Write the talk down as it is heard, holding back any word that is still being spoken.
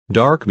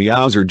Dark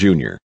Meowser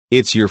Jr.,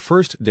 it's your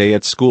first day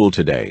at school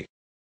today.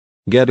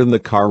 Get in the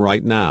car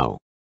right now.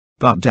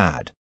 But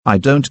Dad, I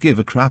don't give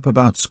a crap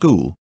about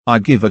school, I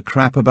give a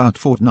crap about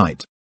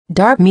Fortnite.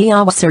 Dark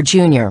Meowser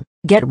Jr.,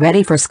 get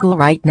ready for school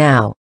right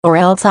now, or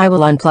else I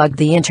will unplug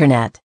the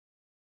internet.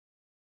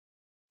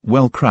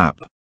 Well crap.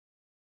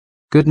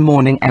 Good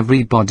morning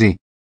everybody.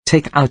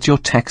 Take out your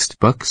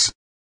textbooks.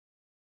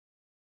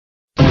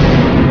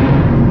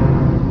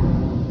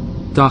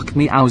 Dark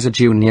Meowser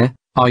Jr.,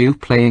 are you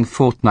playing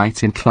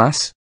Fortnite in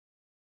class?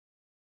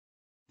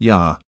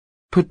 Yeah.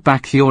 Put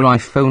back your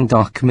iPhone,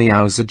 Dark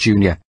Meowser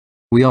Jr.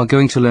 We are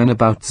going to learn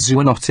about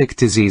zoonotic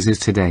diseases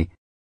today.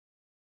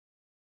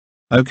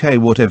 Okay,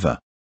 whatever.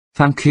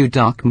 Thank you,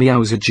 Dark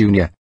Meowser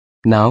Jr.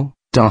 Now,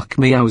 Dark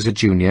Meowser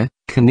Jr.,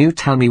 can you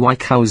tell me why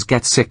cows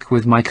get sick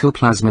with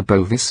Mycoplasma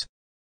bovis?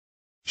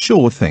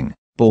 Sure thing,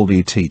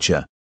 Baldy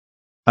teacher.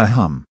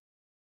 Ahem.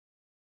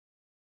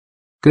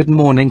 Good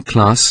morning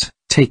class,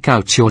 take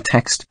out your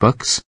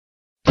textbooks.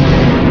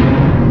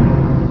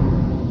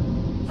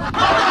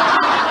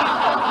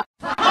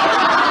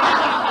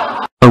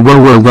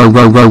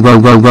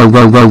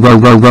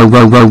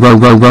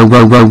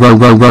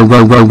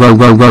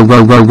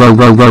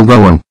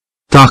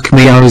 Dark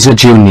Meowser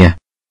Jr.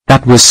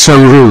 That was so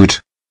rude.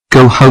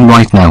 Go home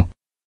right now.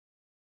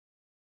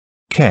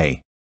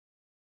 K.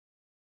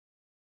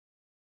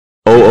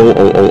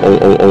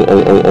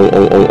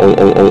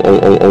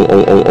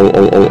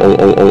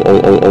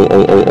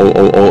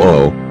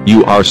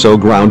 You are so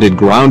grounded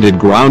for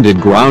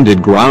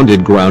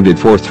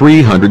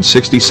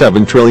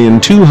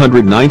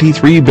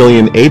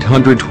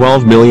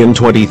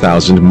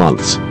 367,293,812,020,000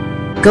 months.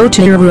 Go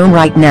to your room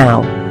right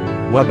now.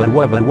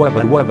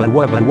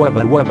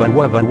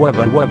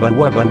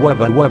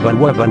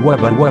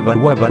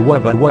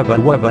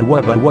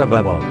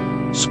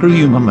 Screw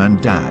you, Mum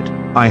and Dad,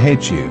 I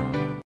hate you.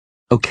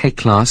 Okay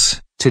class,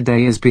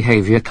 today is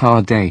behavior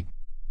card day.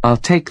 I'll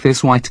take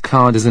this white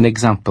card as an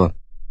example.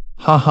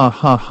 Ha ha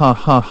ha ha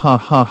ha ha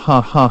ha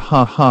ha ha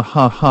ha ha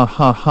ha ha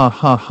ha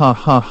ha ha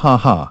ha ha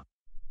ha.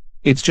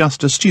 It's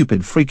just a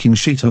stupid freaking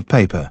sheet of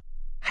paper.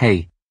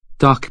 Hey,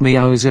 Dark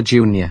Meowser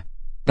Jr.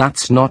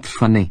 That's not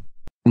funny.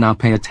 Now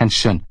pay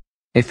attention.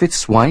 If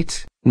it's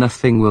white,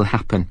 nothing will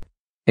happen.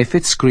 If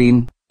it's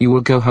green, you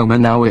will go home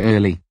an hour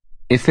early.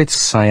 If it's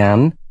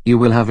cyan, you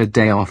will have a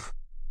day off.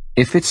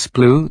 If it's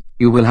blue,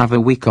 you will have a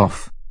week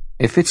off.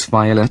 If it's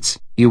violet,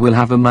 you will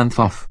have a month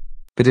off.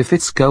 But if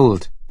it's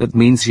gold, that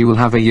means you will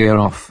have a year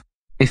off.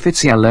 If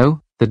it's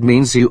yellow, that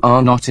means you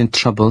are not in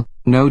trouble,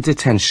 no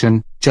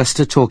detention, just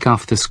a talk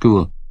after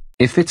school.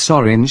 If it's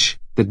orange,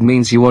 that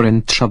means you are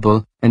in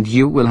trouble, and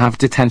you will have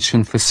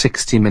detention for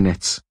 60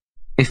 minutes.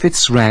 If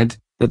it's red,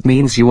 that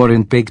means you are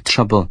in big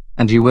trouble,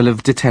 and you will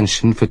have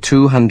detention for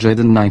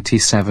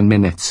 297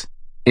 minutes.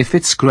 If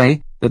it's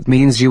grey, that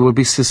means you will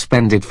be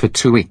suspended for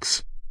 2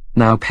 weeks.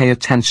 Now pay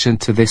attention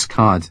to this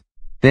card.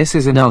 This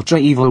is an ultra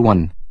evil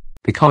one.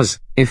 Because,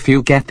 if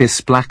you get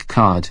this black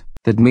card,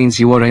 that means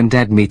you are in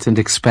dead meat and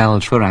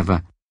expelled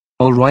forever.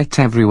 Alright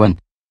everyone.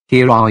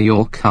 Here are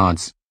your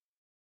cards.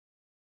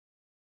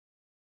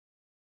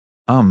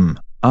 I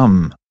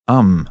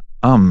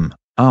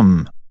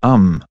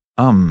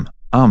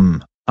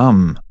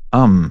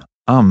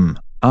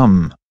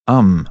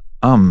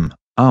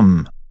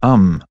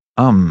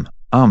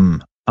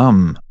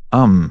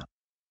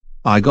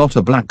got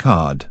a black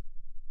card.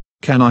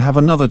 Can I have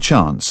another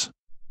chance?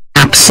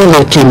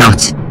 Absolutely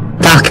not.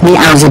 Dark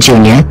Meowser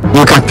Jr.,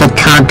 you got that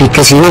card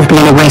because you have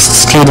been a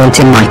waste student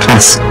in my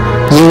class.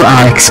 You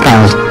are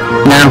expelled.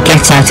 Now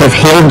get out of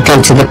here and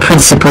go to the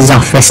principal's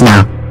office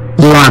now.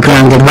 You are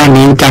grounded when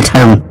you get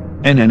home.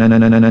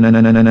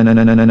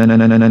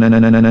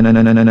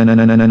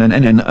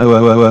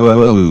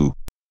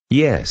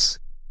 Yes.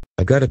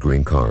 I got a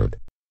green card.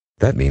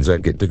 That means I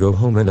get to go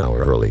home an hour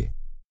early.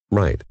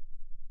 Right.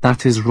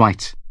 That is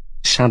right.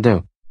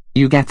 Shadow.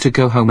 You get to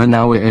go home an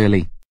hour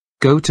early.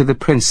 Go to the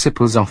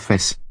principal's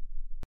office.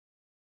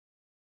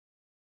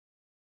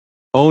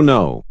 Oh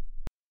no.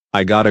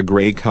 I got a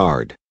gray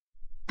card.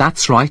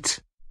 That's right.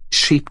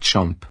 Sheep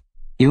chomp.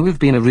 You have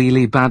been a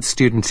really bad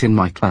student in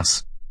my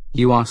class.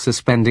 You are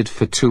suspended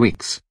for 2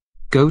 weeks.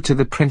 Go to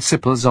the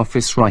principal's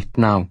office right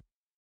now.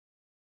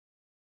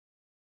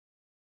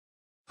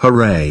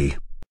 Hooray!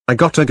 I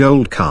got a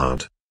gold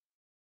card.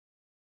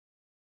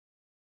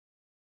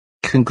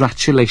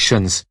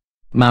 Congratulations,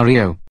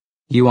 Mario.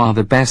 You are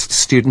the best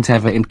student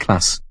ever in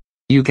class.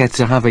 You get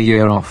to have a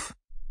year off.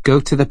 Go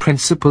to the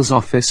principal's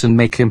office and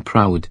make him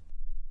proud.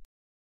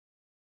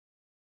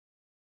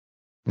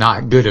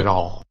 Not good at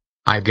all.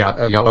 I got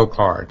a yellow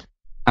card.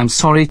 I'm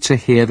sorry to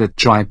hear that,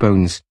 Dry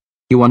Bones.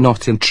 You are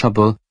not in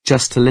trouble,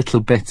 just a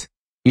little bit.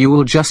 You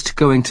will just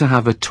going to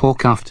have a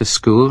talk after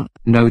school,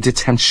 no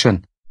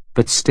detention.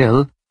 But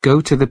still,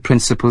 go to the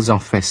principal's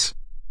office.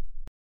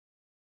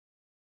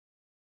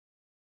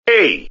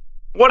 Hey,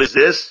 what is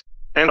this?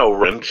 An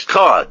orange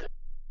card.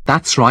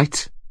 That's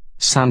right.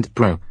 Sand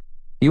Bro.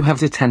 You have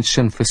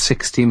detention for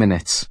 60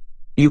 minutes.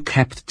 You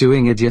kept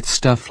doing idiot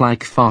stuff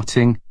like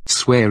farting,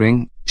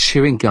 swearing,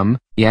 chewing gum,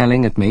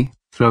 yelling at me,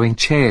 throwing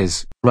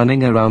chairs,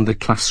 running around the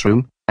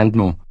classroom, and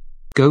more.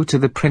 Go to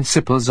the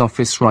principal's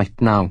office right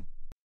now.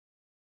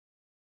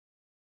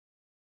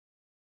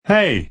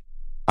 Hey,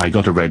 I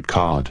got a red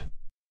card.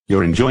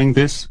 You're enjoying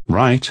this,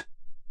 right?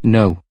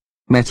 No.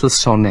 Metal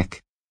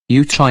Sonic.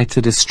 You tried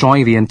to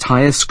destroy the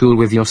entire school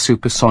with your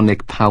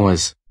supersonic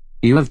powers.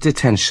 You have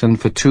detention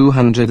for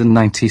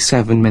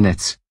 297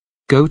 minutes.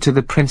 Go to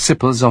the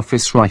principal's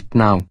office right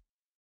now.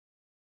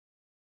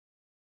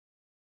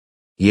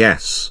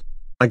 Yes.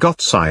 I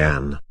got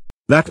cyan.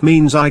 That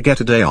means I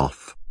get a day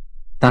off.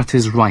 That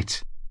is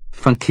right.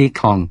 Funky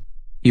Kong.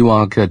 You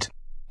are good.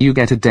 You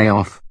get a day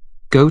off.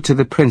 Go to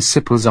the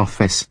principal's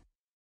office.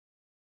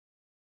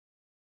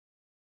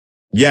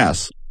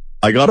 Yes.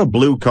 I got a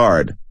blue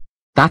card.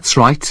 That's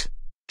right.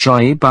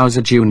 Try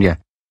Bowser Jr.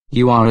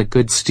 You are a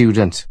good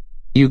student.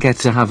 You get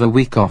to have a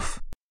week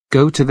off.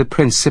 Go to the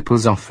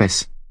principal's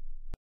office.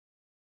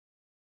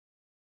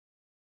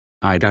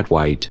 I got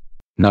white.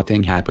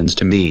 Nothing happens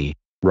to me,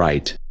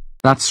 right?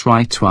 That's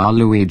right,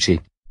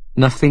 Luigi.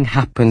 Nothing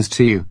happens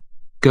to you.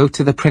 Go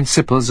to the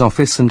principal's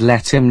office and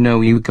let him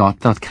know you got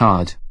that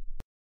card.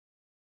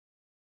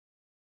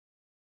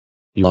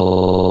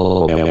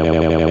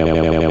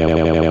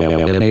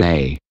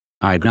 Hey,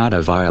 I got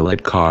a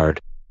violet card.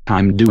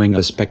 I'm doing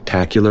a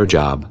spectacular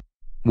job.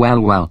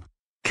 Well,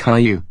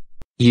 Caillou.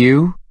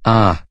 You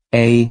are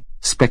a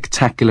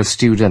spectacular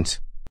student.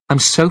 I'm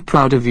so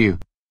proud of you.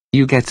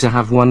 You get to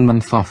have 1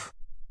 month off.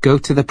 Go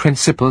to the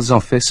principal's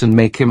office and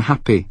make him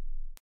happy.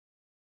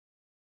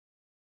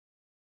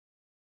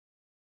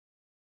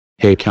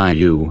 Hey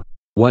Caillou,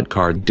 what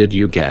card did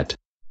you get?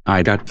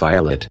 I got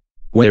violet.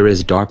 Where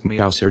is Dark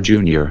Meowser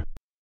Jr.?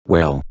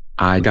 Well,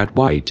 I got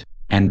white,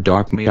 and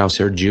Dark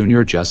Meowser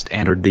Jr. just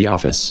entered the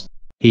office.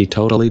 He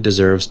totally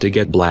deserves to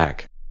get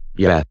black.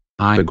 Yeah,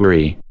 I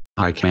agree.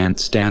 I can't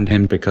stand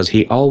him because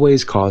he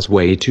always caused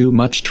way too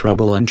much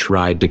trouble and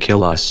tried to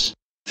kill us.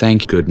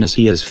 Thank goodness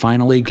he is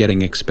finally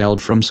getting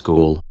expelled from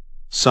school.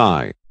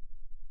 Sigh.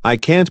 I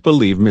can't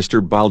believe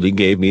Mr. Baldi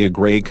gave me a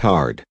gray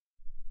card.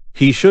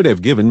 He should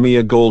have given me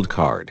a gold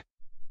card.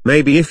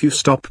 Maybe if you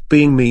stop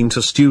being mean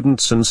to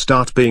students and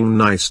start being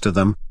nice to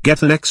them,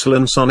 get an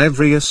excellence on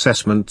every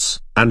assessments,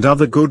 and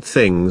other good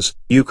things,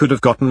 you could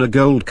have gotten a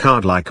gold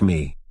card like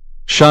me.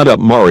 Shut up,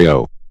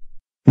 Mario.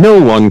 No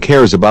one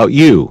cares about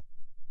you.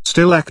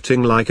 Still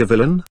acting like a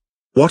villain?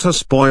 What a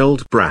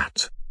spoiled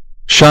brat.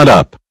 Shut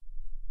up.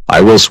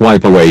 I will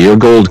swipe away your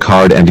gold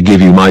card and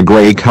give you my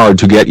gray card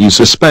to get you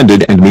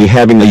suspended and me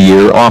having a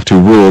year off to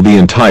rule the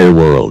entire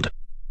world.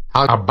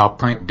 How about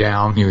prank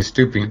down, you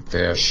stupid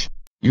fish?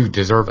 You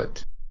deserve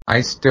it.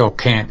 I still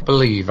can't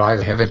believe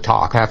I have a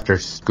talk after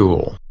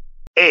school.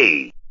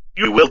 Hey,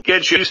 you will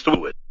get used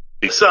to it.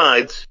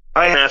 Besides,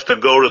 I have to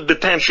go to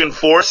detention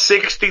for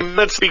 60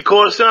 minutes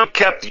because I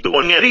kept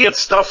doing idiot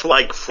stuff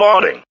like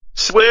farting,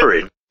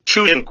 swearing,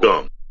 chewing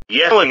gum,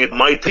 yelling at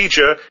my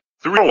teacher,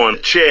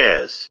 throwing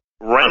chairs,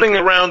 running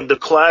around the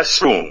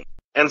classroom,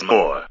 and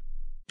more.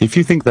 If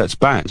you think that's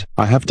bad,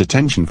 I have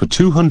detention for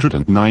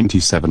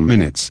 297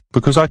 minutes,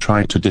 because I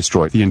tried to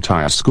destroy the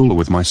entire school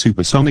with my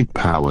supersonic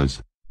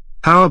powers.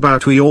 How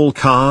about we all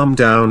calm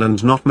down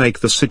and not make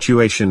the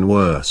situation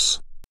worse?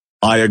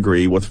 I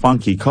agree with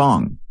Funky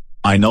Kong.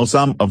 I know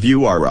some of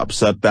you are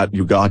upset that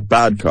you got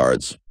bad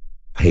cards.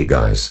 Hey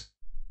guys.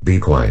 Be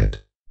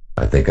quiet.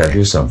 I think I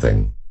hear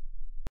something.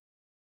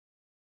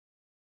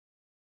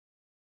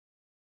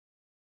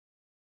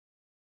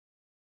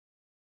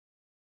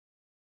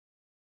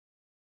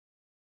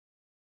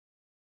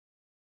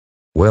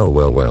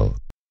 Well.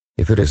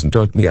 If it isn't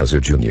Dark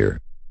Meowser Jr.,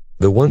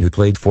 the one who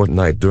played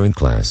Fortnite during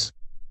class,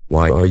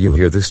 why are you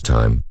here this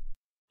time?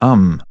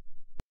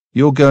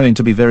 You're going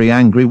to be very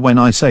angry when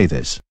I say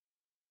this.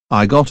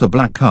 I got a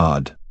black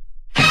card.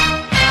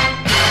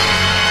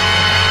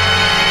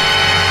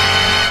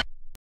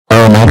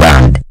 Oh my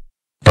god.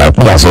 Dark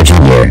Meowser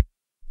Jr.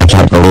 I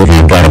can't believe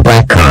you got a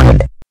black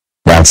card.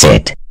 That's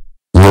it.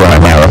 You are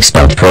now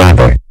expelled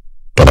forever.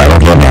 Get out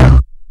of here now.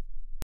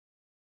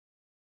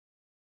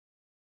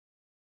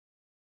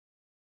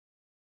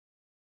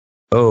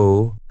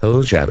 Oh,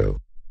 hello Shadow.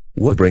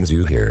 What brings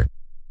you here?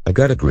 I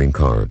got a green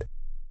card.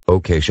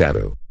 Okay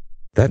Shadow.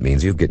 That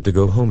means you get to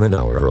go home an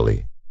hour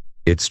early.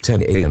 It's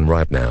 10 a.m.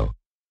 right now.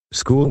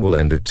 School will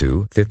end at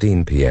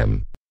 2:15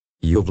 p.m.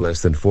 You've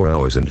less than 4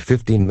 hours and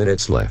 15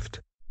 minutes left.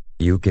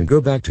 You can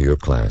go back to your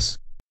class.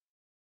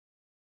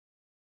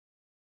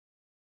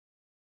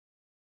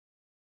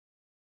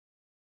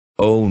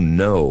 Oh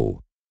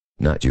no.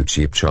 Not you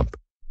cheap chump.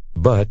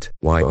 But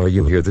why are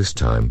you here this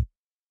time?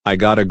 I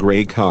got a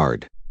gray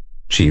card.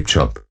 Cheap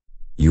chump.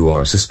 You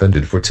are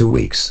suspended for 2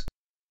 weeks.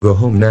 Go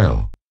home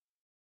now.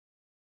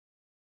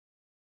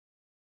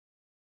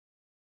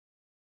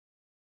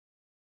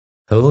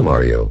 Hello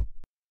Mario.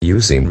 You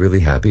seem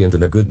really happy and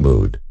in a good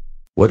mood.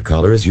 What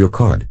color is your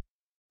card?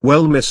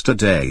 Well, Mr.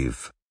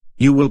 Dave.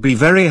 You will be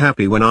very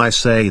happy when I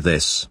say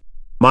this.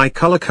 My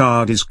color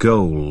card is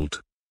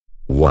gold.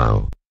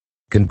 Wow.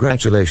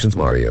 Congratulations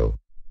Mario.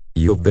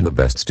 You've been the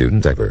best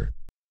student ever.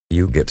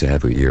 You get to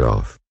have a year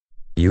off.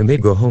 You may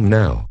go home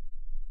now.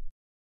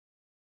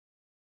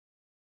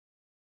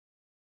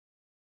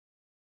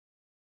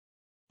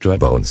 Dry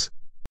Bones.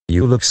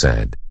 You look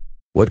sad.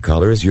 What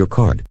color is your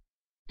card?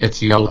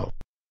 It's yellow.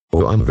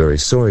 Oh, I'm very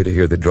sorry to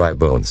hear the Dry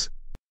Bones.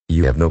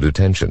 You have no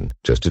detention,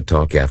 just to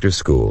talk after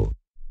school.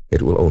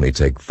 It will only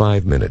take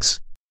 5 minutes.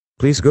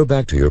 Please go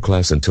back to your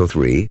class until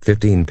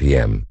 3:15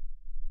 p.m.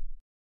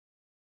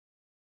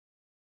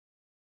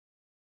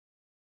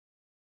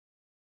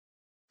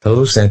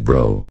 Hello, sad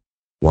bro.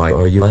 Why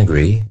are you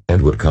angry,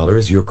 and what color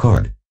is your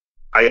card?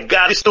 I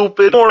got a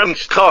stupid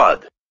orange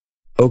card.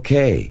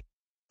 Okay.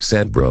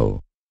 Sad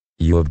bro.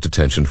 You have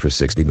detention for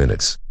 60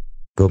 minutes.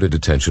 Go to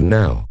detention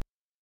now.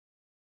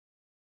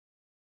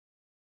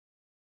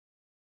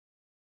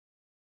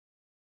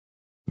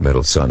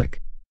 Metal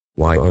Sonic.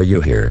 Why are you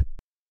here?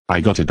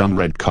 I got a done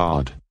red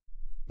card.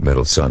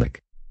 Metal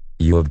Sonic.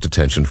 You have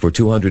detention for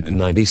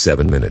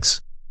 297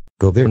 minutes.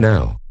 Go there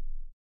now.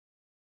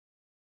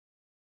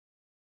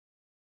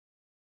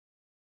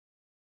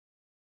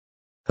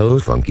 Hello,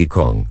 Funky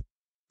Kong.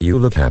 You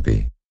look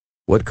happy.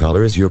 What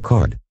color is your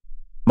card?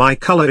 My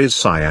color is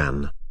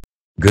cyan.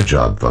 Good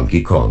job,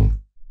 Funky Kong.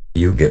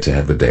 You get to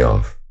have the day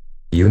off.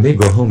 You may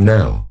go home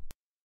now.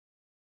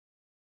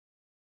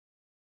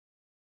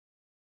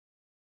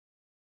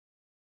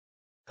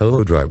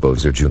 Hello,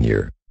 Bowser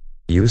Jr.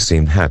 You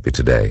seemed happy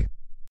today.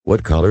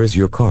 What color is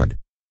your card?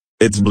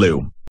 It's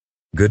blue.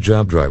 Good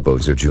job,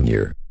 Bowser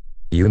Jr.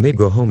 You may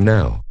go home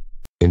now.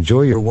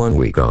 Enjoy your 1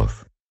 week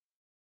off.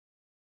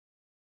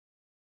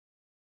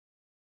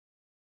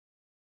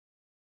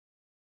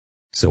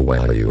 So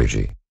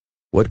Luigi.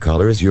 What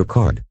color is your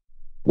card?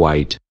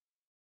 White.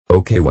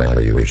 Okay,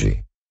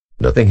 Luigi.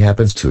 Nothing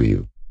happens to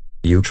you.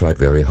 You tried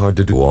very hard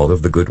to do all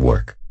of the good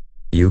work.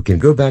 You can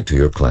go back to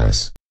your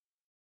class.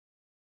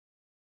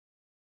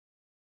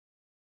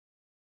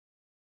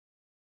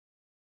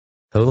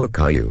 Hello,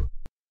 Caillou.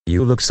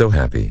 You look so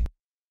happy.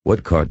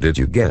 What card did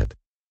you get?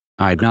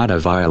 I got a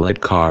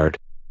violet card.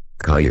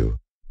 Caillou,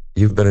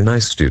 you've been a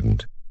nice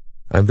student.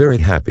 I'm very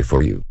happy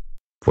for you.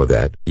 For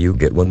that, you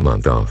get 1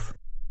 month off.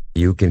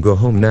 You can go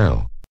home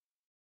now.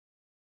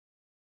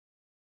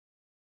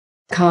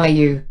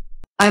 Caillou.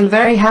 I'm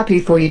very happy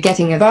for you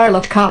getting a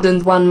violet card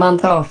and 1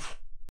 month off.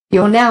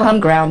 You're now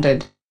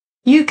ungrounded.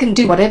 You can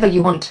do whatever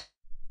you want.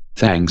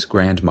 Thanks,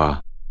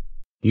 Grandma.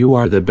 You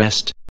are the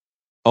best.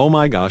 Oh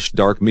my gosh,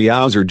 Dark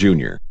Meowser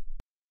Jr.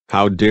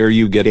 How dare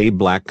you get a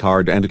black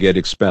card and get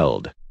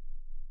expelled?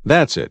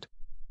 That's it.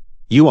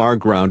 You are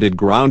grounded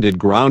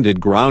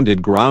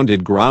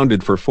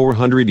for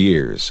 400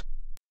 years.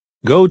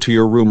 Go to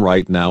your room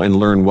right now and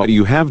learn what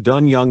you have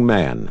done, young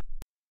man.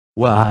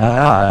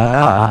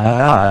 Wow.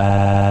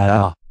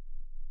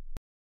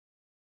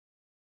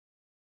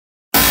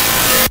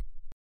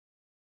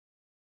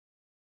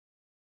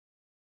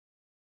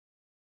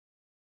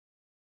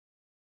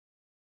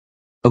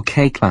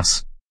 Okay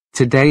class.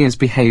 Today is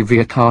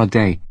behavior card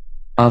day.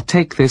 I'll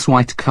take this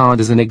white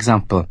card as an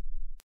example.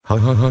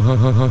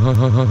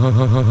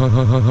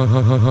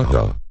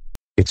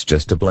 It's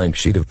just a blank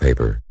sheet of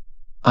paper.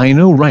 I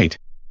know, right?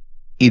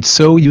 It's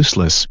so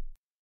useless.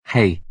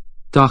 Hey,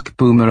 Dark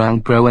Boomerang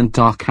bro and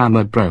Dark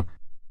Hammer bro.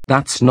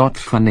 That's not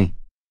funny.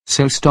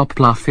 So stop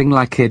laughing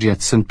like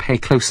idiots and pay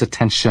close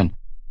attention.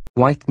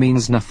 White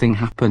means nothing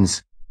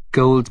happens.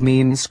 Gold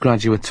means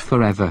graduate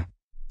forever.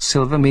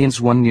 Silver means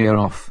 1 year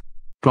off.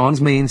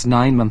 Bronze means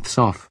 9 months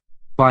off.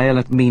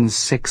 Violet means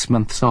 6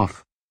 months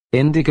off.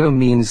 Indigo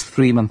means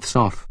 3 months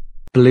off.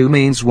 Blue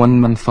means 1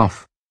 month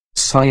off.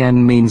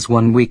 Cyan means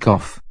 1 week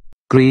off.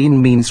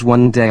 Green means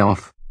 1 day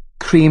off.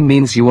 Cream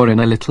means you are in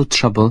a little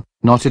trouble,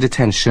 not a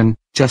detention,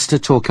 just a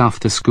talk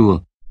after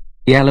school.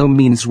 Yellow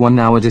means 1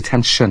 hour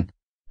detention.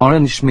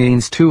 Orange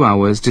means 2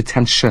 hours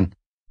detention.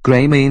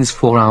 Grey means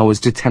 4 hours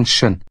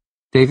detention.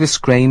 Davis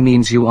Gray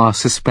means you are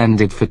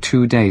suspended for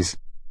 2 days.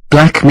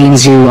 Black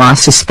means you are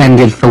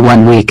suspended for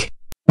 1 week.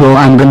 Raw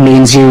amber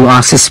means you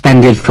are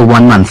suspended for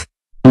 1 month.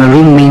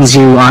 Maroon means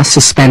you are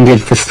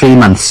suspended for 3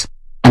 months.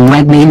 And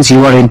red means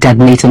you are in dead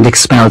meat and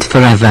expelled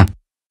forever.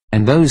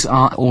 And those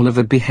are all of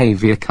the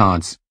behavior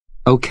cards.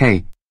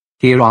 Okay.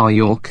 Here are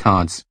your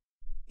cards.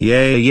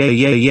 Yeah.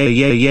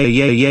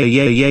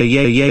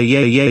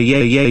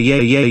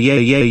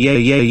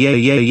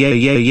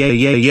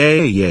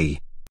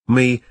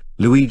 Me,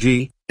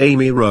 Luigi,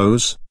 Amy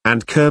Rose,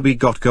 and Kirby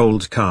got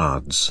gold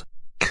cards.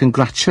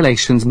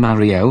 Congratulations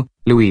Mario,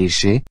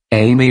 Luigi,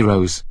 Amy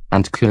Rose,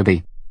 and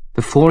Kirby.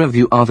 The 4 of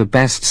you are the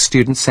best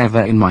students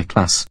ever in my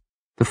class.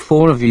 The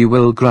 4 of you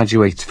will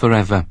graduate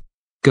forever.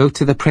 Go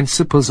to the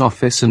principal's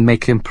office and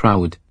make him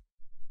proud.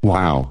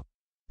 Wow.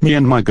 Me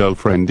and my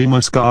girlfriend Emo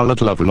Scarlet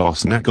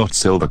Lovelosna got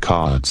silver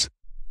cards.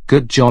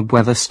 Good job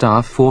Weather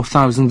Star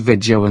 4000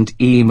 Video and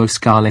Emo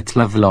Scarlet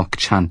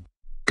Lovelock-chan.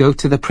 Go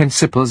to the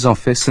principal's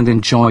office and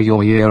enjoy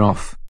your year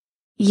off.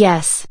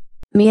 Yes.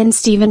 Me and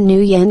Steven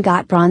Nguyen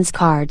got bronze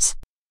cards.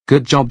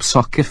 Good job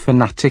Soccer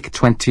Fanatic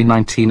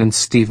 2019 and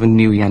Steven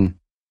Nguyen.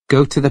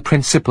 Go to the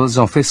principal's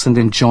office and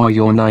enjoy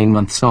your 9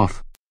 months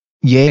off.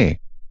 Yeah.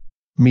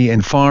 Me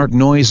and Fart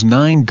Noise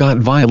 9 got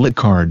violet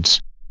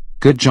cards.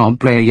 Good job,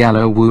 Bray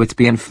Yellow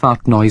Woodby and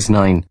Fart Noise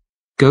 9.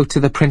 Go to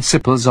the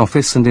principal's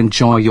office and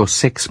enjoy your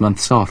 6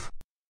 months off.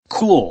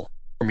 Cool.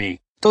 Me,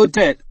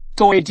 Toadette,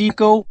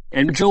 Toadico,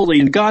 and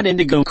Julian got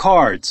indigo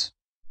cards.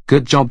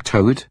 Good job,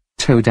 Toad,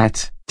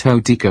 Toadette,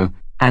 Toadico,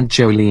 and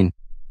Jolene.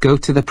 Go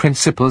to the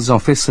principal's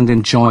office and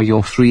enjoy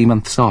your 3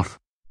 months off.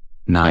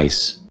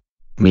 Nice.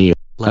 Me,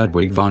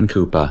 Ludwig von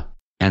Koopa,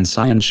 and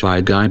Science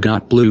Shy Guy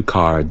got blue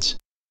cards.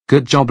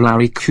 Good job,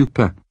 Larry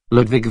Cooper,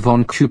 Ludwig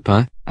von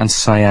Koopa, and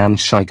Cyan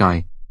Shy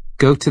Guy.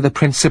 Go to the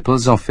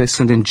principal's office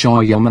and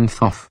enjoy your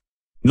month off.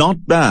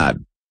 Not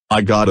bad.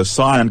 I got a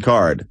cyan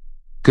card.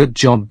 Good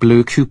job,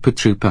 Blue Cooper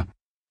Trooper.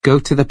 Go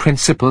to the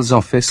principal's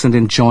office and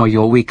enjoy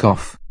your week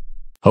off.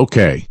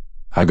 Okay.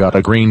 I got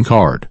a green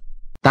card.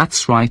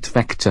 That's right,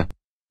 Vector.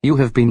 You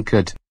have been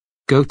good.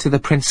 Go to the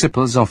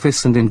principal's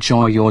office and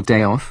enjoy your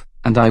day off,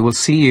 and I will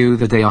see you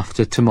the day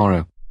after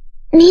tomorrow.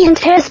 Me and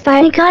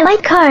Terraspine got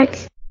white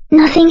cards.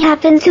 Nothing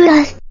happened to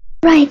us,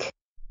 right?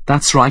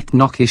 That's right,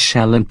 Nocky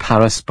Shell and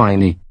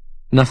Paraspiny.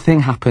 Nothing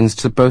happens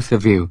to both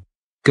of you.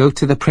 Go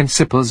to the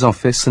principal's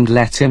office and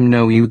let him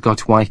know you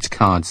got white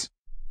cards.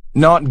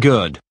 Not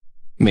good.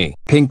 Me,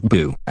 Pink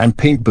Boo, and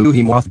Pink Boo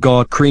Hemoth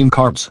got cream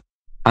cards.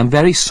 I'm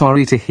very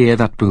sorry to hear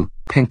that, Boo,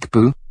 Pink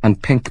Boo,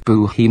 and Pink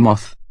Boo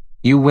Hemoth.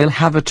 You will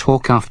have a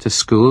talk after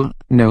school,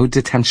 no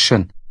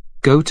detention.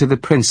 Go to the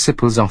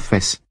principal's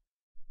office.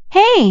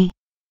 Hey!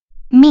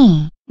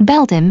 Me,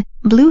 Beldam,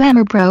 Blue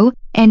Hammer Bro,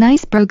 and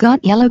Ice Bro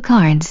got yellow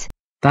cards.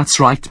 That's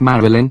right,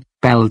 Marilyn,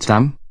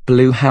 Beldam,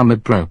 Blue Hammer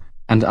Bro,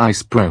 and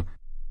Ice Bro.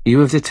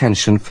 You have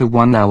detention for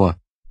 1 hour.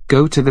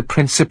 Go to the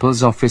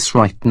principal's office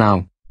right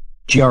now.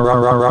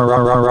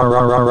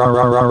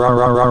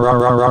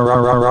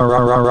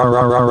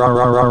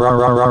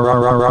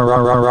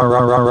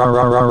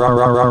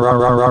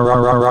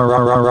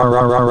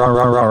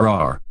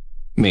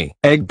 Me,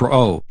 Egg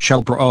Bro,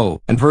 Shell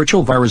Bro, and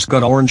Virtual Virus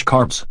got orange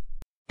cards.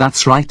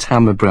 That's right,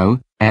 Hammer Bro,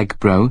 Egg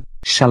Bro,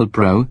 Shell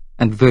Bro,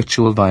 and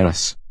Virtual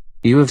Virus.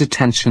 You have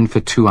detention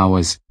for 2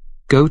 hours.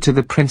 Go to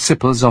the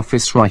principal's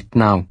office right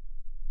now.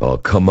 Oh,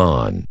 come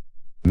on.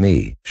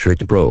 Me,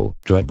 Shriek Bro,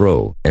 Dry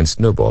Bro, and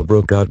Snowball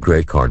Bro got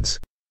gray cards.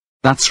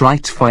 That's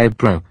right, Fire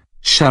Bro,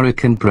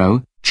 Shuriken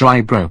Bro,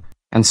 Dry Bro,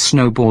 and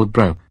Snowball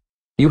Bro.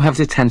 You have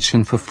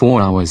detention for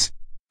 4 hours.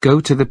 Go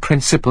to the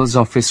principal's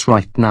office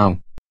right now.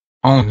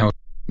 Oh no,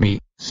 me,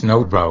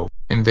 Snow Bro,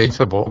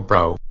 Invincible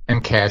Bro,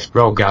 and Cash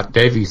Bro got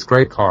Davy's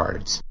gray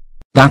cards.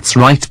 That's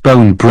right,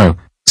 Bone Bro,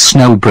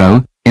 Snow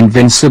Bro,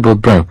 Invincible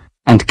Bro,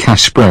 and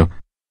Cash Bro.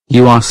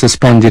 You are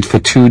suspended for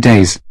 2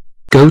 days.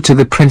 Go to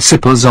the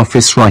principal's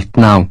office right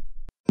now.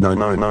 No.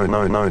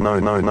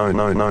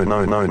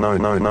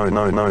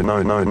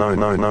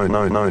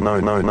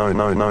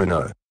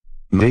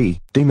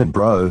 Me, Demon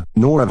Bro,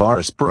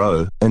 Norovirus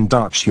Bro, and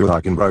Dark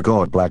Shuriken Bro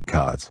got black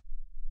cards.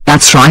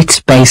 That's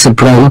right, Base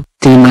Bro,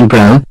 Demon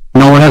Bro,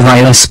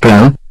 Norovirus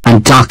Bro,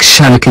 and Dark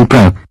Shuriken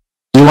Bro.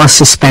 You are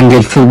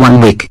suspended for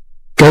 1 week.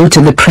 Go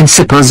to the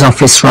principal's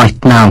office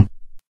right now.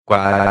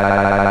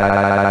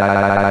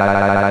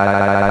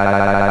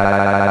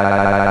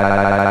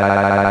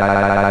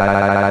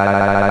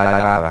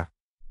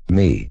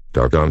 Me,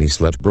 Dark Donnie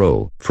Slut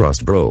Bro,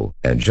 Frost Bro,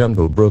 and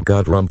Jungle Bro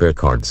got Rumper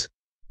cards.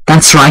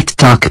 That's right,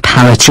 Dark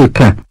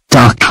Paratroopa,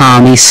 Dark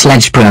Army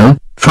Sledge Bro,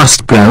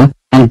 Frost Bro,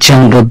 and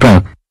Jungle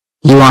Bro.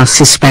 You are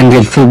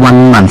suspended for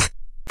 1 month.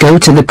 Go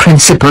to the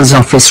principal's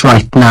office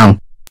right now.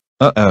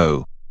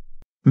 Uh-oh.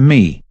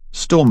 Me,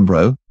 Storm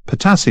Bro,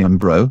 Potassium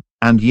Bro,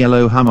 and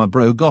Yellow Hammer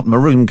Bro got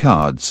maroon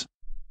cards.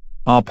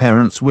 Our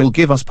parents will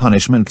give us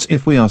punishments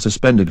if we are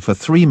suspended for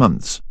 3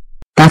 months.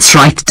 That's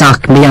right,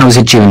 Dark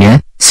Meowser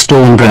Jr.,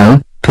 Storm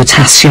Bro,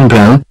 Potassium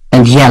Bro,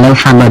 and Yellow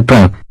Hammer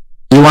Bro.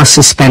 You are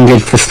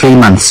suspended for 3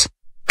 months.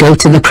 Go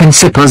to the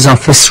principal's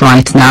office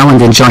right now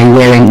and enjoy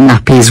wearing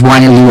nappies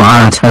while you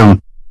are at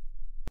home.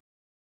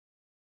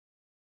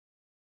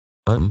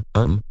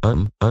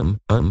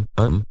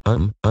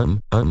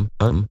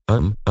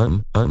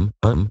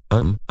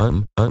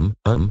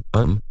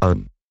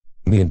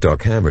 Me and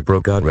Dark Hammer Bro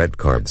got red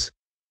cards.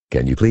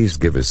 Can you please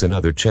give us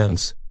another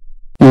chance?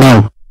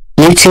 No.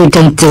 You two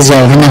don't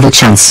deserve another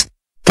chance.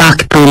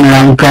 Dark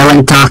Boomerang Bro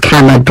and Dark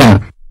Hammer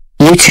Bro.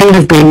 You two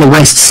have been the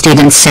worst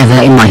students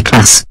ever in my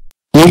class.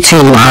 You two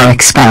are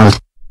expelled.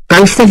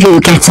 Both of you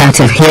get out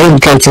of here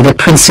and go to the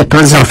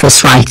principal's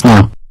office right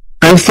now.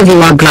 Both of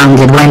you are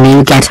grounded when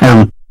you get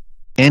home.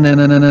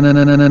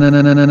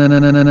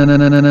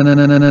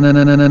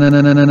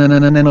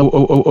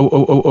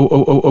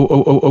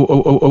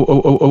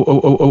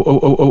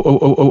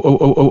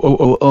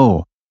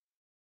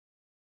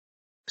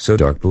 So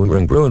Dark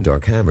Boomerang Bro and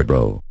Dark Hammer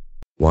Bro,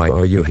 why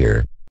are you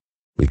here?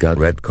 We got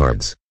red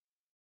cards.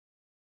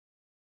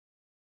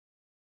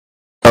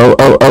 Dark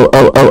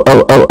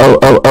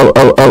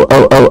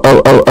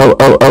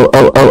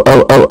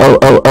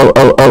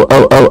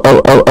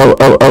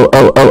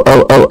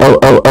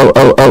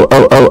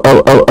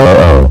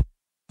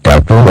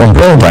Boomerang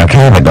Bro, Dark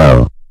Hammer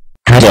Bro.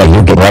 How dare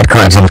you get red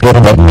cards and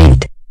people that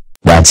meat?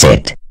 That's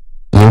it.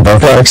 You You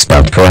both are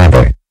expelled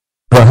forever.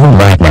 Go home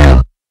right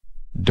now.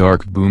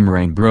 Dark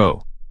Boomerang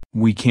bro.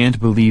 We can't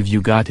believe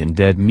you got in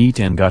dead meat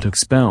and got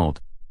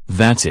expelled.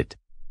 That's it.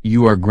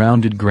 You are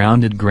grounded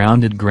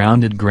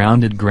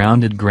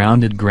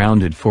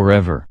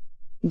forever.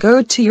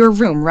 Go to your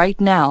room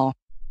right now.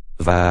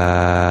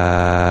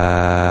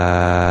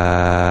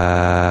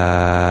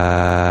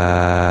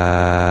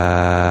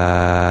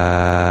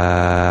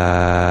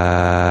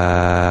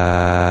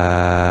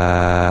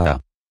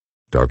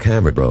 Dark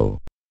Hammer bro.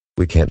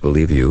 We can't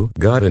believe you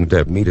got in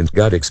dead meat and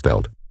got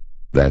expelled.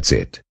 That's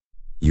it.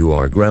 You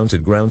are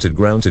grounded forever.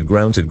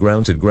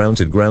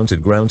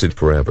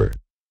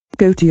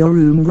 Go to your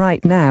room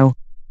right now.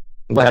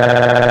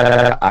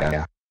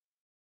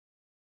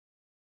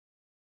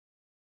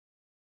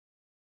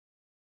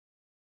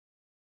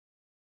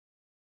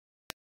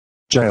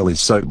 Jail is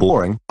so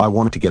boring, I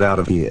want to get out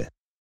of here.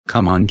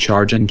 Come on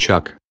Chargin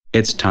Chuck,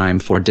 it's time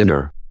for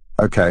dinner.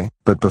 Okay,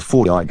 but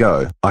before I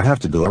go, I have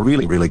to do a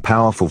really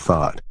powerful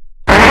fart.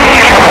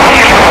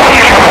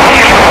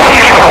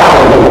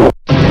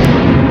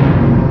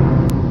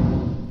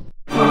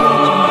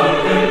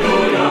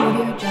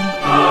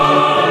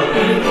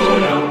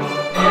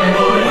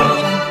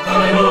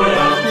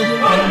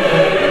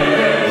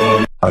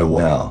 Oh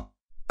wow.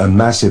 A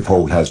massive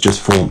hole has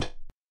just formed.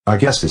 I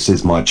guess this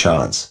is my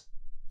chance.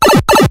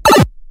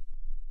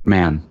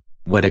 Man,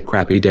 what a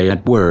crappy day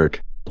at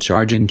work.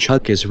 Chargin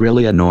Chuck is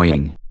really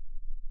annoying.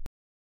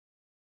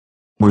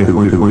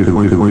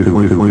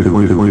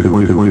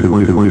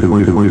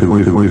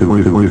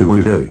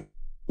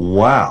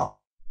 Wow.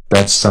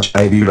 That's such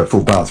a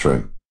beautiful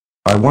bathroom.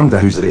 I wonder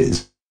whose it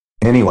is.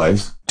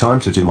 Anyways, time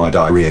to do my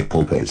diarrhea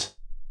poopies.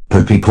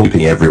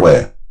 Poopy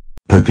everywhere.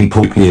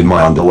 Poopy in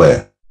my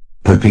underwear.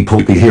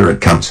 Poopy here it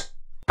comes.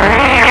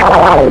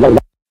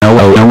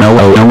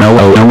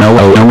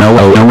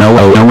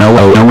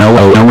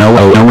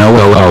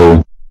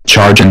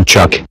 Chargin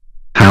Chuck.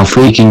 How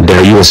freaking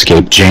dare you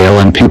escape jail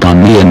and poop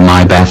on me in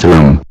my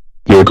bathroom.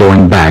 You're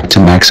going back to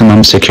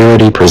maximum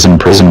security prison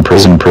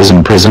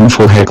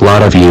for heck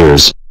lot of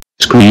years.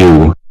 Screw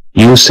you,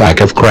 you sack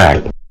of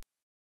crap.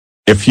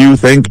 If you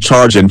think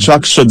Chargin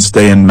Chuck should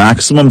stay in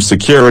maximum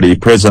security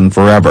prison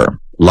forever,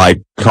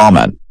 like,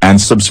 comment,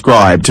 and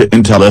subscribe to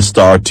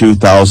Intellistar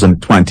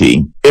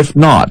 2020. If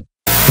not,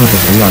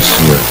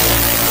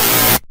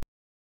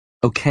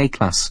 Okay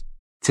class.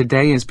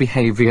 Today is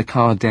behavior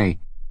card day.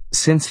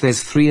 Since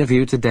there's 3 of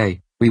you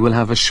today, we will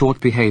have a short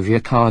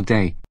behavior card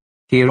day.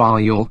 Here are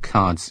your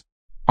cards.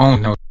 Oh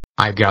no,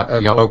 I got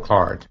a yellow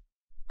card.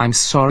 I'm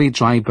sorry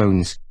Dry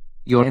Bones.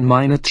 You're in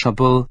minor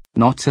trouble,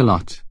 not a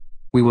lot.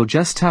 We will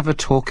just have a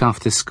talk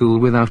after school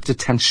without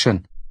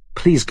detention.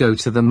 Please go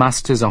to the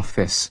master's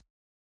office.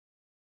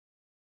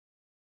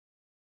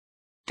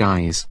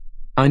 Guys,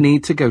 I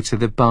need to go to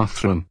the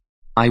bathroom.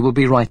 I will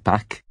be right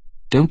back.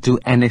 Don't do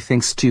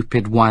anything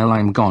stupid while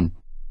I'm gone.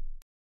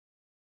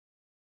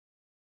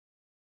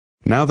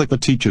 Now that the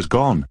teacher's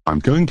gone, I'm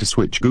going to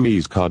switch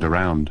Gooey's card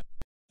around.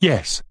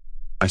 Yes.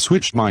 I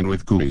switched mine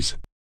with Gooey's.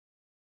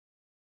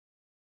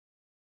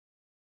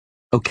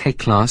 Okay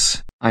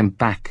class, I'm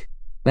back.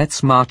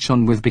 Let's march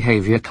on with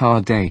behavior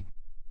card day.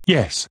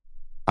 Yes.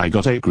 I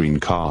got a green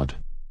card.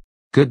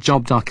 Good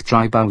job Dark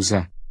Dry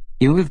Bowser.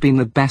 You have been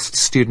the best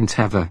student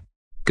ever.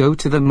 Go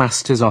to the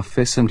master's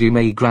office and you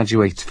may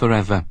graduate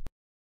forever.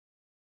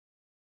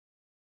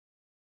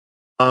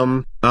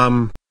 I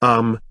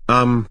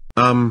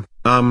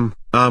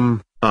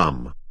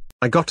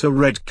got a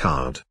red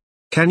card.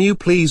 Can you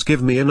please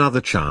give me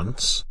another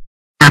chance?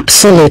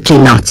 Absolutely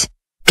not.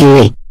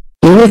 Gooey,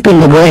 you have been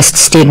the worst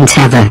student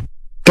ever.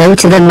 Go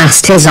to the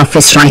master's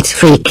office right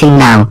freaking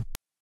now.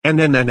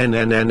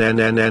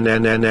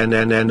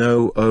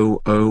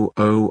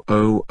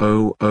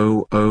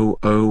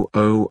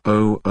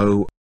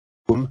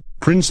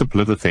 Principal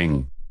of the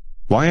thing.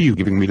 Why are you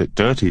giving me that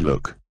dirty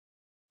look?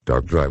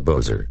 Dark Dry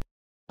Bowser.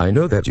 I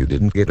know that you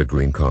didn't get a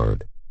green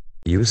card.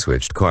 You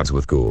switched cards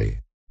with Gooey.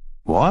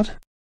 What?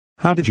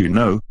 How did you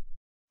know?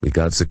 We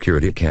got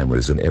security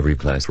cameras in every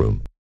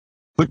classroom.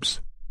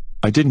 Oops.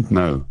 I didn't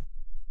know.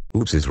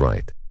 Oops is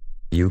right.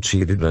 You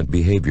cheated on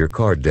behavior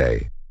card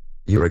day.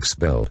 You're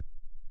expelled.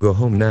 Go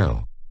home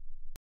now.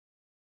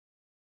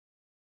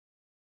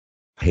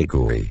 Hey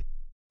Gooey.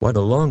 What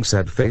a long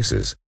sad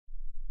faces.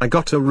 I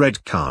got a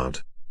red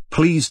card.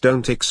 Please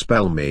don't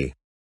expel me.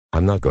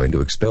 I'm not going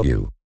to expel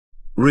you.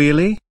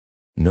 Really?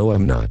 No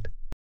I'm not.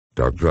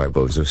 Dark Dry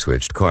Bowser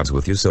switched cards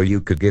with you so you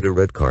could get a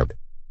red card.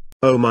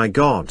 Oh my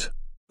god.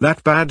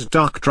 That bad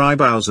Dark Dry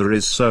Bowser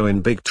is so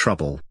in big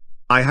trouble.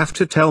 I have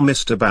to tell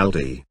Mr.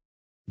 Baldi.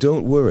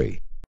 Don't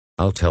worry.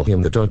 I'll tell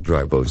him that Dark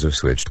Dry Bowser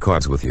switched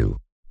cards with you.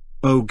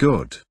 Oh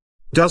good.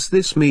 Does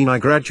this mean I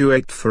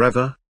graduate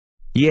forever?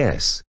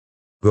 Yes.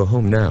 Go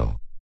home now.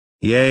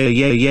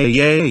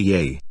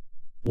 Yay.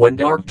 When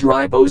Dark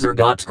Dry Bowser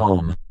got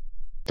home.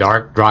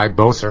 Dark Dry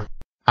Bowser.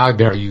 How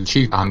dare you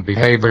cheat on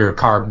behavior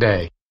card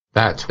day.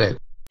 That's it.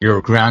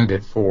 You're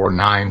grounded for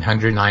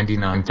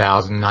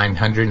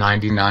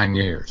 999,999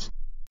 years.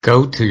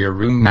 Go to your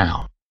room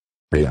now.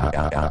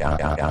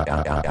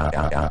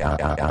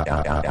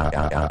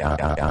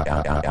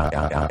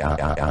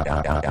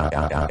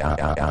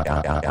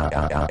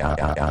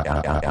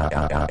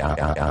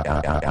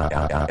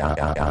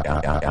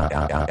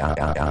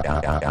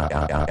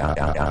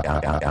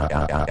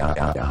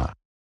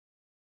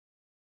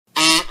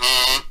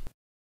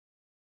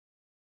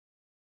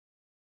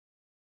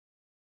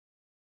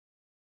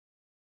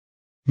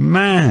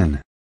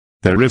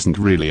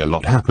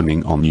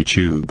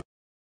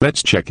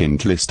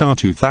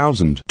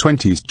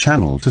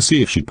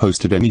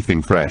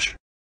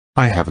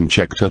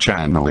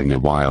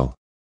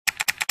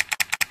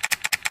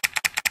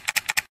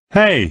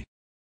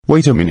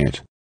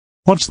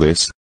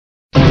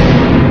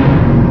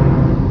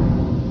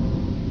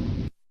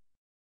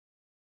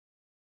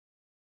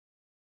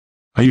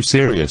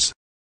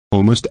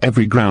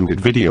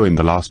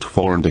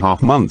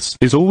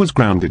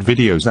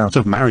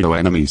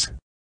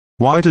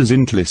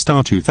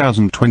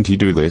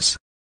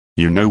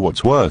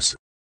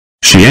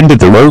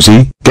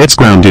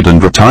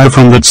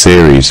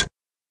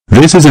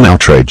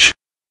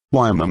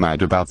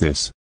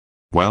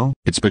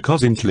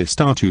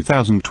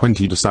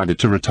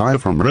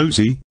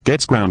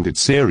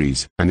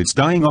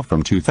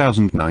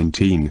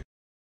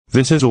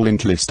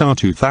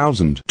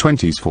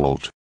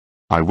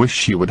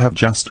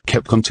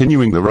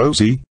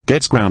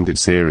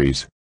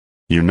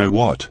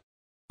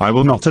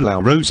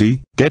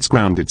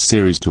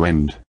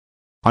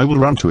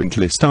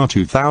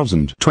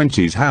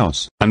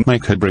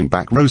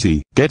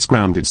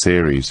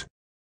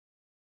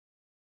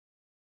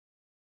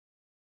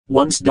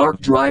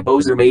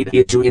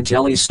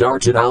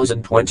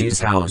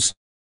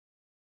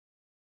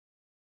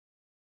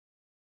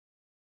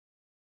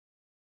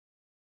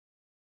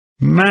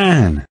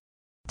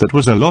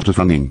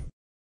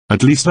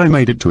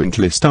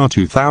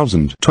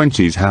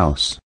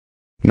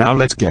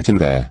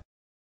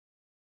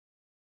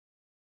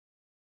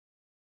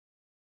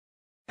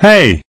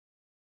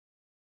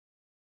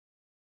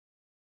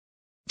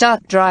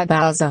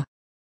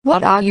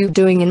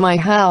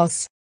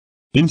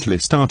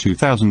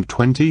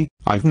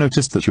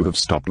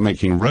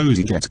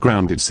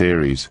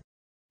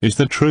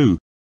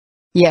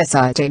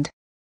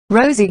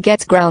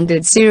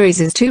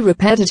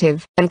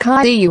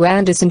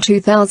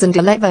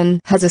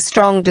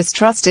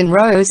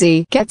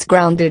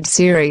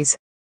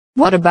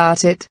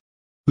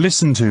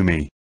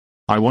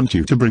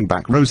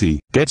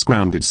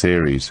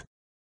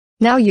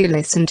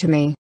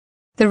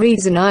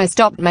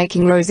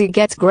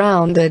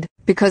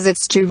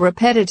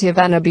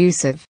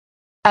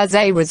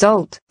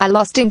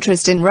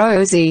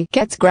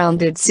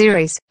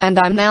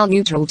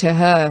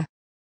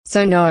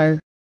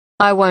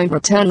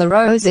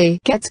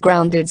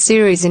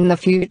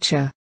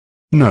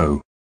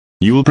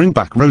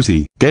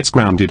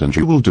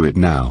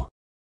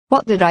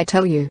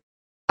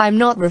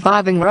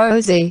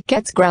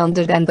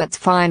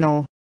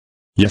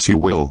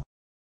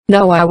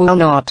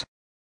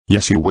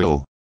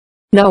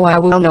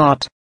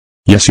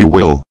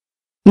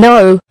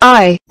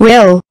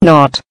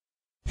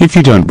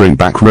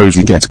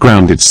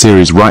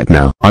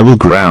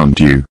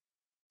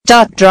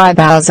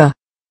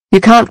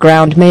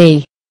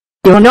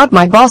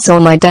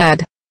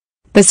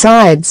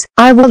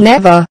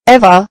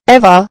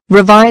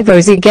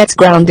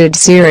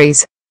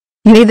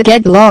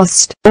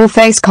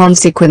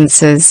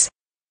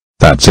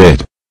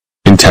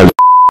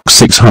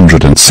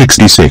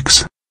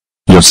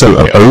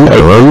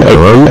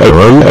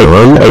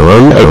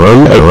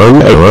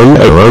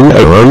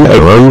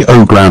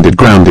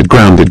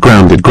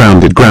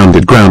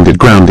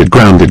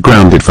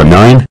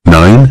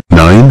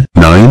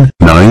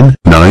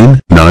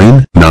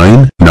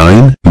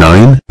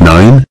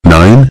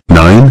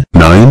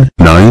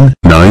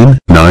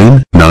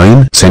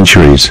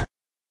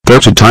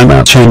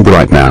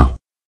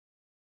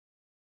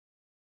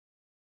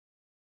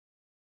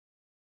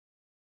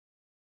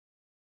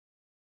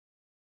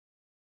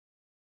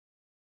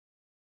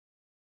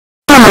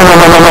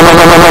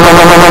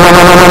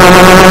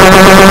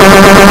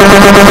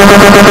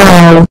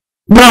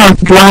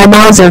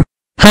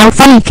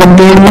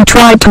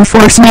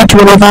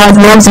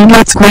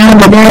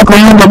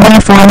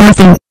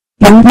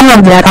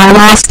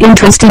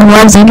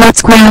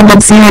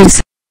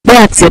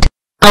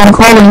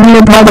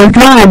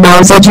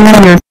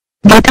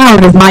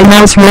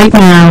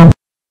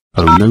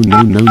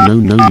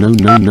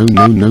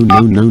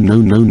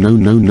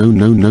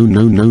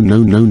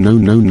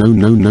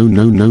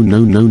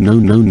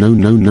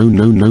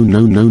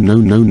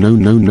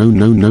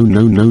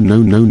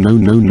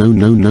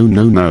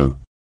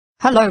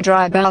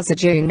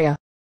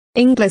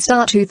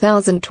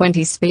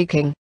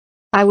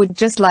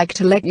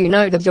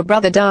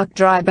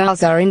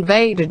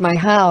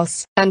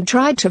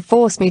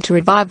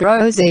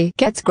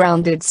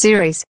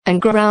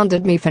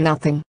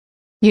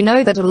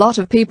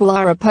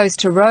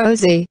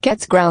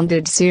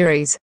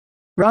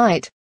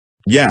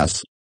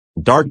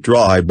 Dark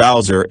Dry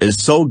Bowser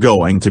is so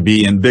going to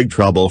be in big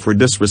trouble for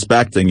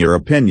disrespecting your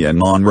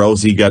opinion on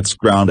Rosie Gets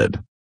Grounded.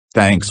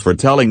 Thanks for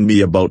telling me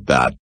about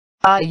that.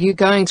 Are you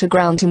going to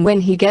ground him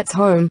when he gets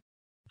home?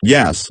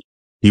 Yes.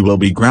 He will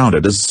be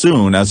grounded as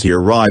soon as he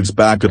arrives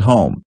back at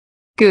home.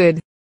 Good.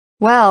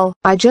 Well,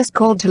 I just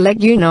called to let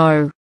you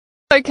know.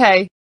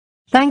 Okay.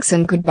 Thanks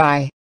and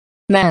goodbye.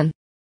 Man.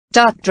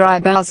 Dark Dry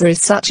Bowser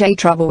is such a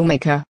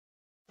troublemaker.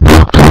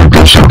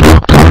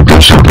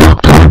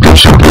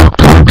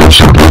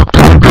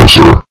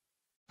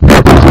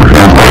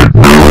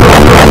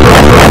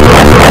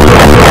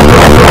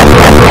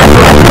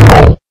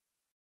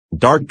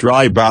 Dark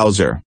Dry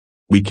Bowser.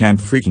 We can't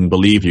freaking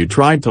believe you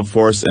tried to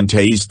force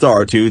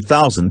Star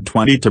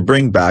 2020 to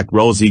bring back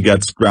Rosie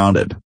Gets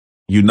Grounded.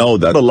 You know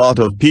that a lot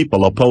of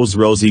people oppose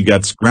Rosie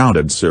Gets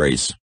Grounded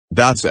series.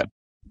 That's it.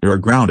 You're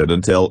grounded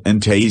until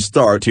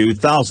Star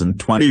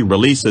 2020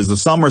 releases a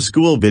summer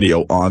school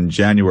video on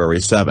January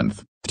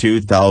 7th,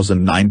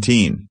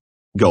 2019.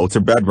 Go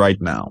to bed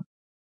right now.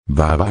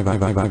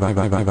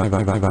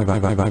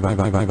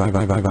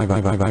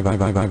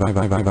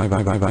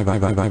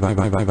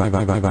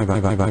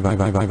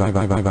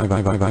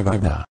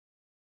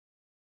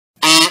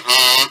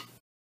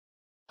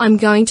 I'm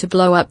going to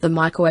blow up the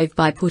microwave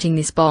by putting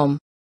this bomb.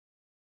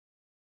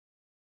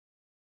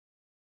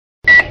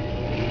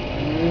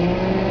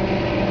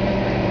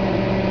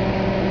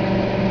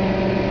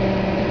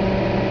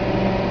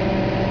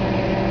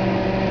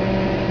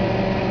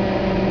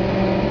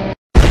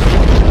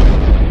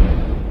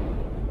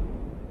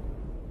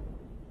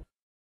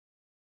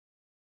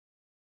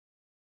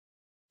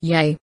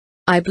 Yay.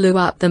 I blew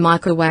up the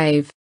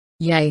microwave.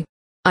 Yay.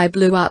 I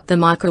blew up the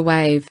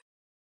microwave.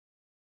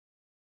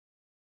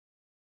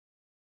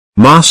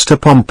 Master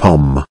Pom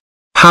Pom.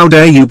 How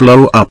dare you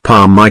blow up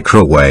our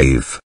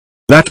microwave?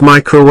 That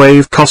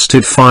microwave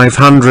costed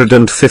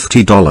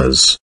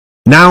 $550.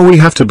 Now we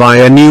have to buy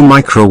a new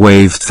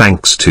microwave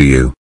thanks to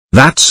you.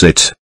 That's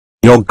it.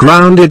 You're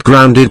grounded,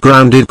 grounded,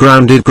 grounded,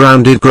 grounded,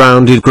 grounded,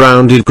 grounded,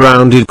 grounded,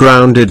 grounded,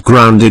 grounded,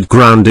 grounded,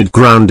 grounded,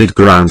 grounded,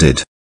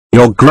 grounded.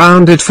 You're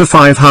grounded for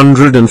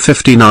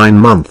 559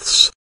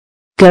 months.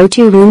 Go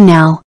to your room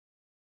now.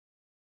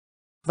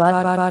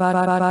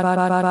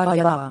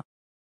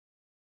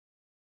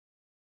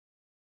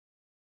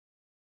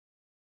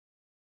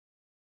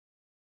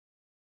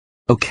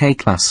 Okay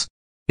class.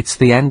 It's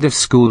the end of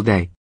school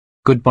day.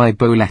 Goodbye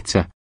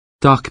Bowletta,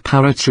 Dark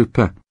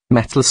Paratroopa,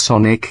 Metal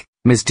Sonic,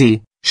 Ms.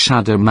 D,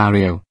 Shadow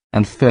Mario,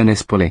 and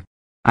Furnace Bully.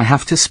 I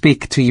have to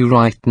speak to you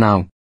right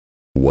now.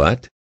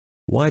 What?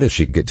 Why does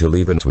she get to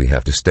leave and we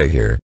have to stay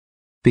here?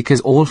 Because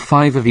all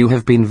 5 of you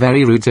have been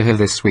very rude to her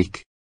this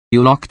week.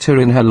 You locked her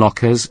in her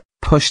lockers,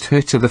 pushed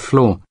her to the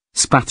floor,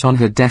 spat on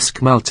her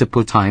desk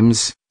multiple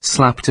times,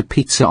 slapped a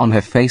pizza on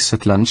her face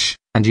at lunch,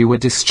 and you were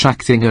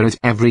distracting her at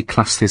every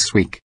class this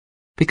week.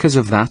 Because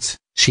of that,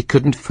 she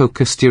couldn't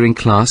focus during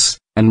class,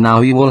 and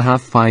now you all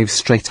have 5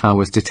 straight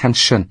hours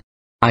detention.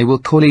 I will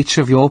call each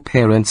of your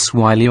parents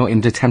while you're in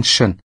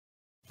detention.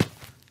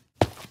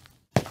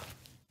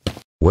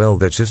 Well,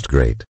 that's just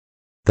great.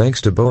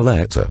 Thanks to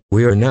Bowletta,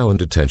 we are now in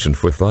detention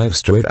for 5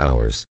 straight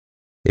hours.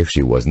 If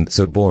she wasn't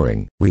so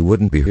boring, we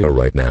wouldn't be here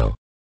right now.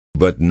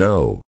 But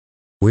no.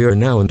 We are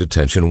now in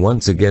detention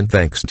once again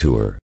thanks to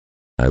her.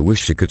 I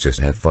wish she could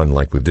just have fun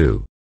like we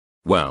do.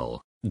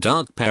 Well,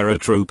 Dark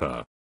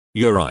Paratroopa.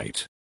 You're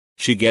right.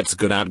 She gets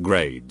good at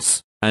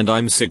grades, and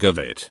I'm sick of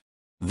it.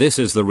 This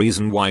is the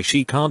reason why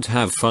she can't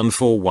have fun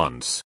for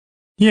once.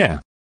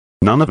 Yeah.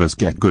 None of us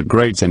get good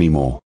grades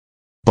anymore.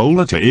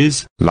 Bowletta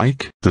is,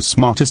 like, the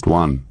smartest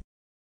one.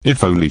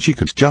 If only she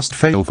could just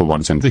fail for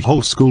once and the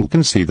whole school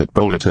can see that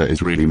Bowletta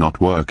is really not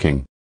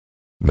working.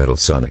 Metal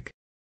Sonic.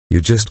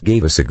 You just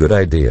gave us a good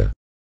idea.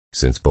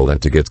 Since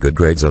Bowletta gets good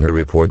grades on her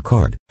report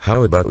card,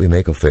 how about we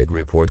make a fake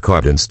report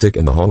card and stick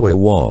in the hallway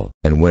wall,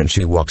 and when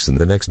she walks in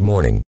the next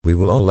morning, we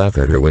will all laugh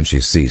at her when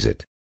she sees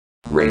it.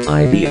 Great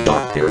idea,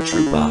 Dark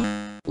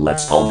Paratroopa.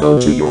 Let's all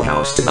go to your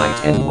house tonight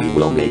and we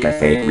will make a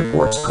fake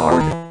report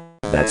card.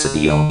 That's a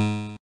deal.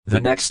 The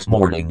next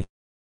morning.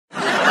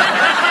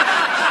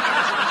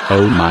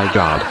 Oh my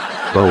god.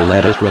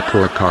 Bowletta's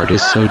report card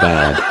is so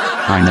bad.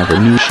 I never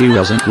knew she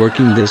wasn't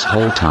working this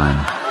whole time.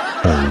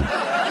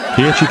 Oh.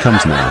 Here she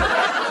comes now.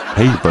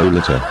 Hey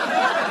Bowletta.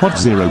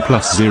 What's 0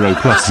 plus 0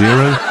 plus 0?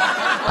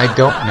 I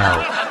don't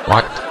know.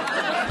 What?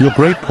 Your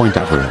grade point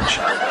average.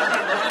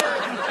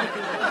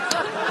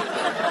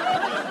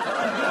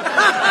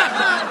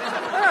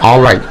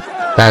 Alright.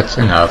 That's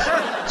enough.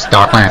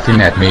 Stop laughing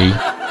at me.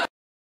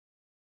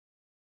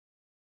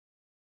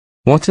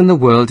 What in the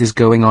world is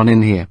going on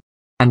in here?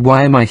 And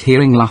why am I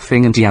hearing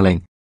laughing and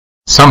yelling?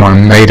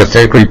 Someone made a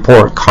fake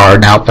report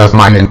card out of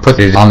mine and put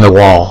it on the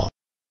wall.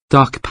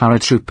 Dark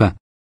Paratroopa.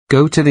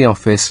 Go to the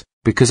office,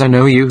 because I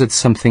know you had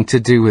something to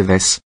do with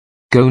this.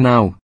 Go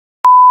now.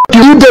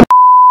 You the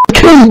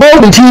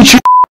teacher.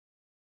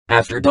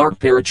 After Dark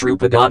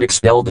Paratroopa got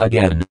expelled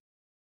again.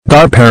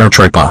 Dark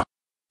Paratroopa.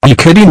 Are you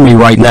kidding me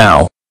right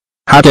now?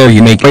 How dare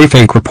you make a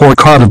fake report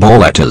card of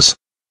Bowletta's?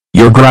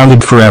 You're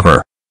grounded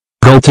forever.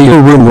 Go to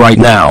your room right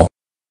now.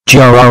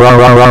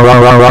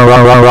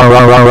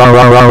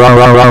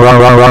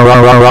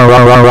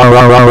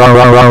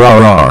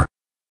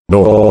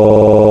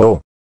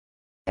 No.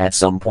 At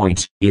some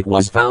point, it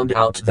was found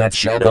out that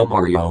Shadow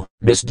Mario,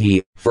 Miss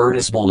D,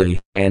 Furnace Bully,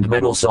 and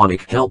Metal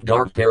Sonic helped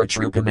Dark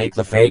Paratroopa make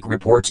the fake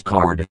report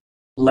card.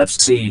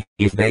 Let's see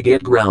if they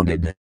get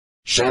grounded.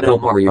 Shadow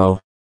Mario.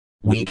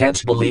 We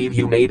can't believe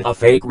you made a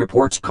fake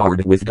report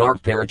card with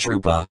Dark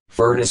Paratroopa,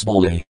 Furnace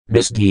Bully,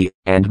 Miss D,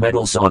 and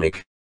Metal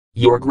Sonic.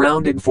 You're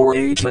grounded for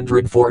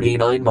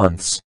 849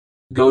 months.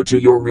 Go to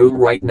your room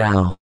right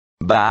now.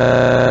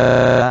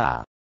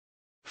 Bah.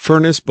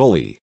 Furnace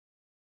Bully.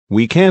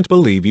 We can't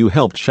believe you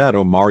helped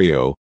Shadow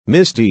Mario,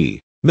 Miss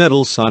D,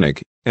 Metal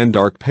Sonic, and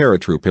Dark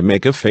Paratroopa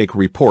make a fake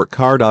report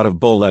card out of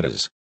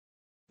Bowlettas.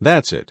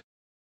 That's it.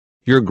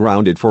 You're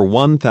grounded for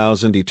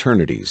 1,000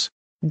 eternities.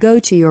 Go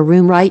to your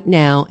room right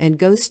now and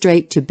go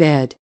straight to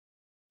bed.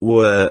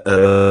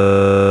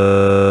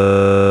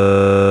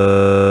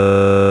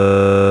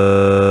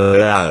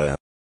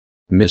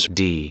 Miss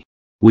D.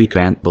 We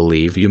can't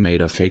believe you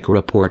made a fake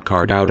report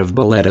card out of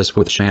Bowlettas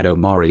with Shadow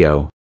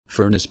Mario,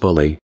 Furnace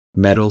Bully,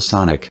 Metal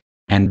Sonic,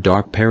 and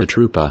Dark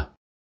Paratroopa.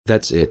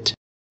 That's it.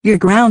 You're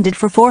grounded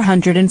for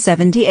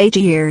 478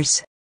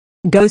 years.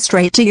 Go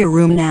straight to your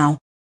room now.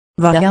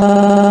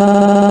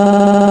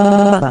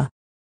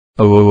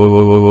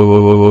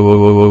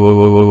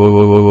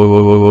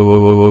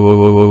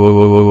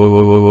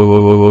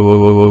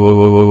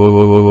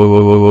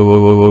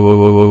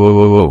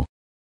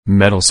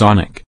 Metal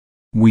Sonic.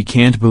 We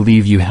can't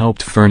believe you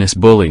helped Furnace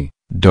Bully,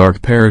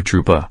 Dark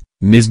Paratroopa,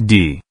 Miss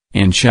D,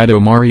 and Shadow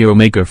Mario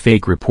make a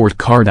fake report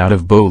card out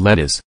of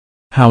Bowlettas.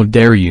 How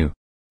dare you?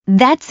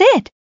 That's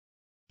it.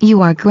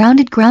 You are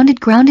grounded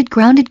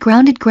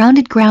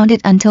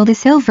until the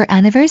silver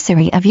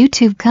anniversary of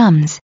YouTube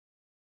comes.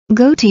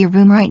 Go to your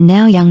room right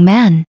now, young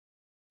man.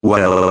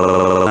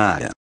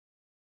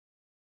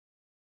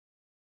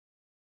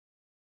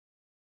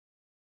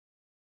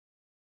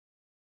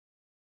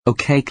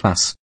 Okay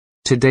class.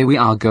 Today we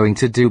are going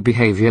to do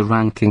behavior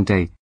ranking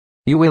day.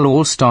 You will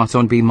all start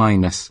on B-,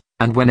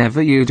 and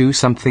whenever you do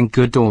something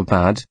good or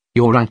bad,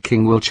 your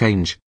ranking will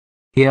change.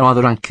 Here are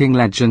the ranking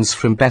legends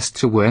from best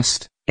to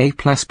worst: A++,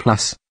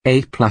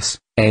 A+,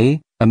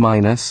 A,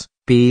 A-,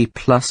 B+,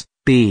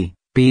 B,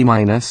 B-,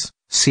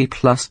 C+,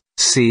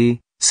 C,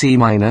 C-,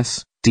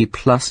 D+,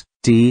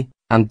 D,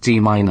 and D-,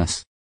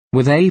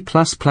 with A++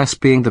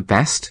 being the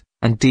best,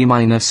 and D-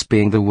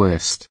 being the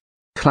worst.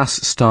 Class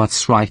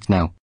starts right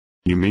now.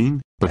 You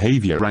mean,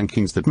 behavior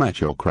rankings that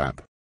match your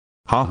crap?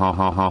 Ha ha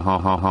ha ha ha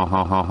ha ha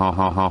ha ha ha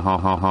ha ha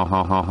ha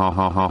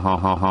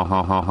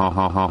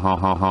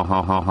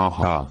ha ha ha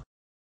ha.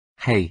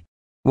 Hey.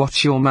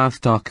 Watch your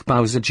mouth, Dark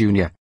Bowser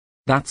Jr.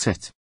 That's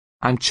it.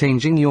 I'm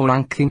changing your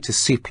ranking to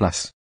C+.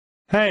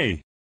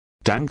 Hey!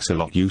 Thanks a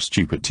lot, you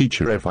stupid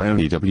teacher.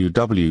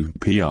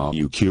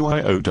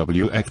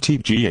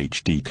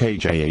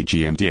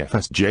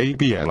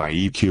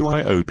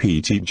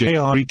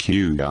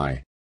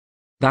 FIOWPRUQIOWXTGHDKJAGMDFSJBLIEQIOPTJREQI.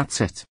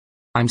 That's it.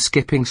 I'm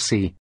skipping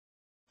C.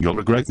 You'll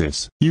regret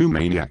this, you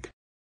maniac.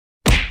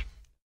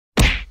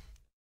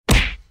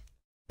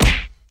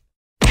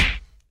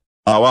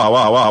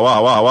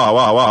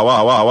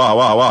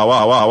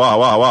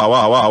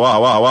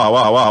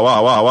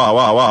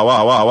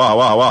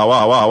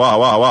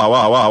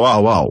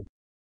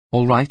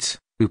 Alright,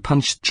 who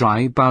punched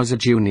Dry Bowser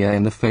Jr.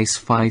 in the face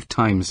 5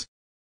 times?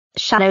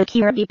 Shadow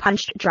Kirby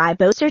punched Dry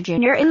Bowser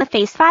Jr. in the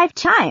face 5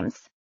 times.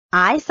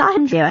 I saw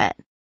him do it.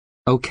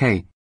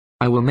 Okay.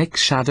 I will make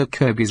Shadow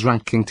Kirby's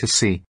ranking to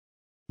C.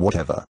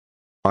 Whatever.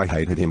 I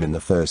hated him in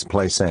the first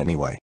place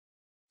anyway.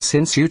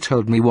 Since you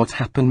told me what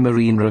happened,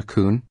 Marine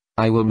Raccoon,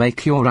 I will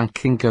make your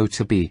ranking go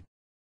to B.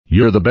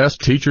 You're the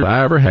best teacher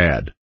I ever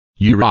had.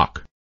 You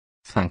rock.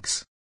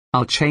 Thanks.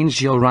 I'll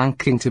change your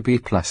ranking to B+.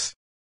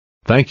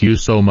 Thank you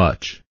so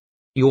much.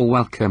 You're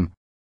welcome.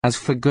 As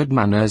for good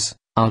manners,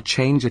 I'll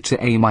change it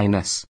to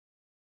A-.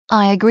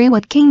 I agree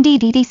with King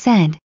DDD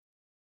said.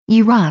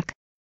 You rock.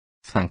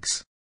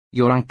 Thanks.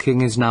 Your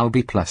ranking is now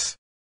B+.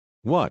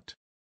 What?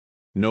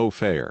 No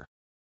fair.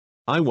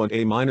 I want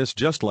A-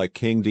 just like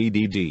King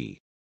DDD.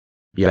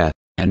 Yeah,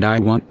 and I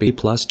want B+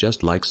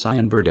 just like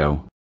Cyan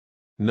Birdo.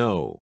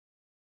 No.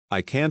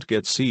 I can't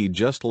get C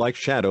just like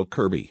Shadow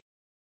Kirby.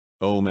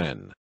 Oh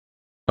man.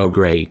 Oh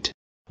great.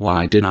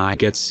 Why didn't I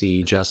get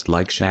C just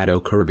like Shadow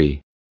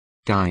Kirby?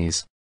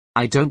 Guys.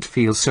 I don't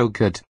feel so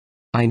good.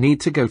 I need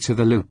to go to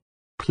the loo.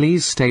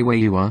 Please stay where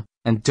you are,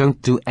 and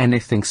don't do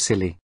anything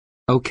silly.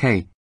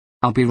 Okay.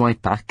 I'll be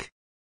right back.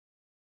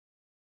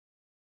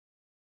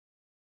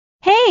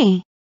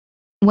 Hey!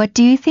 What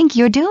do you think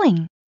you're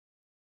doing?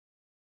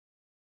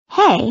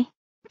 Hey,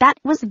 that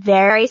was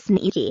very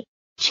sneaky.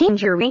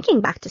 Change your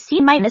ranking back to C-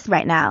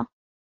 right now.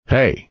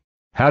 Hey,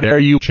 how dare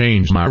you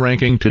change my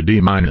ranking to D-?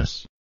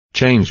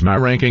 Change my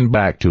ranking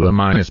back to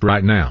A-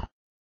 right now.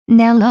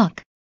 Now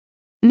look.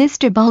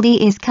 Mr.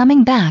 Baldi is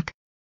coming back.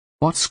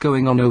 What's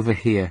going on over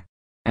here?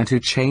 And who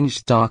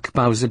changed Dark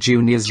Bowser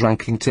Jr.'s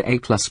ranking to A++,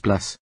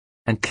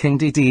 and King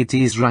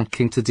DDD's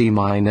ranking to D-?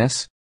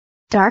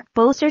 Dark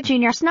Bowser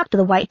Jr. snuck to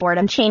the whiteboard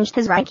and changed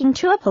his ranking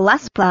to a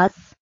plus plus,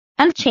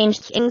 and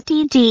changed King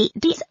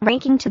DDD's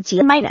ranking to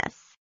D minus.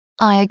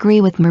 I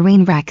agree with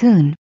Marine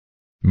Raccoon.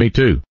 Me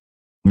 2.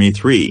 Me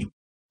 3.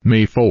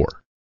 Me 4.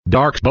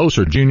 Dark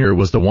Bowser Jr.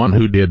 was the one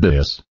who did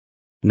this.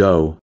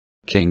 No.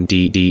 King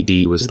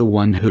DDD was the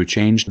one who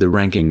changed the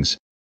rankings.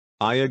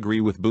 I agree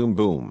with Boom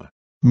Boom.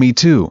 Me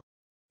 2.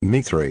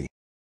 Me 3.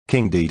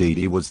 King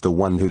DDD was the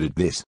one who did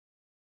this.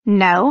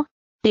 No.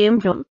 Boom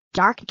Boom,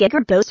 Dark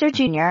Giga Bowser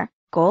Jr.,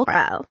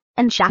 Goldbro,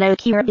 and Shadow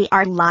Kirby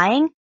are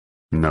lying.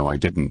 No, I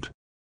didn't.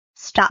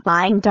 Stop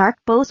lying, Dark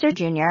Bowser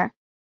Jr.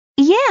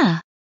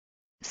 Yeah.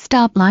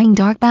 Stop lying,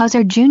 Dark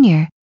Bowser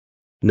Jr.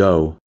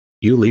 No.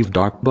 You leave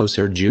Dark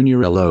Bowser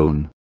Jr.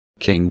 alone.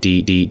 King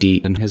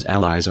DDD and his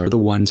allies are the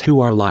ones who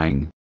are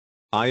lying.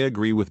 I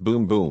agree with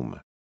Boom Boom.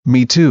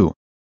 Me 2.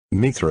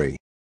 Me 3.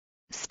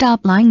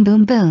 Stop lying,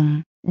 Boom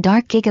Boom,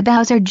 Dark Giga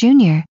Bowser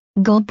Jr.,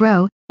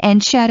 Goldbro,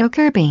 and Shadow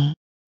Kirby.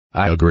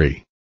 I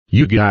agree.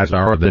 You guys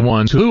are the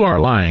ones who are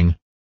lying.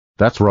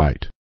 That's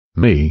right.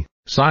 Me,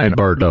 Cyan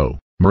Birdo,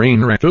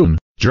 Marine Raccoon,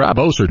 Dry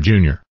Bowser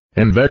Jr.,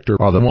 and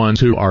Vector are the ones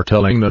who are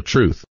telling the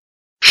truth.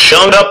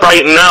 Shut up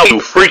right now, you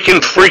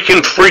freaking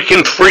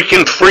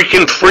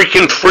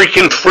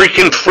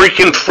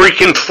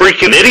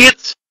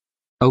idiots!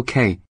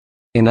 Okay.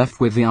 Enough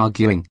with the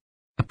arguing.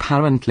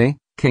 Apparently,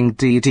 King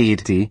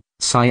DDD,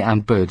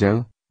 Cyan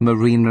Birdo,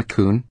 Marine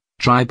Raccoon,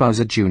 Dry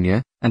Bowser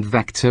Jr., and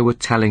Vector were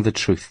telling the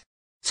truth.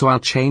 So I'll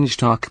change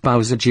Dark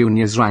Bowser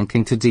Jr.'s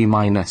ranking to D-.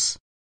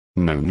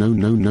 No.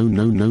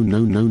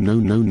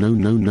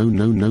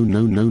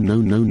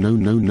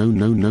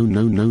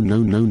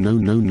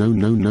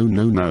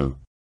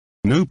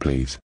 No,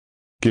 please.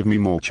 Give me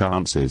more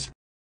chances.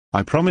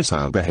 I promise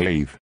I'll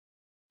behave.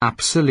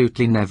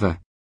 Absolutely never.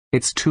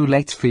 It's too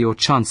late for your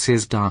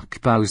chances,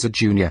 Dark Bowser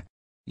Jr.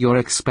 You're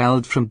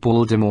expelled from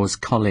Baltimore's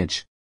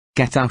college.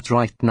 Get out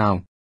right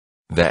now.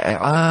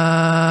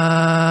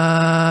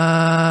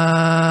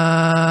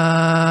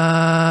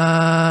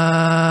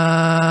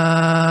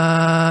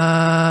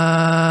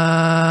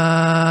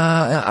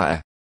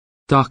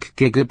 Dark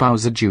Giga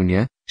Bowser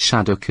Jr.,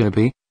 Shadow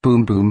Kirby,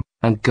 Boom Boom,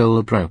 and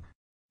Goldbro.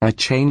 I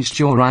changed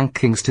your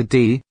rankings to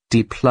D,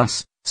 D+,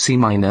 C-,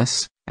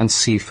 and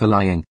C for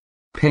lying.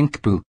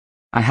 Pink Boo.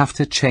 I have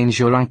to change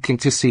your ranking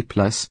to C+,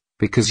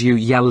 because you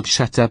yelled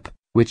shut up,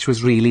 which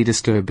was really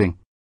disturbing.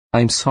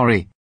 I'm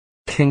sorry.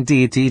 King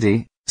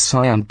DDD,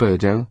 Cyan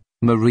Birdo,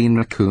 Marine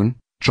Raccoon,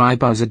 Dry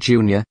Bowser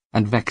Jr.,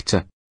 and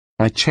Vector.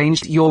 I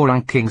changed your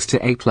rankings to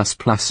A++,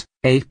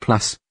 A+,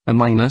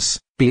 A-,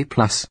 B+,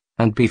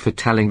 and B for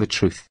telling the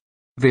truth.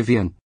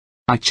 Vivian.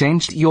 I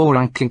changed your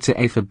ranking to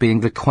A for being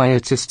the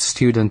quietest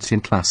student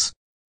in class.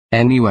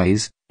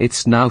 Anyways,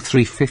 it's now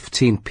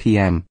 3:15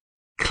 p.m.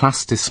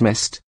 Class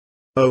dismissed.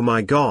 Oh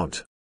my god.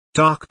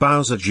 Dark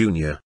Bowser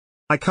Jr.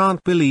 I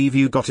can't believe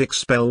you got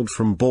expelled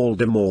from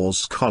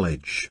Baltimore's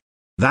college.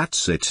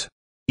 That's it.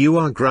 You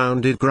are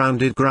grounded for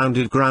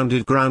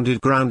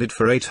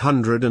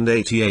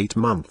 888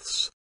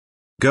 months.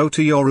 Go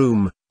to your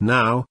room,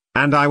 now,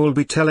 and I will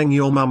be telling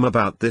your mum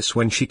about this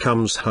when she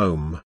comes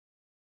home.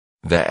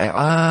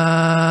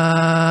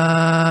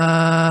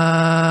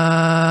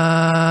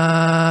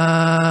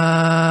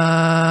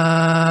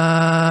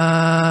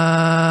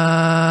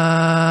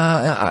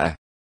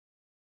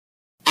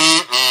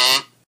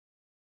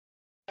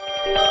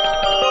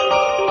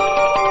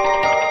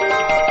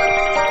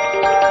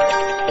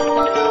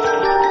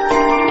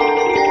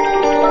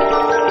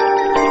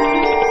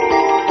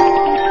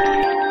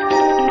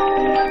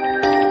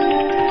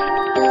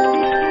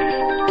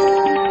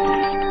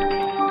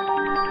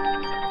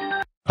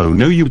 Oh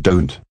no you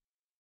don't.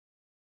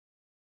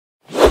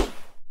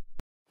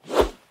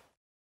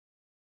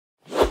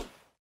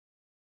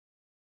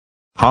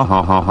 Ha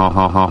ha ha ha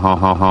ha ha ha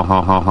ha ha ha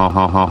ha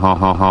ha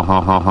ha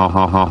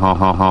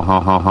ha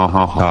ha ha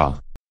ha ha.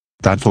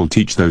 That'll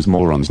teach those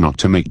morons not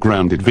to make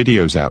grounded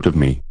videos out of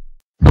me.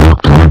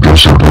 Get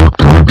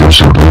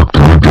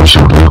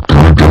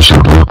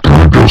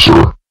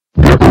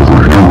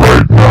over here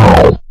right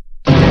now.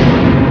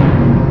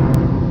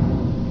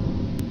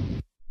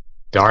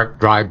 Dark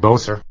Dry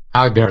Bowser,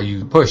 how dare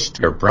you push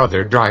your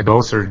brother Dry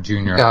Bowser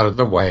Jr. out of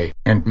the way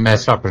and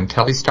mess up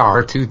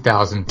IntelliStar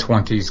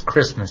 2020's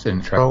Christmas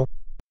intro?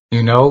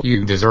 You know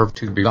you deserve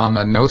to be on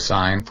the no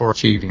sign for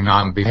cheating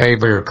on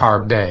Behavior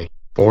Card Day,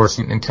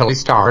 forcing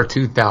IntelliStar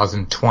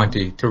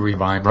 2020 to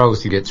revive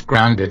Rosie Gets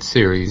Grounded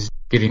series,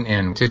 getting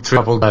into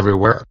trouble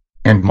everywhere,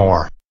 and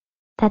more.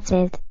 That's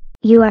it.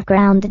 You are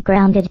grounded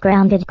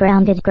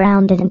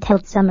until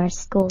summer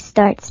school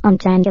starts on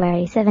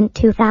January 7,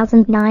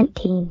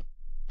 2019.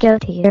 Go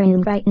to your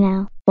room right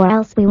now, or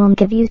else we won't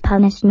give you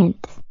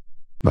punishment.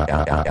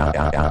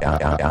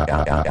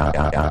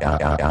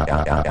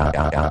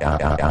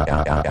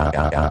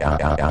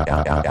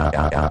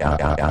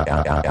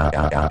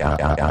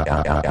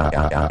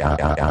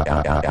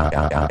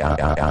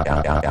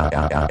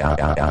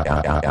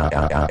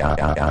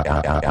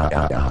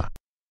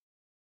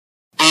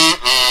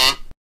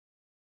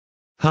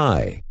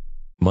 Hi.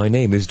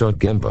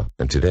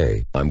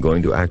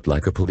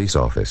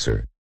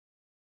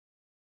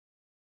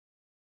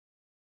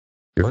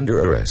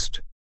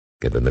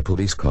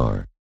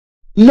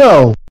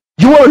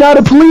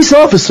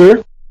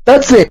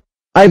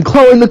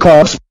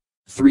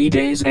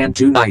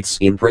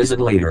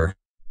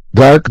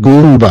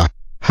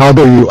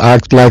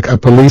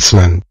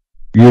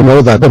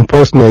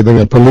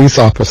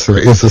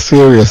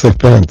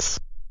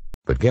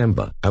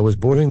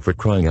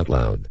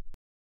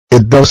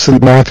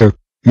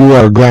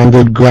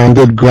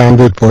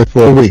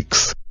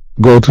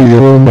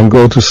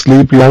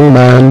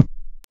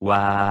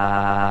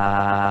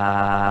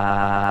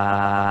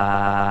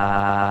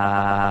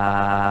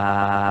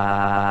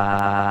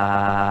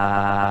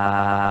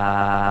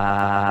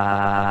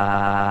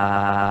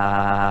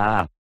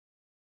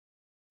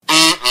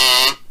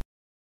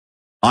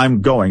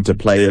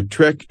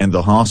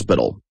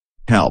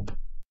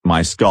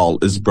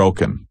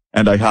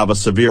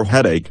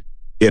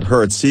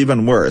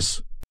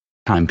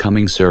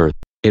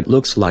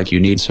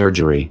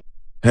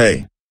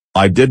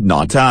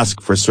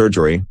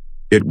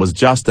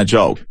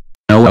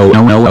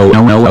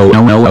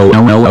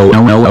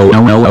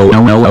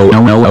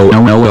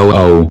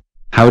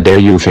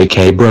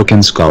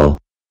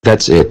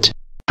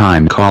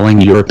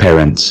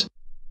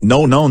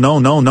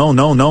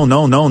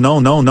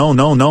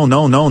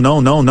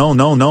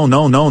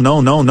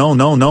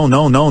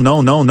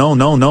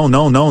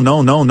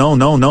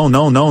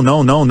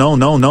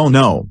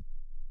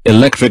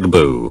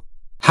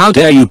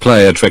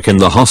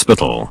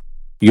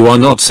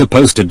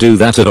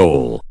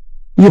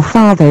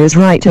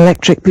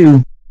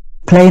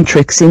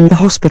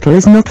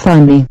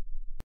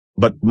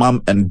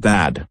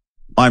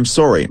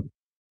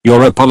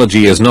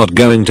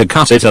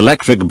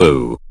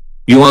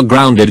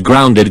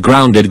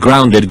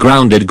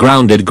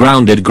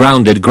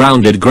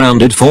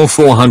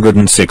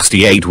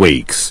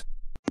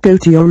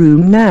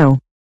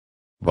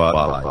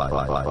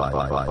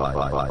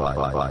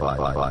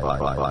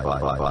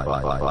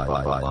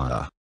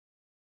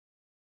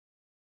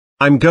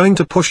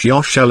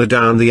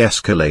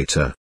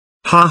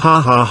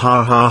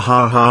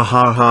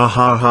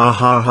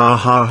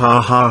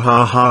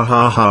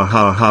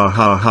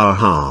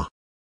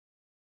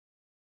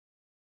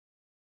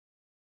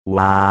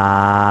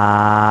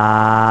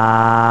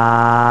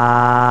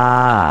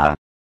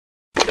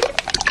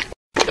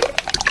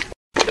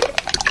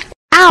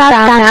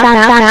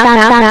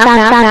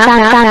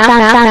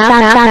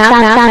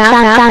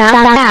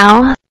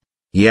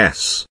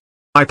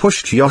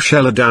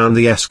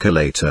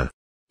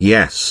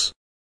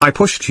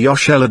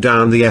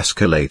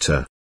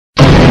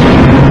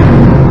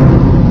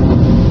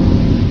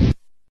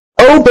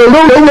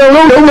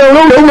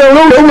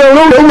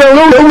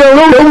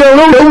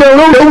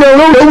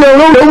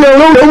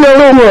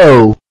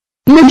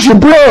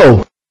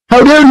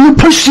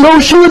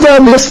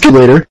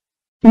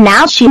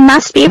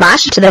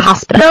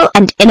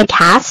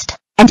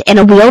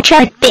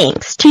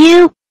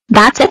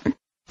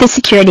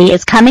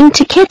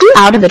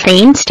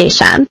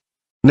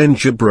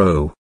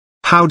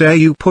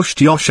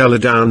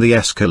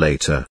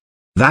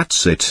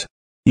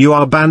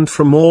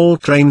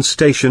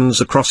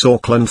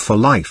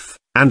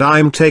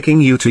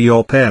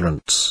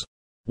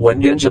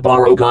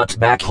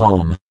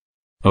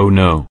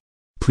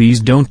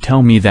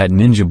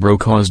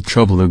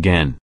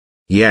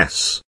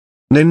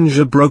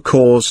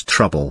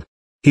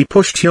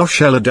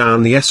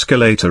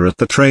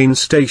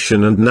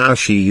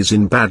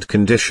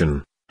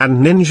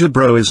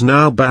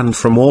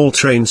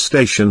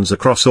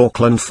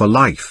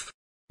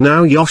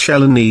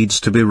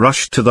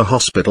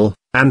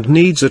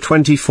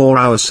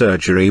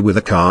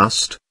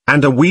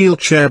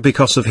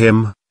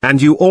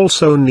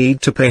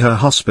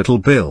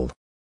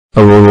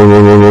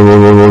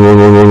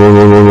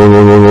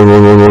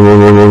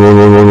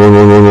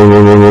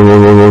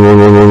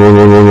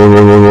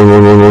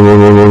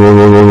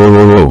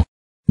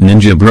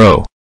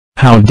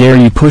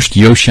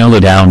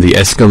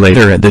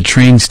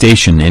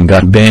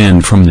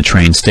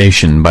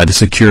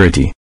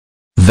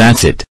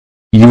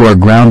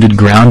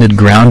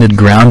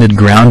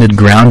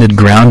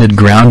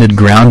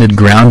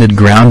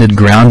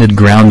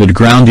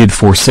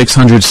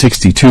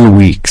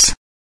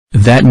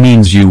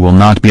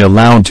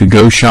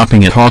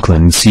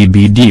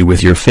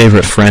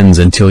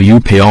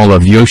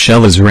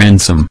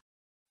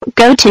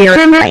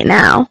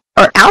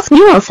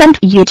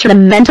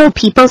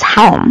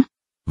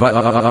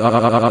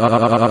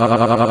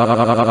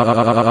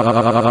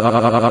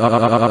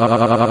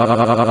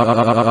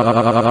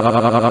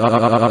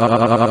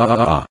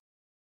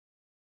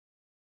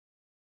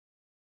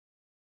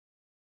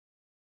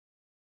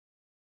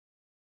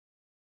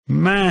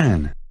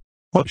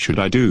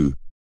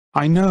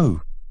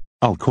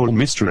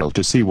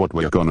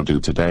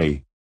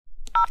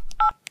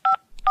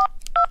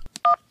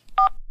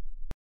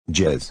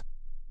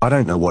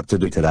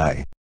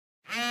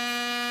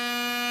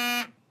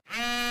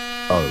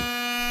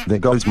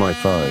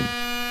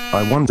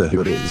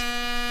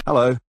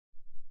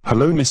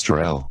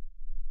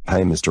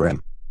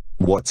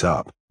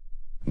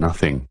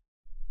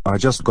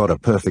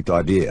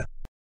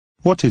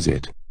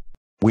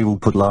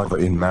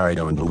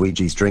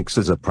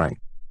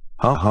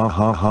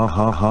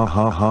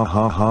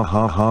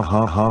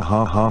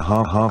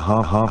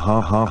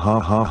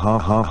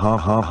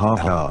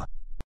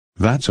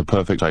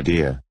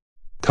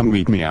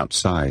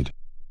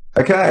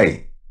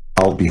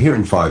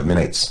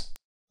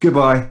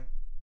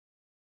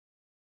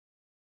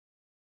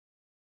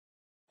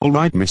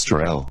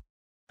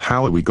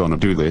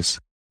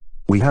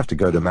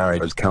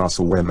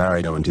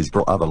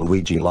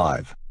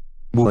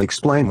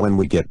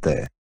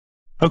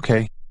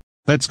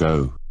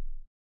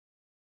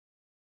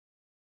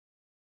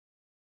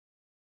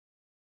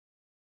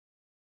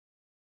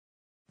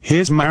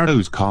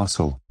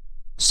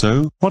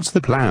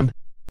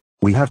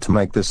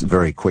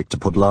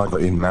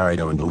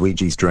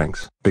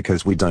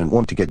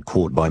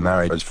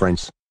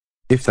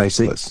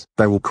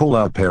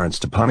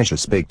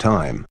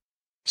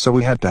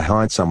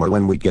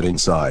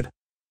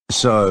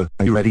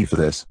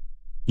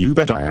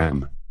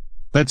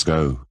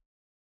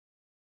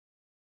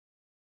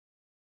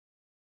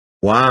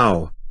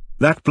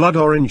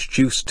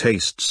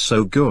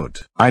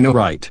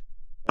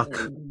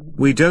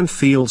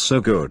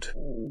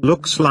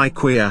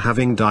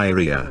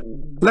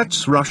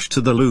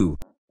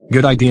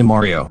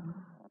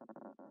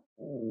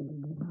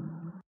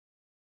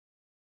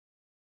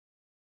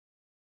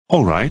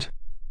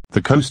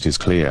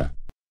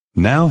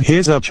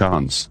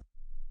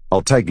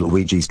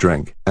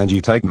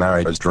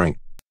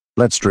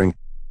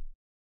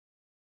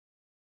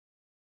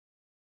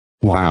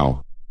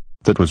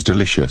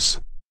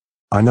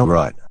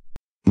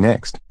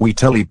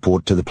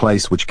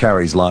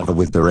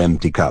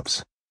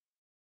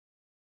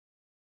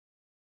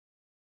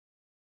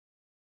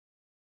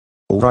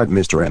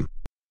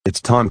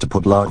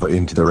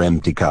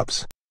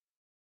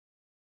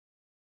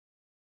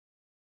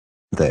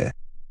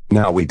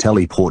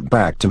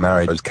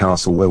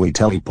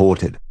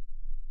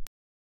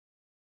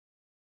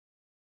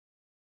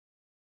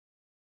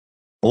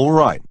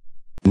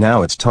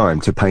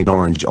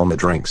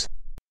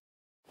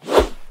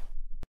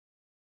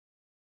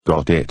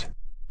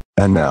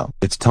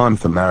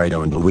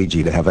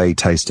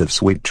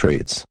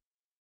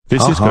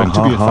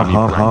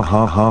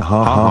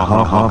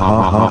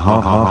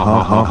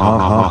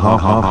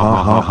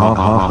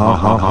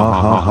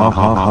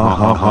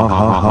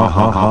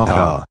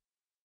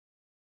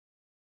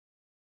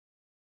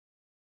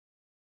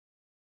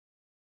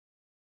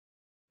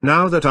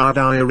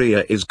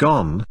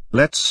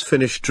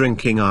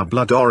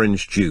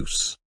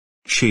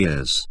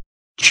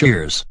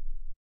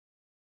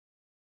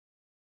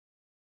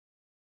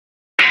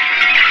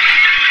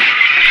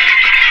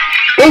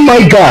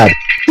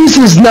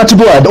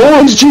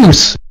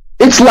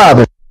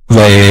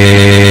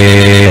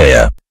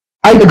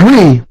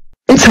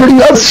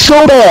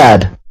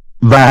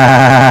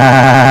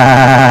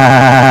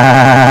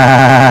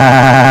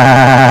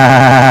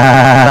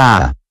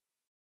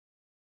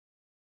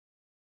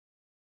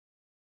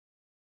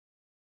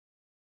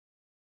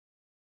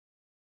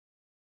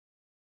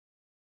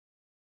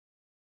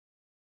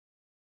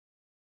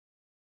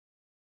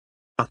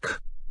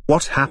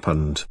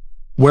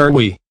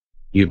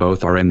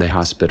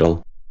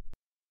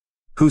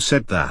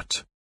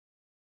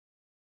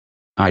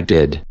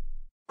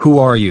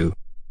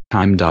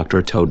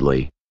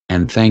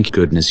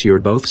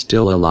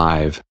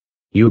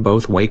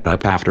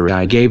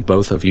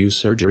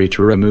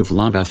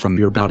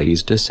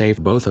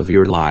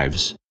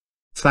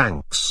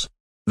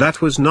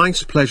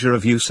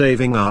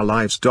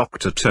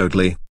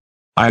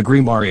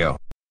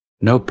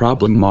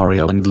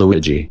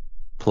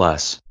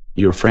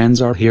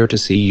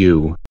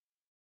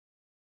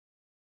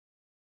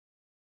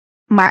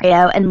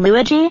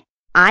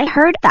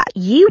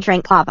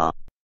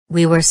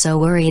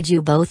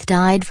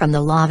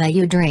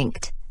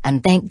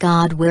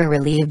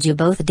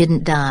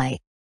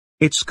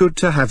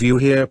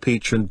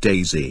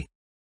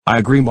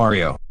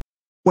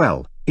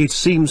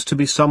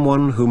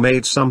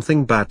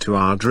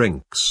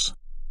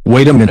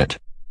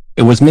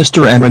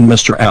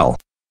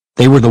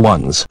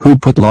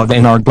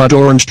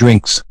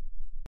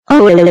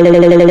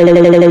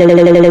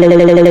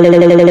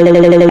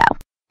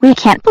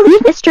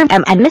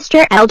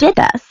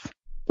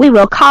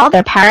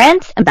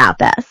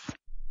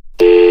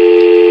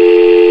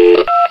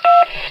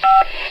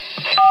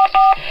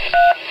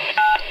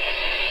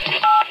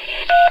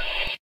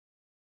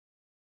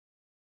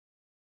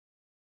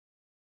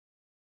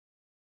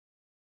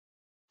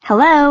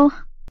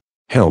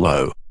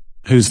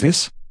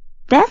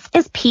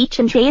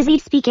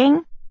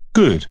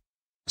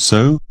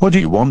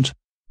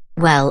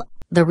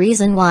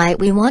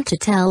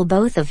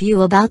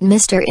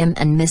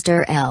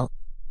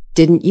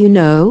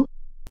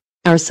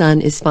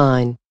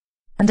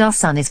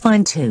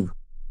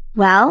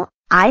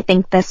 I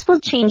think this will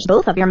change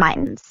both of your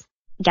minds.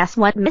 Guess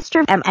what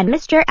Mr. M and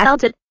Mr. L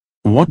did?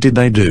 What did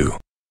they do?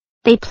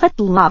 They put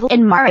lava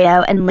in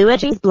Mario and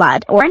Luigi's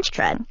blood orange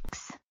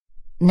drinks.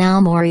 Now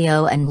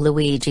Mario and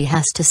Luigi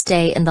has to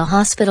stay in the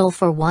hospital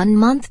for 1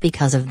 month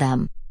because of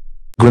them.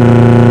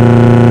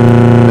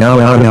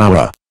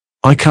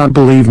 I can't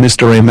believe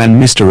Mr. M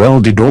and Mr. L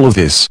did all of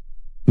this.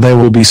 They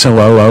will be so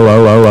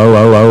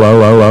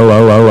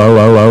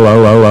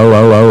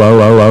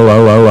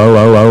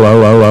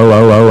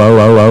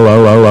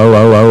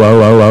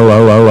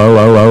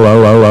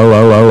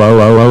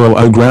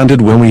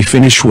grounded when we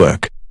finish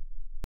work.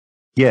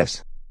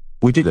 Yes.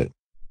 We did it.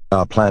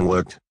 Our plan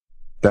worked.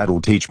 That'll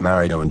teach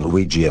Mario and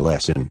Luigi a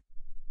lesson.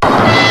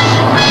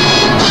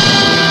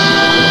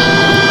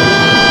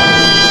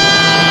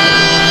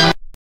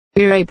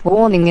 Rape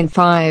warning in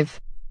 5,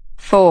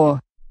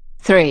 4,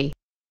 3,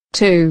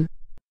 2,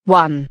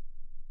 1.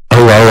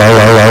 Oh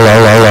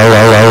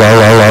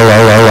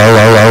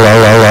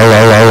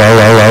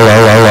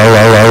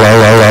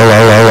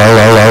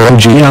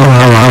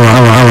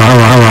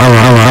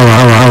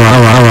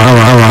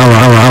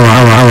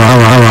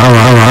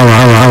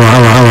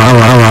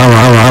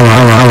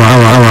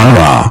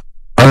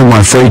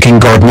my freaking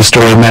god,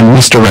 Mr. M and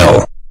Mr.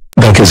 L.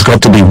 That has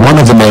got to be one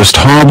of the most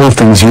horrible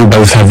things you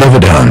both have ever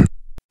done.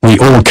 We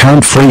all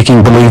can't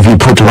freaking believe you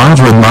put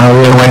lava in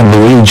Mario and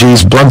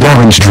Luigi's blood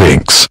orange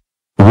drinks.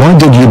 Why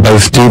did you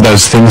both do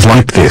those things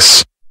like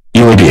this?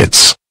 You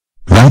idiots.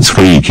 That's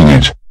freaking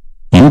it.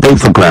 You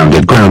both are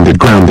grounded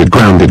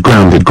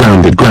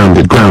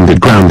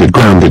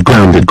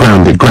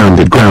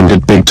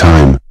big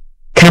time.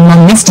 Come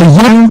on Mr.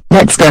 U,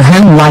 let's go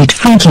home right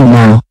freaking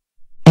now.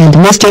 And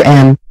Mr.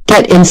 M,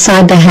 get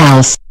inside the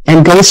house,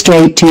 and go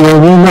straight to your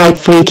room right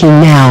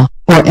freaking now,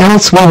 or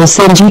else we will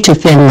send you to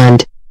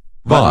Finland.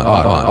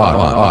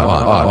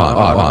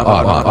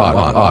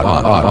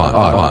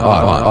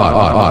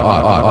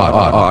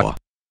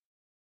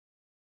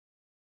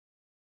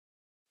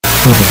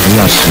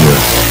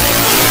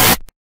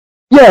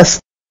 Yes,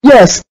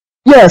 yes,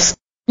 yes,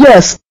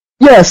 yes,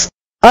 yes.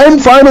 I'm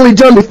finally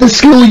done with this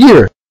school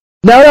year.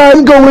 Now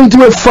I'm going to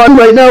have fun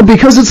right now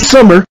because it's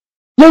summer.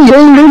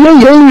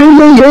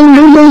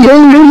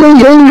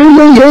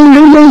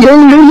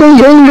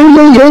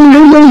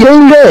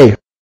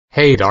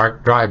 Hey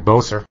Dark Dry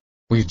Bowser.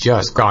 We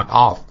just got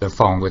off the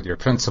phone with your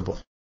principal.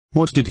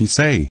 What did he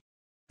say?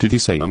 Did he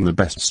say I'm the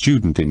best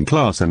student in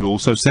class and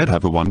also said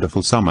have a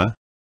wonderful summer?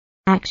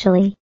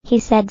 Actually, he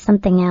said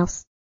something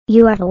else.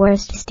 You are the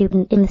worst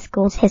student in the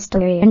school's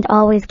history and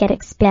always get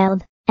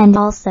expelled. And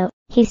also,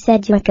 he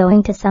said you're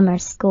going to summer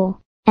school.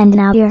 And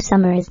now your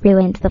summer is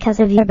ruined because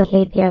of your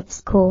behavior at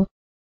school.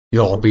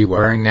 You'll be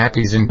wearing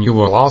nappies and you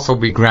will also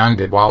be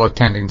grounded while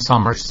attending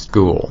summer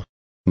school.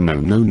 No.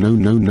 I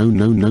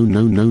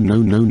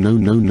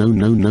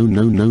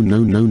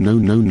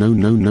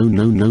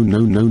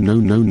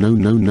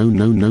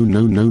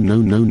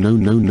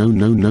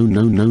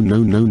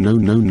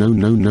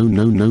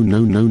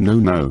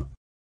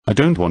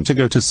don't want to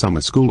go to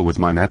summer school with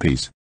my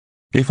nappies.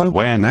 If I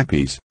wear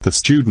nappies, the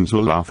students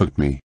will laugh at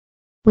me.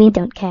 We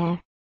don't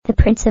care. The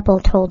principal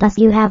told us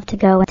you have to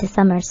go to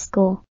summer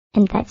school,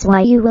 and that's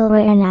why you will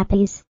wear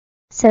nappies.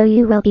 So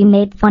you will be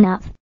made fun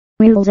of.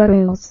 Rules are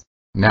rules.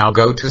 Now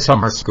go to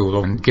summer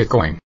school and get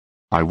going.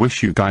 I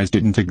wish you guys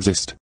didn't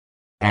exist.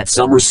 At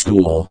summer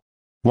school.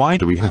 Why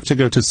do we have to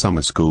go to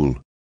summer school?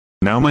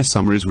 Now my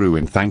summer is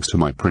ruined thanks to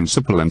my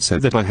principal and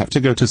said that I have to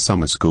go to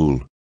summer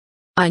school.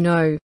 I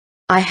know.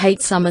 I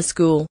hate summer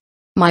school.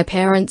 My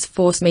parents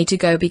force me to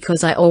go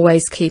because I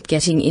always keep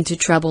getting into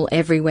trouble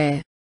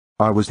everywhere.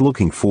 I was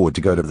looking forward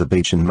to go to the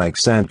beach and make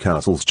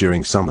sandcastles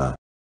during summer.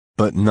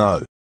 But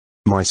no.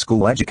 My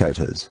school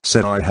educators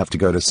said I have to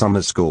go to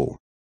summer school.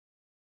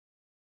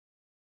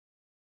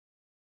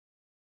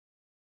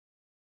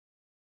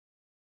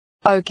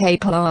 Okay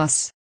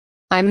class.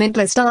 I'm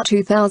Midler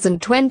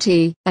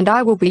 2020, and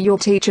I will be your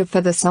teacher for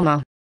the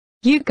summer.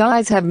 You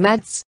guys have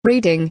maths,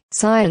 reading,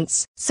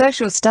 science,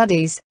 social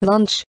studies,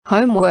 lunch,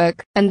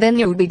 homework, and then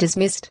you'll be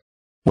dismissed.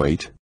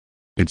 Wait.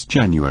 It's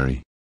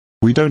January.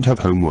 We don't have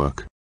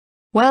homework.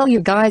 Well, you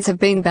guys have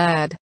been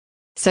bad.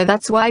 So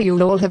that's why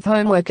you'll all have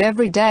homework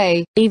every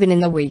day, even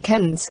in the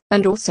weekends,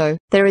 and also,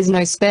 there is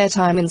no spare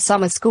time in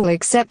summer school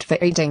except for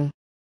eating.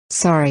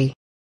 Sorry.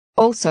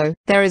 Also,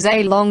 there is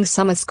a long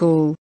summer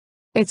school.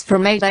 It's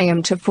from 8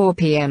 AM to 4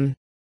 PM.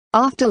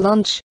 After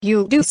lunch,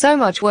 you'll do so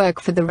much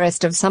work for the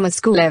rest of summer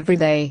school every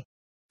day.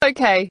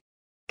 Okay.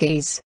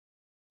 Geez.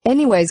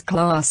 Anyways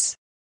class.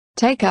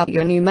 Take out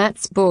your new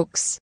maths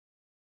books.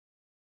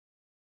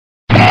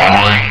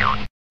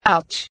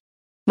 Ouch.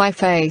 My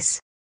face.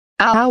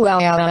 Ow,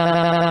 ow, ow,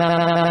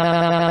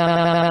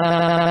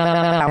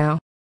 ow.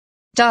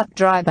 Dark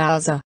Dry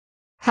Bowser.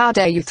 How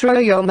dare you throw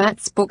your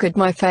maths book at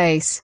my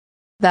face?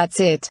 That's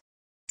it.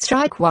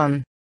 Strike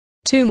 1.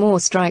 2 more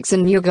strikes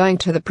and you're going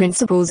to the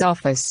principal's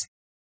office.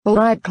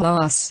 Alright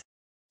class.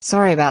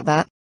 Sorry about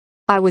that.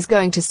 I was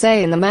going to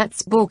say in the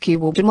maths book you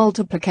will do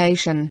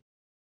multiplication.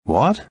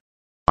 What?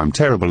 I'm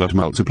terrible at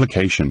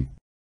multiplication.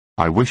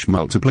 I wish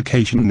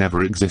multiplication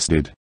never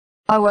existed.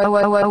 Duck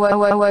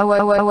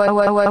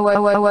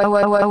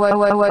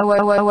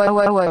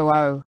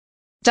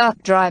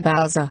dry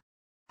Bowser.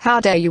 How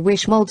dare you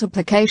wish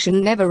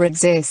multiplication never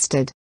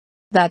existed.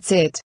 That's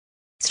it.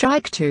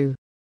 Strike 2.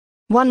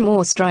 One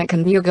more strike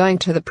and you're going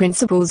to the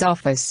principal's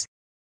office.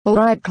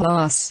 Alright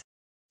class.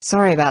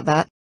 Sorry about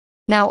that.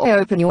 Now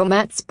open your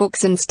maths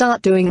books and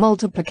start doing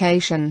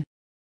multiplication.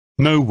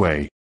 No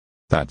way.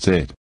 That's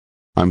it.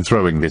 I'm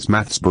throwing this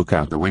maths book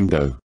out the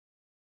window.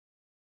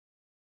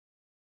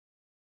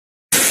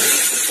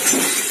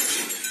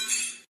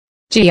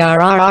 Duck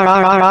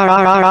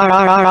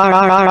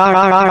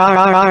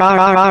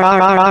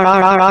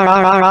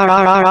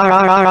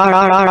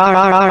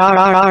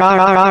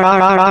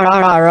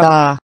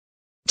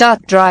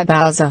dry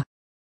Bowser.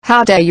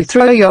 How dare you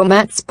throw your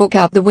maths book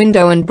out the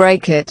window and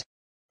break it.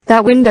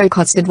 That window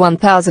costed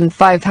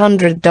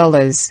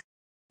 $1,500.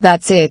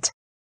 That's it.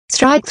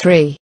 Strike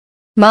 3.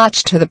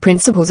 March to the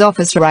principal's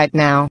office right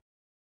now.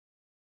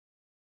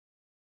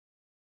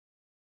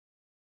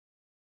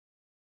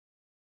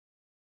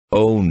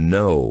 Oh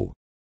no.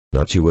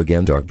 Not you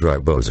again, Dark Dry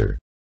Bowser.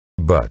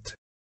 But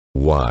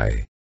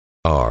why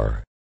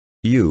are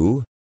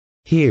you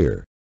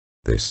here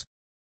this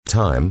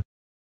time?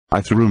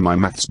 I threw my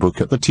maths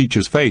book at the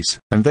teacher's face,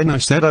 and then I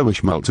said I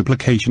wish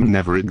multiplication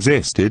never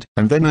existed,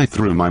 and then I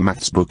threw my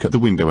maths book at the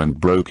window and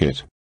broke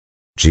it.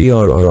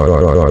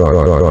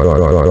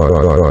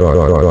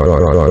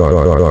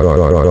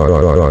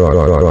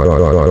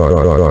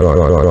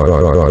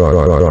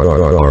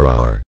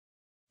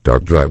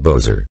 Dark Dry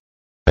Bowser.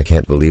 I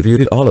can't believe you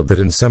did all of that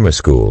in summer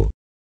school.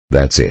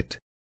 That's it.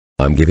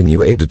 I'm giving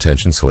you a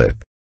detention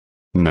slip.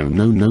 No.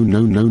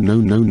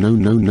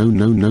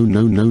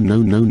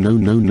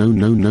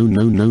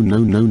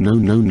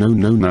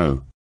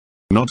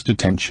 Not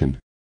detention.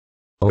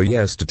 Oh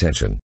yes,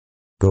 detention.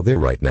 Go there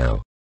right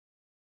now.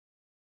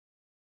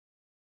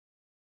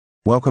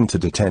 Welcome to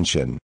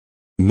detention.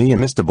 Me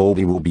and Mr.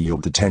 Baldy will be your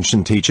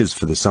detention teachers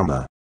for the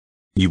summer.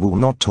 You will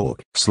not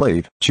talk,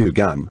 sleep, chew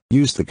gum,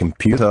 use the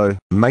computer,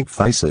 make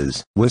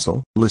faces,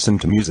 whistle, listen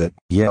to music,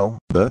 yell,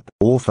 burp,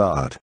 or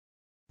fart.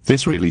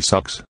 This really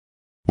sucks.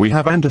 We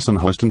have Anderson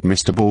Host and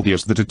Mr. Baldy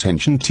as the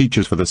detention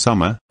teachers for the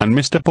summer, and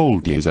Mr.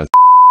 Baldy is a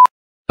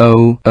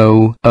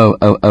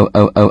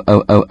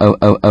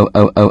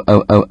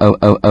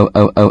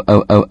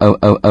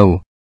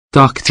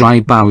Duck dry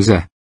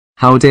Bowser.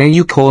 How dare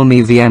you call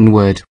me the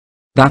N-word?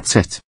 That's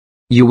it.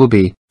 You will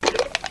be.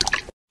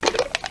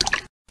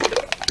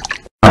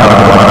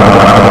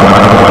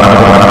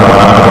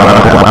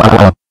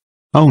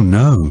 Oh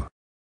no.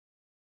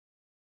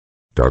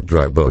 Dark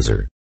Dry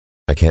Bowser.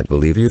 I can't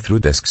believe you threw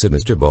desks at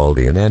Mr.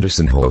 Baldy and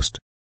Anderson Host.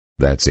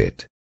 That's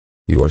it.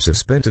 You are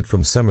suspended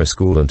from summer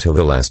school until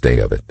the last day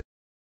of it.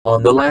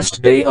 On the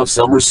last day of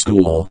summer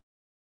school.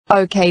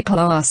 Okay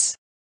class.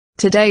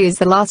 Today is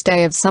the last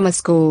day of summer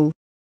school.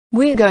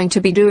 We're going to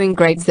be doing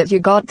grades that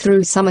you got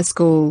through summer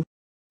school.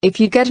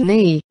 If you get an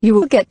E, you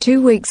will get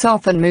 2 weeks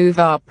off and move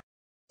up.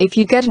 If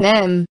you get an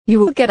M, you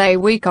will get a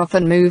week off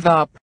and move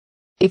up.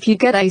 If you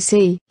get a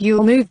C,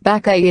 you'll move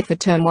back a year for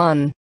term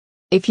 1.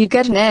 If you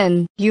get an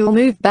N, you'll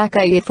move back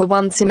a year for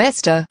 1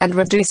 semester and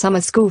redo summer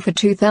school for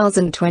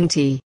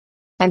 2020.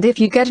 And if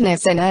you get an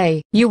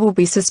SNA, you will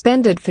be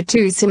suspended for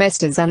 2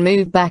 semesters and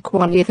move back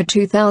 1 year for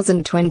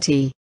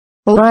 2020.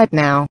 Alright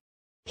now.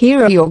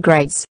 Here are your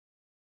grades.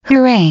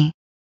 Hooray!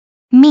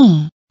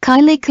 Me,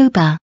 Caillou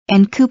Koopa,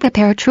 and Koopa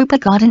Paratroopa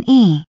got an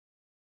E.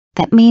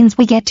 That means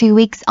we get 2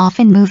 weeks off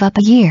and move up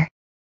a year.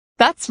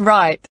 That's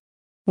right.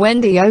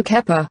 Wendy O.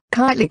 Kepper,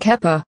 Caillou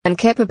Kepper, and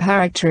Kepper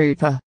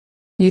Paratroopa.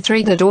 You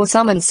 3 did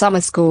awesome in summer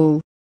school.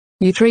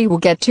 You 3 will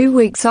get 2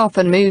 weeks off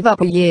and move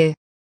up a year.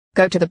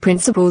 Go to the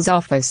principal's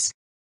office.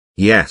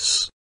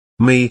 Yes.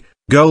 Me,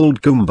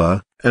 Gold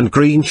Goomba, and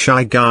Green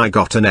Shy Guy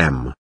got an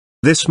M.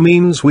 This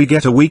means we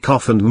get a week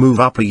off and move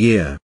up a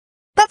year.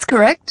 That's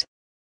correct.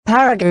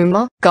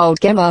 Paragoomba, Gold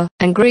Gemma,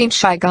 and Green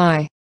Shy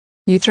Guy.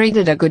 You 3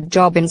 did a good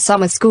job in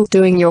summer school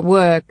doing your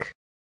work.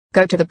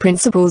 Go to the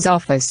principal's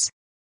office.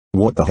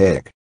 What the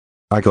heck?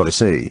 I got a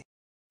C.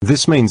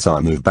 This means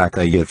I move back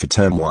a year for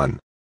term 1.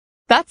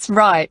 That's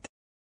right.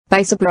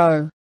 Basa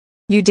Bro.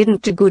 You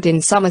didn't do good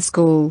in summer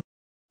school.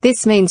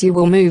 This means you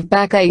will move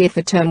back a year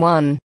for term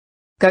 1.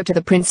 Go to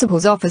the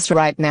principal's office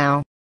right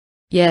now.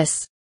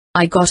 Yes.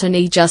 I got an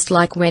E just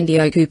like Wendy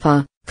O.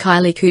 Koopa,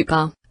 Caillou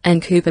Koopa,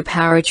 and Koopa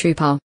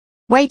Paratroopa.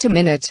 Wait a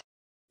minute.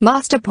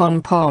 Master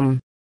Pom Pom.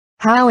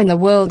 How in the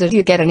world did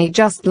you get an E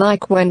just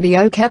like Wendy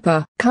O.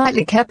 Kepper,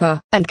 Caillou Kepper,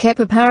 and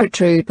Kepper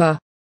Paratroopa?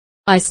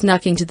 I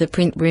snuck into the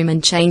print room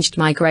and changed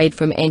my grade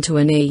from N to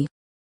an E.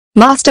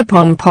 Master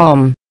Pom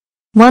Pom.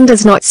 One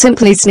does not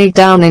simply sneak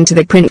down into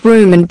the print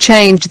room and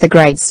change the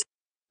grades.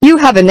 You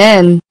have an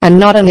N, and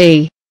not an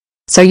E.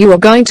 So you are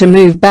going to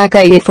move back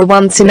a year for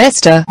 1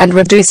 semester and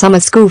redo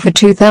summer school for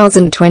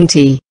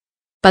 2020.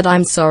 But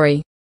I'm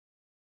sorry.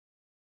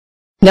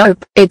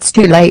 Nope, it's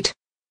too late.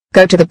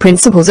 Go to the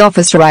principal's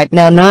office right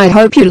now and I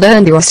hope you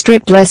learned your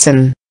strict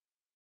lesson.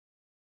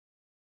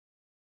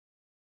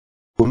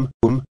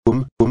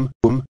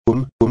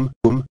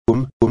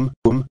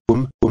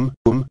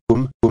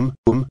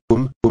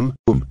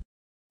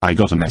 I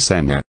got an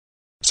SN.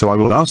 So I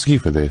will ask you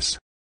for this.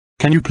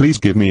 Can you please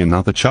give me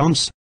another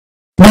chance?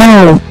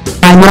 No,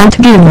 I won't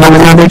give you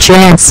another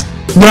chance.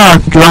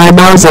 Dark Dry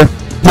Bowser,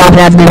 you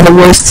have been the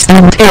worst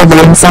student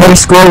ever in summer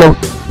school.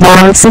 You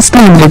are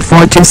suspended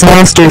for 2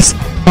 semesters,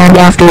 and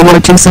after your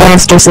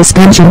 2-semester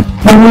suspension,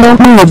 you will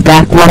move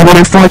back 1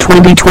 year for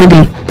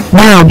 2020.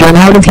 Now get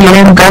out of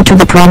here and go to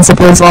the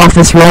principal's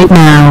office right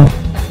now.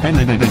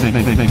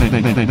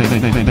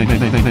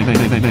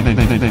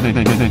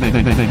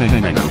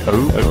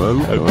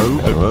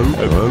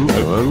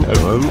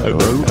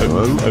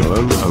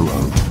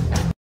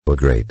 Oh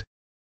great.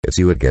 It's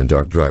you again,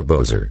 Dark Dry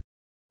Bowser.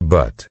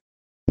 But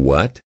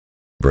what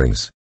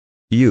brings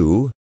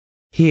you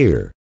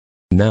here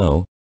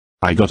now?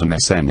 I got an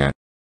SN.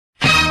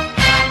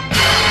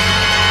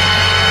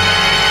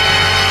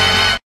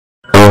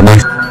 Oh my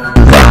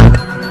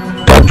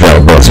god. Dark Dry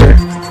Bowser.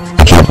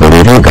 I can't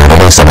believe you got an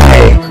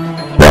SNA.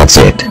 That's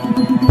it.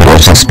 You're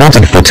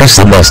suspended for 2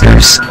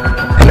 semesters.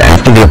 And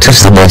after your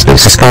 2-semester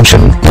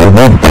suspension, you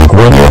move back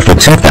 1 year for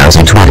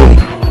 2020.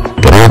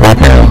 Get out right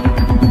now.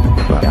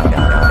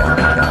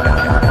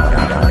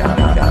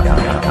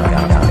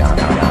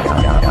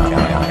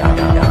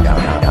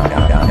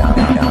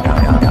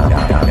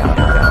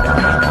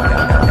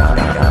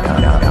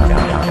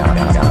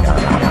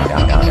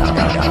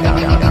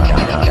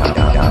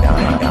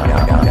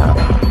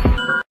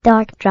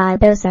 Dark Dry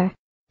Bowser.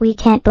 We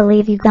can't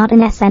believe you got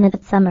an SN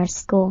at summer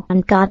school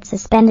and got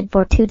suspended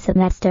for 2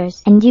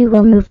 semesters and you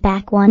will move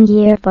back 1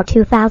 year for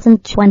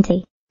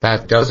 2020.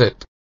 That does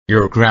it.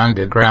 You're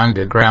grounded for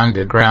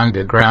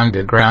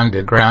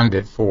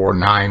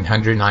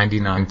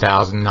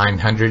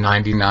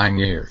 999,999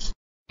 years.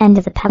 And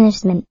as a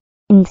punishment,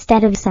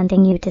 instead of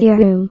sending you to your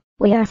room,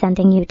 we are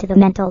sending you to the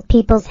mental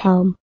people's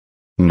home.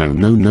 No.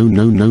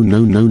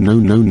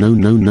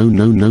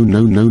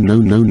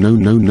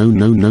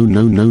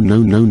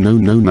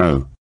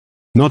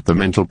 Not the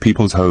mental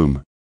people's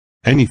home.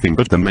 Anything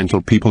but the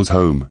mental people's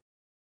home.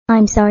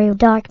 I'm sorry,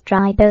 Dark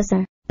Dry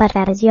Bowser, but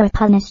that is your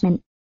punishment.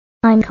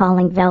 I'm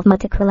calling Velma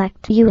to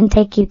collect you and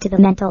take you to the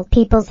mental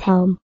people's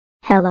home.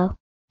 Hello.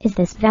 Is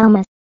this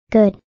Velma?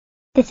 Good.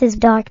 This is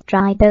Dark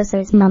Dry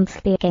Bowser's mom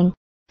speaking.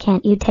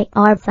 Can't you take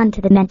our son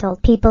to the mental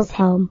people's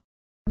home?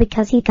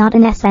 Because he got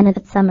an SN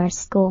at summer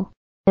school.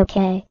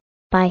 Okay.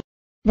 Bye.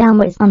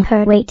 Velma is on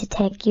her way to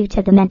take you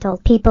to the mental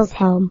people's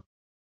home.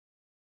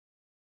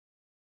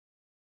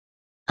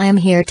 I'm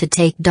here to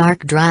take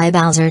Dark Dry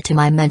Bowser to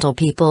my mental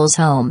people's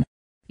home.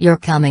 You're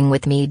coming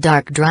with me,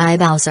 Dark Dry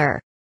Bowser.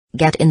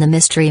 Get in the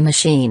mystery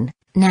machine,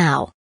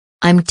 now.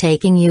 I'm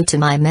taking you to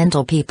my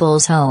mental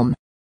people's home.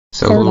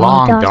 So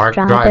long, Dark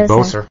Dry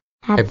Bowser.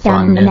 Have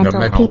fun in the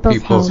mental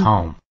people's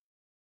home.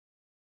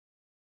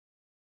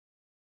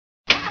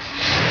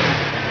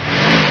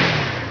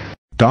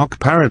 Dark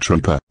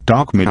Paratroopa,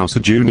 Dark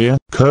Meowser Jr.,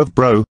 Curve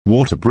Bro,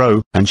 Water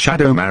Bro, and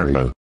Shadow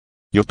Mario.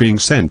 You're being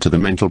sent to the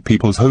mental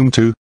people's home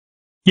too?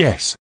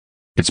 Yes.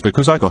 It's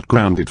because I got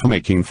grounded for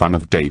making fun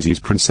of Daisy's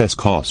princess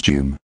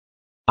costume.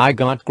 I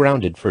got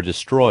grounded for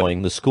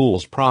destroying the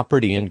school's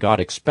property and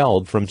got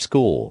expelled from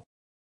school.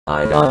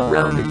 I got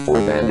grounded for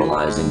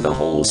vandalizing the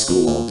whole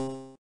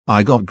school.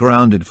 I got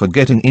grounded for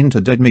getting into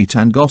dead meat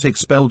and got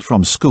expelled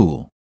from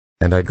school.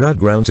 And I got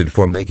grounded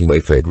for making a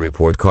fake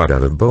report card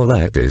out of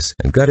Bowletta's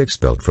and got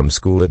expelled from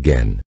school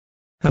again.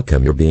 How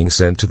come you're being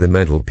sent to the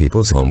mental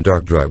people's home,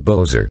 Dark Dry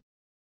Bowser?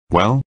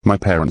 Well, my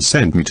parents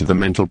sent me to the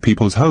mental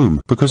people's home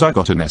because I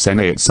got an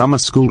SNA at summer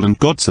school and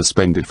got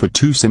suspended for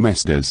 2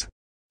 semesters.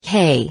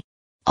 Hey.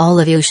 All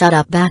of you shut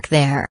up back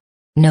there.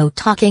 No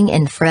talking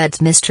in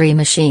Fred's mystery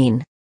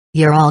machine.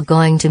 You're all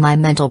going to my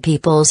mental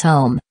people's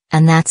home,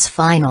 and that's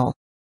final.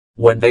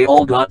 When they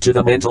all got to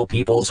the mental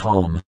people's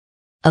home.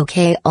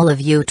 Okay, all of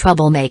you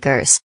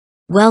troublemakers.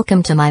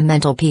 Welcome to my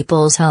mental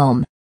people's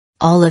home.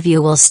 All of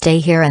you will stay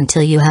here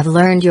until you have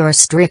learned your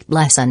strict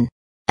lesson.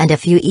 And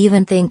if you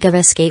even think of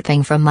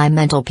escaping from my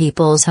mental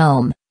people's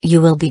home,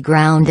 you will be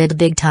grounded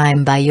big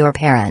time by your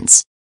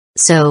parents.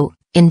 So,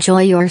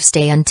 enjoy your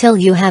stay until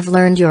you have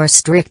learned your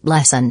strict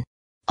lesson.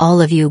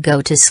 All of you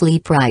go to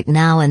sleep right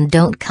now and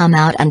don't come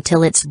out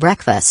until it's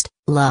breakfast,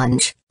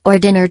 lunch, or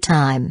dinner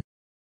time.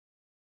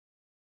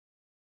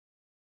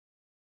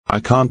 I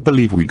can't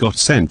believe we got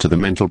sent to the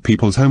mental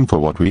people's home for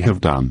what we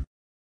have done.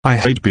 I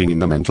hate being in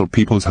the mental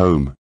people's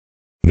home.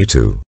 Me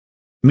too.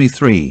 Me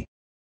 3.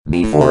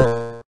 Me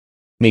 4.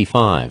 Me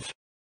 5.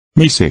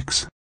 Me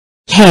 6.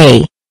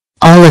 Hey!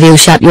 All of you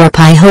shut your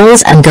pie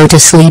holes and go to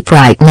sleep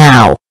right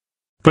now.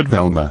 But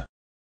Velma.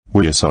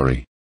 We're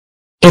sorry.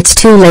 It's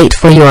too late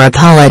for your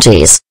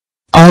apologies.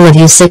 All of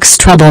you 6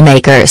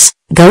 troublemakers,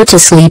 go to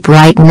sleep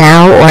right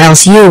now or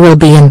else you will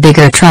be in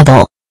bigger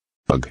trouble.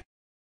 Ugh.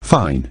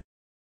 Fine.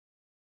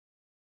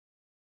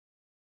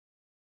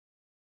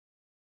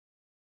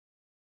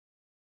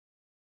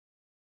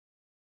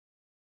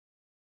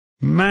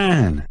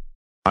 Man.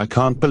 I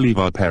can't believe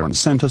our parents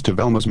sent us to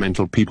Velma's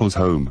mental people's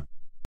home.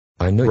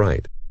 I know,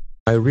 right?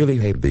 I really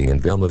hate being in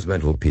Velma's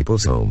mental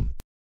people's home.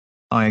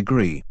 I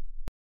agree.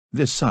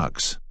 This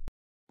sucks.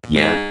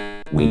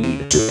 Yeah.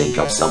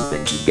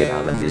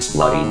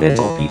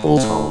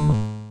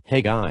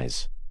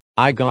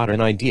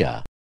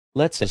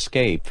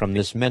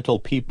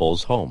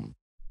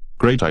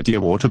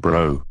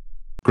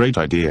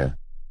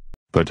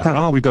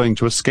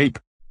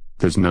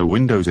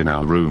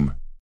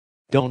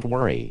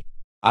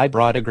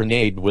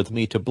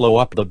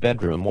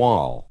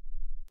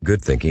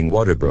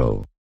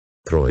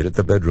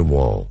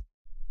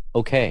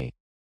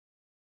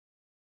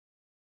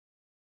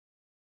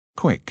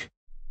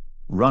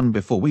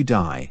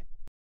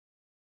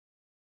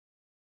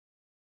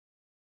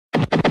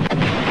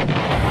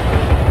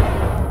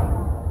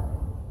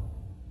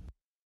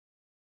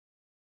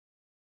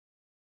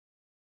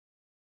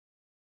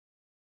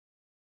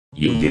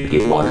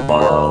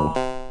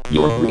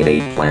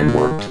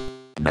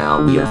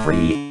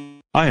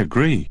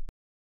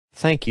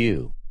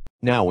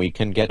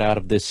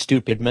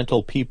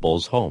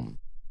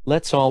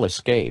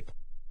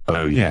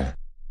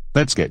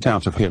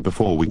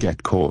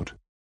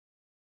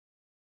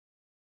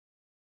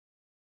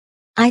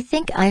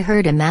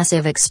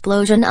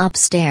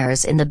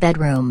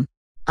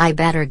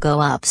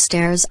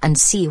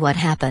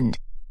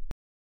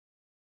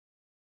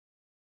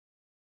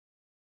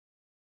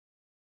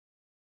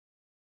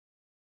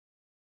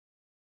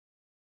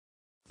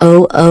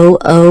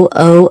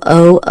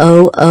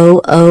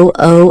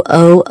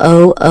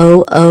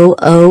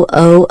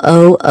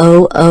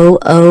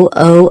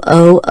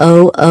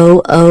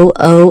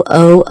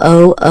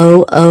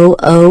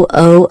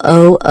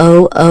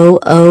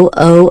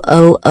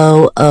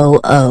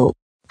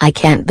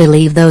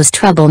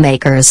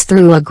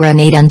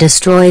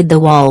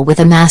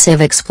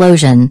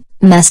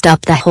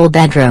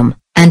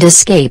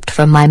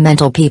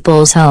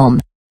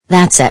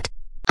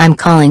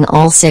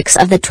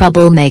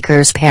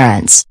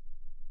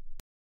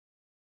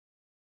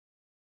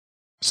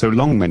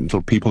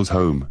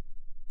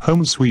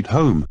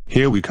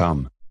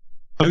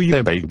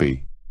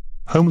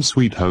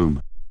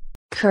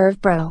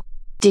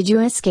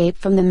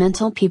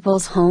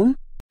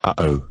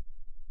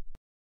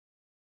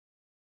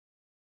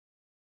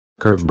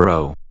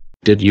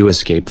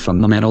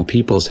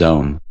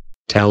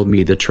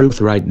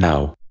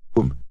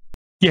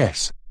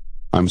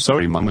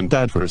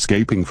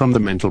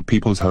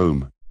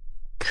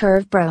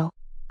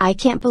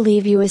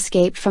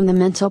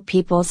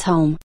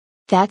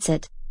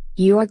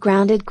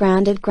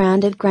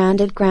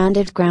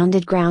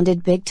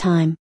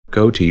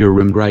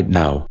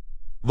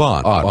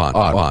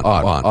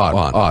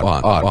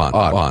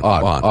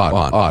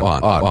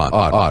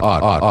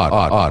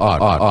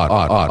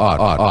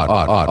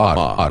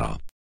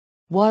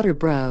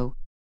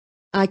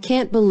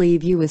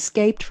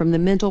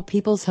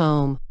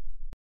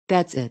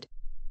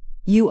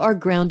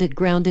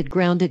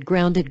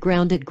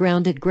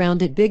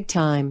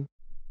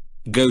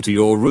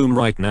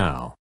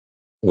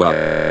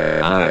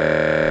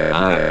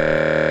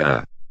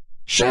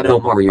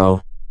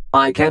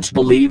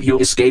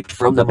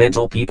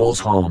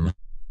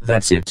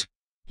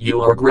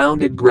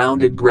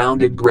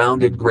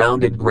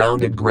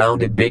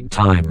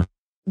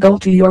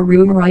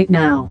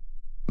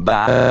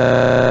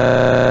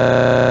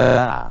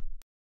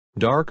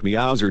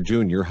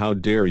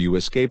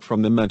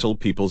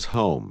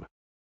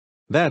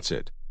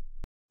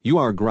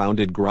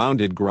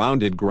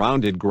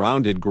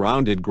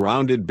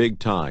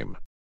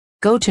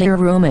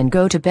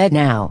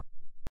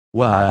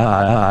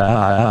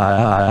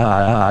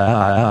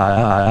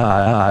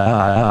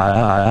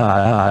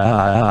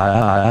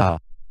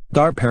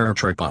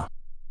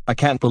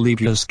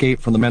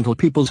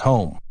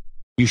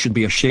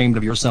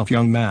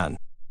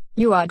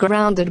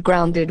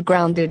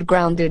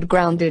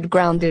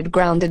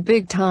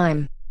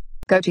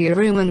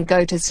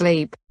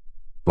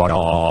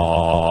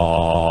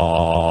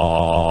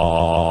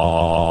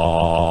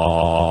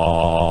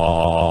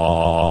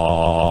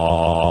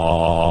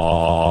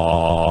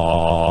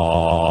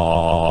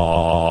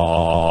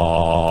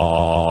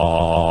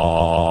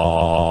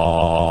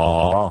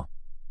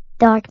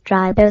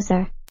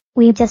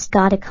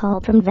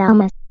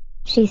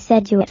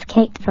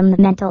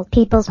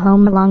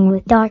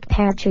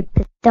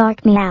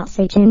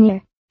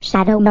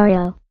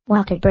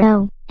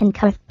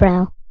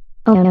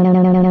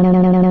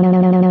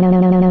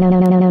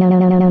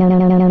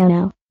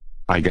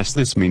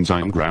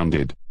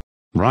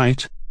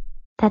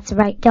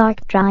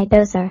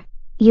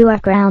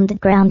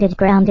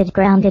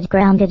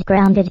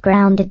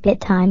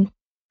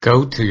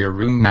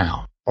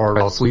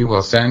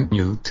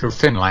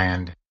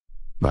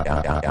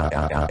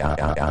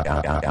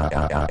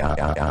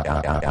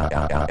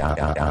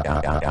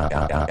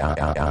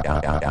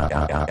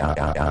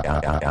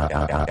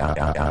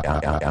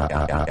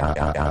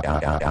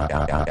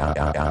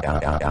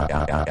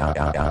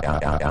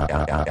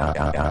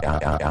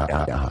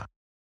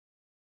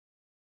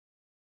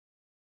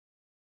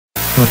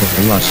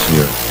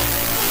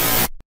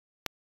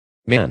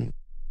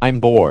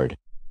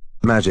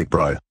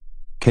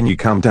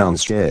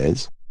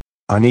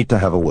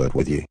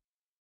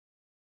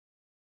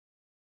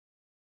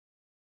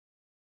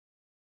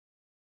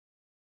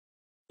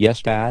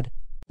 Yes, Dad?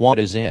 What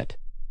is it?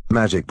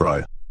 Magic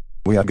bro.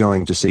 We are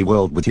going to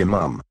SeaWorld with your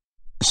mum.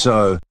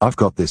 So, I've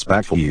got this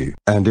back for you,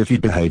 and if you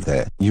behave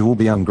there, you will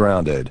be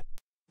ungrounded.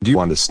 Do you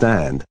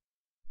understand?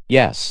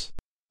 Yes.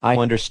 I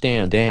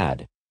understand,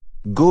 Dad.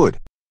 Good.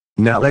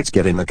 Now let's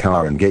get in the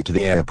car and get to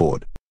the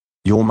airport.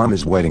 Your mum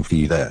is waiting for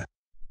you there.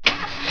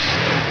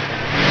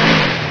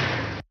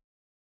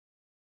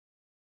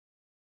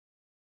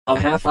 A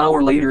half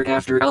hour later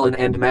after Alan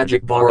and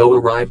Magic Borrow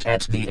arrived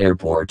at the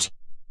airport.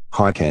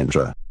 Hi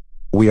Kendra.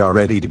 We are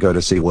ready to go to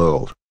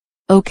SeaWorld.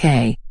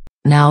 Okay.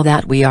 Now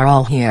that we are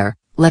all here,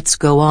 let's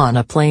go on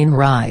a plane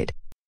ride.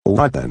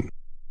 Alright then.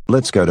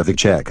 Let's go to the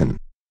check-in.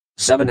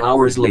 7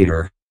 hours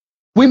later.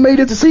 We made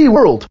it to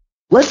SeaWorld.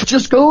 Let's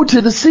just go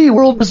to the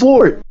SeaWorld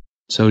resort.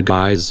 So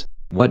guys,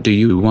 what do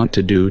you want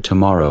to do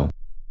tomorrow?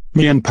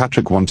 Me and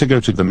Patrick want to go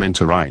to the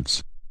Mentor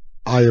rides.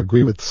 I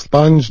agree with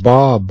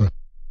SpongeBob.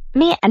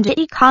 Me and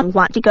Diddy Kong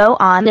want to go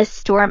on this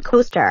storm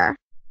coaster.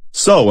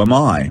 So am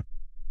I.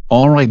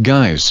 Alright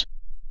guys.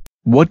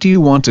 What do you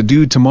want to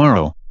do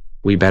tomorrow?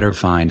 We better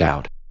find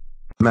out.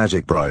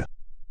 Magic bro.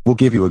 We'll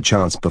give you a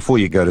chance before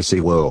you go to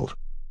SeaWorld.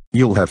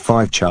 You'll have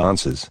 5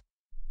 chances.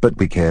 But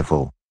be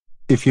careful.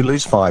 If you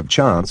lose 5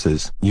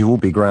 chances, you will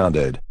be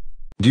grounded.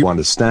 Do you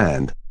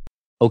understand?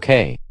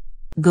 Okay.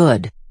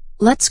 Good.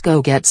 Let's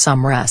go get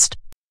some rest.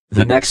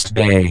 The next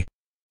day.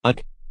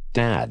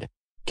 Dad.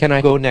 Can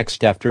I go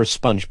next after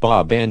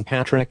SpongeBob and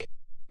Patrick?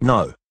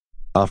 No.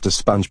 After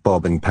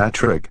SpongeBob and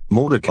Patrick,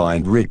 Mordecai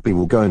and Rigby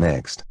will go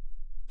next.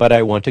 But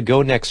I want to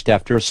go next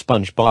after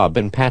SpongeBob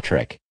and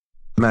Patrick.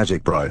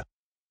 Magic bro.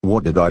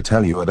 What did I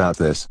tell you about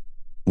this?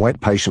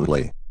 Wait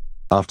patiently.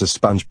 After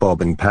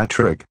SpongeBob and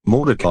Patrick,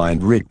 Mordecai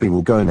and Rigby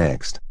will go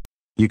next.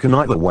 You can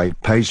either wait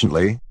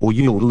patiently, or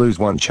you'll lose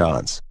 1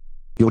 chance.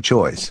 Your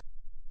choice.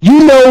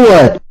 You know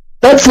what?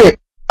 That's it.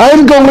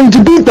 I'm going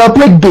to beat up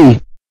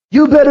Rigby.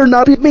 You better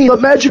not beat me up,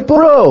 Magic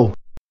Bro.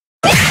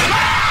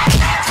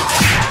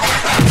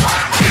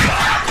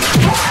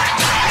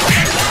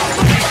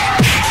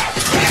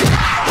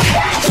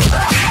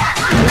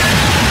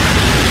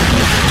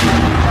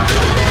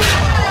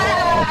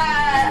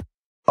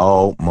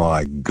 Oh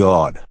my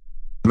god.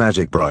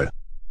 Magic bro.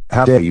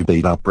 How dare you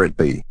beat up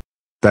Rigby?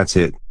 That's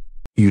it.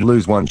 You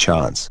lose 1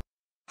 chance.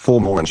 4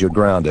 more and you're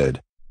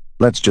grounded.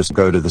 Let's just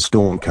go to the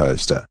storm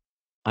coaster.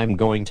 I'm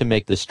going to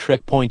make this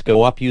trick point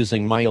go up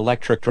using my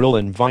electric drill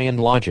and Vian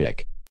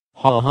logic.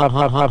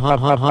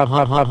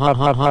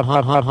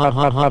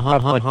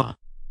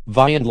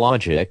 Vian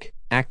logic,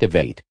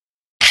 activate.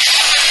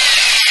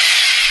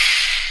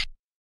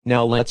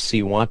 Now let's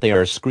see what they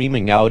are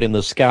screaming out in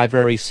the sky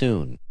very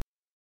soon.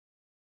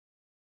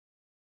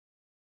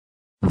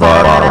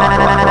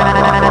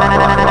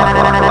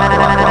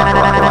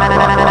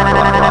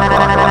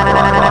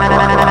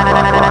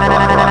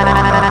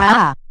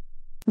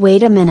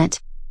 Wait a minute.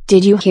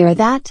 Did you hear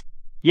that?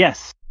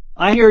 Yes.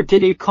 I hear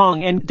Diddy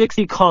Kong and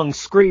Dixie Kong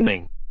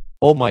screaming.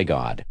 Oh my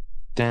god.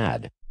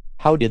 Dad.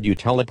 How did you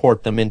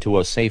teleport them into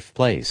a safe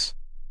place?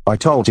 I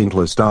told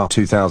Star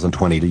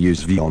 2020 to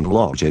use Vion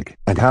logic,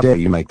 and how dare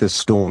you make this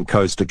storm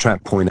coaster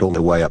trap point all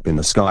the way up in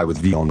the sky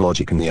with Vion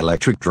logic and the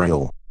electric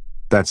drill.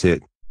 That's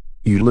it.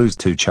 You lose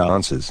 2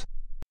 chances.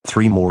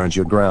 3 more and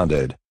you're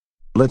grounded.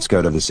 Let's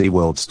go to the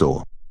SeaWorld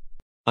store.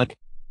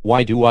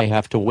 Why do I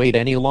have to wait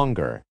any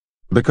longer?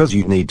 Because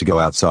you need to go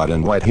outside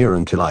and wait here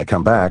until I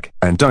come back,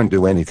 and don't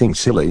do anything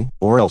silly,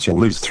 or else you'll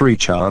lose 3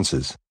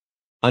 chances.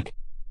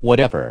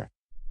 Whatever.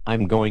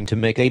 I'm going to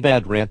make a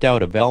bad rant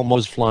out of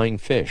Elmo's flying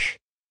fish.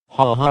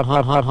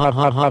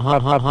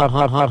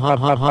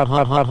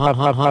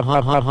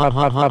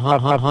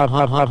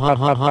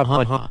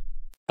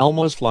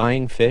 Elmo's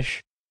flying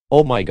fish?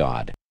 Oh my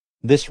god.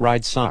 This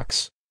ride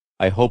sucks.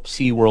 I hope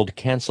SeaWorld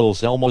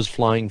cancels Elmo's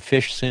flying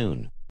fish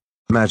soon.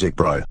 Magic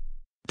bro.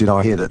 Did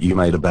I hear that you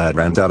made a bad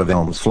rant out of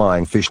Elmo's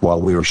flying fish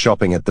while we were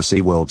shopping at the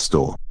SeaWorld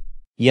store?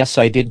 Yes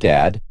I did,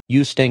 Dad,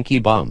 you stinky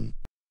bum.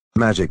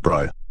 Magic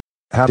bro.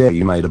 How dare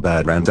you made a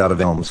bad rant out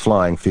of Elmo's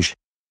flying fish?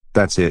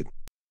 That's it.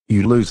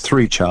 You lose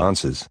 3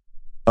 chances.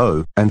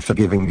 Oh, and for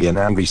giving me an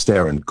angry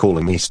stare and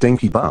calling me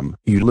stinky bum,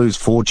 you lose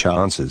 4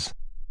 chances.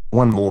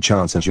 1 more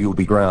chance and you'll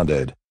be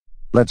grounded.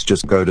 Let's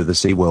just go to the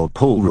SeaWorld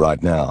pool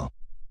right now.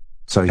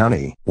 So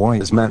honey, why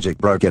is Magic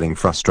Bro getting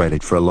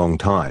frustrated for a long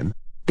time?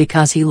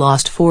 Because he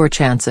lost 4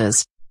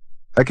 chances.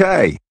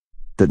 Okay.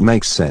 That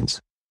makes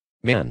sense.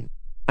 Man.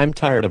 I'm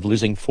tired of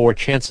losing 4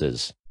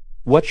 chances.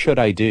 What should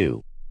I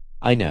do?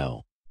 I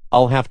know.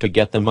 I'll have to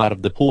get them out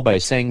of the pool by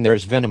saying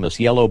there's venomous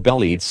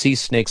yellow-bellied sea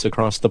snakes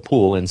across the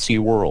pool in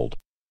SeaWorld.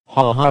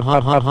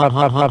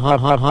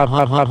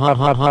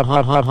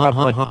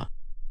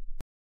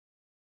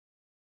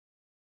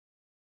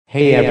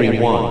 Hey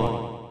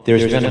everyone.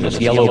 There's venomous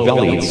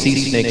yellow-bellied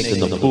sea snakes in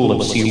the pool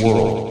of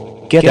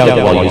SeaWorld. Get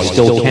out while you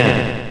still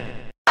can.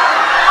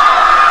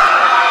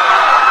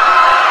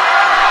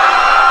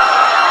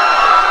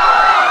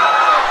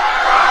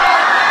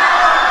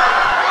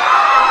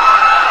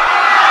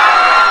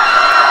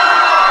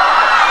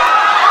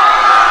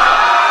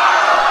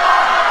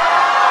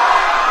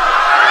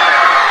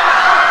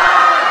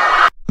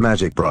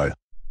 Magic Bro.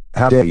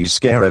 How dare you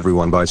scare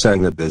everyone by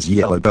saying that there's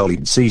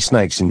yellow-bellied sea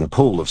snakes in the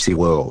pool of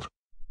SeaWorld.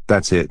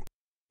 That's it.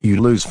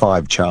 You lose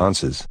 5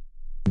 chances.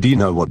 Do you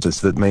know what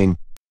does that mean?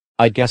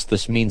 I guess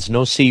this means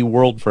no Sea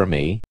World for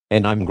me,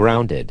 and I'm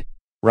grounded.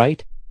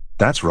 Right?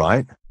 That's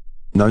right.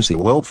 No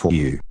SeaWorld for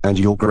you, and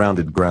you're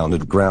grounded for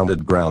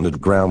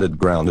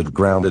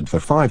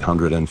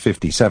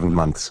 557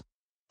 months.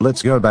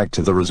 Let's go back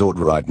to the resort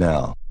right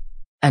now.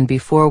 And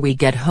before we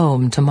get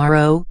home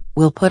tomorrow,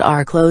 we'll put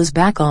our clothes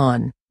back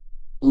on.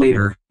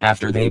 Later,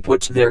 after they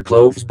put their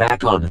clothes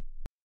back on.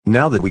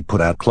 Now that we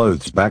put our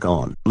clothes back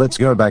on, let's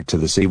go back to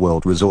the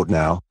SeaWorld resort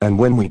now, and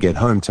when we get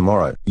home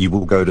tomorrow, you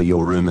will go to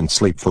your room and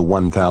sleep for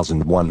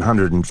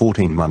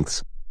 1,114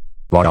 months.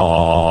 When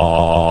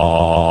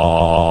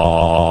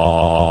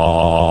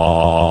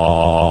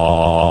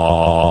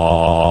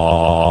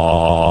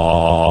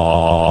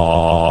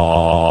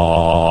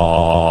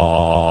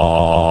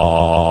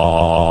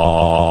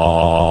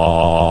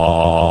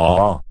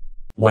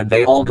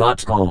they all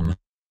got home.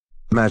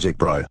 Magic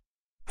Bro.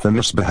 For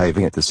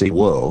misbehaving at the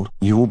SeaWorld,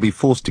 you will be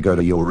forced to go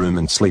to your room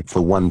and sleep for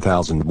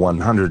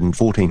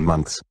 1,114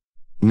 months.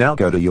 Now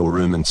go to your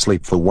room and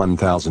sleep for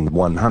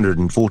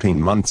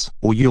 1,114 months,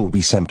 or you'll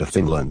be sent to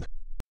Finland.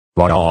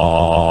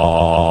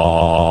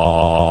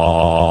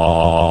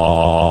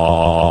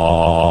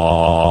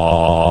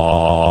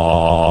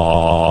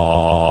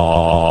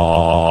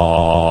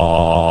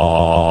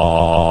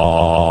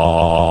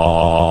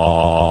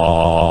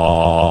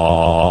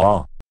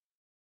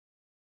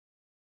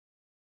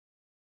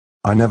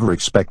 I never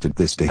expected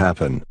this to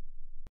happen.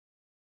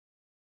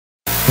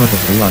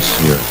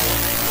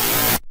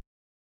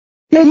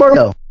 Hey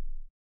Mario!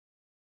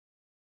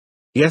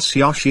 Yes,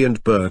 Yoshi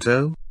and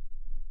Birdo?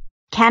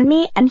 Can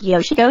me and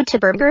Yoshi go to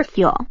Burger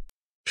Fuel?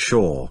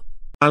 Sure.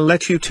 I'll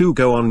let you two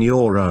go on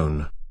your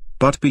own.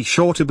 But be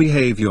sure to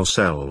behave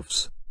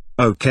yourselves.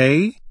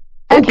 Okay?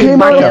 Okay,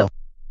 Mario!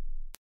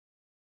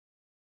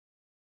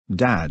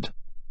 Dad.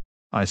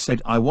 I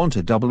said I want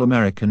a double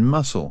American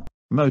muscle,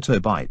 Moto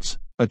Bites,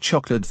 a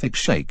chocolate thick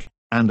shake,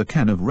 and a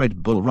can of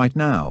Red Bull right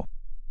now.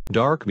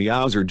 Dark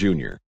Meowser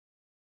Jr.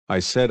 I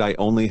said I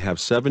only have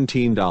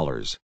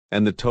 $17,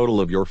 and the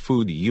total of your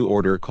food you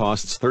order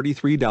costs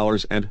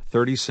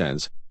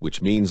 $33.30,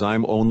 which means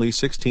I'm only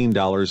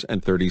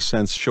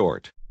 $16.30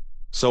 short.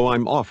 So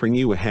I'm offering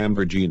you a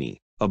Hamburgini,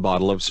 a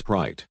bottle of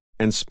Sprite,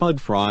 and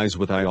Spud fries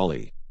with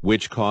aioli,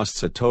 which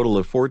costs a total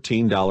of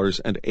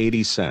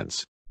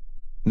 $14.80.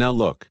 Now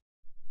look.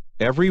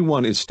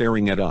 Everyone is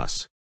staring at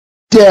us.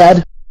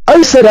 Dad,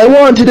 I said I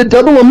wanted a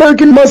double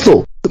American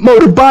muscle,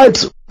 Moto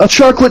Bites, a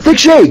chocolate thick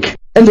shake,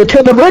 and a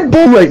can of Red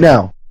Bull right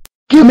now.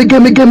 Gimme my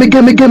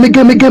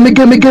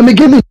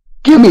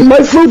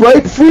food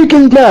right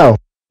freaking now.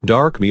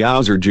 Dark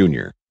Meowser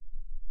Jr.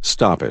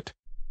 Stop it.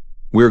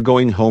 We're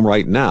going home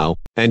right now,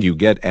 and you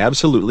get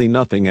absolutely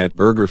nothing at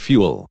Burger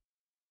Fuel.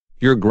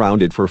 You're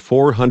grounded for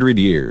 400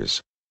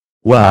 years.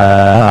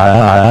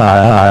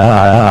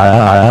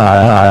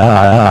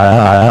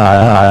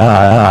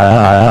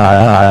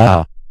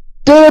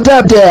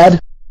 Dad,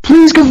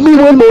 please give me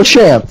one more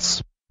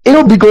chance.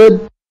 It'll be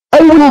good.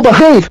 I will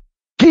behave.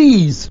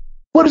 Jeez,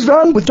 what is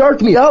wrong with Dark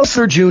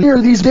Meowser Jr.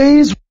 these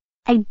days?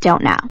 I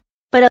don't know,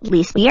 but at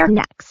least we are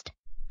next.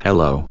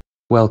 Hello.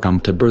 Welcome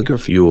to Burger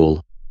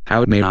Fuel.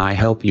 How may I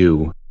help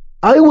you?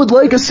 I would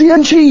like a sea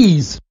and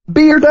cheese,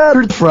 beer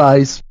battered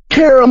fries,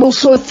 caramel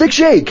soy thick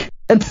shake,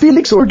 and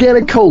Phoenix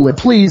organic cola,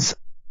 please.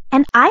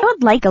 And I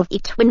would like a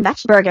twin veg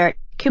burger,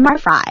 Kumar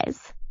fries,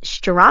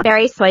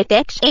 strawberry soy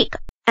thick shake,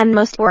 and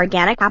most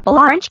organic apple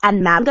orange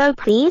and mango,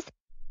 please.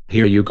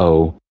 Here you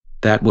go.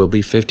 That will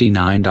be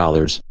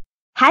 $59.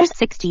 Has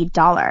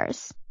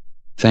 $60.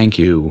 Thank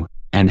you,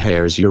 and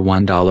here's your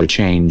 $1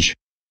 change.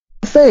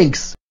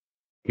 Thanks.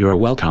 You're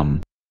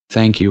welcome.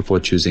 Thank you for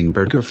choosing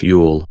Burger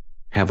Fuel.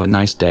 Have a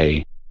nice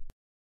day.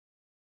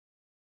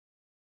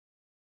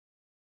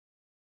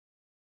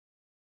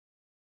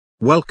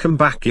 Welcome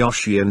back,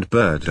 Yoshi and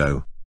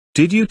Birdo.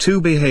 Did you two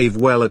behave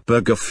well at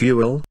Burger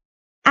Fuel?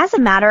 As a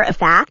matter of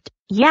fact,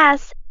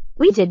 yes,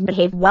 we did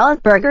behave well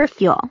at Burger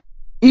Fuel.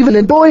 Even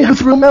a boy who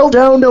threw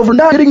meltdown over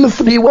not getting the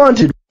food he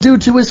wanted, due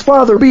to his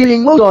father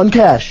being low on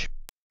cash.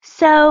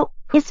 So,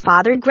 his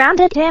father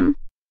grounded him.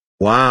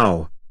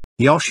 Wow.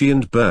 Yoshi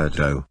and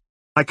Birdo.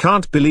 I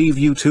can't believe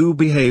you two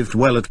behaved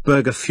well at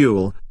Burger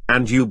Fuel,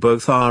 and you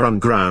both are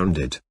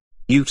ungrounded.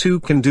 You two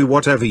can do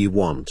whatever you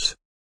want.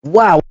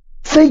 Wow.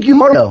 Thank you,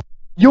 Mario.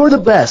 You're the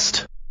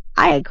best.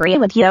 I agree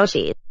with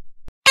Yoshi.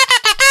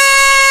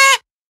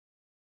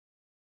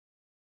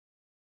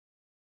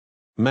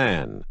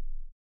 Man.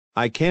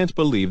 I can't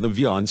believe the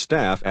Vyond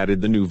staff added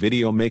the new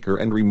video maker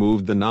and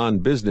removed the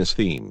non-business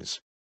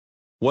themes.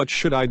 What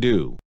should I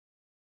do?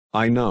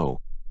 I know.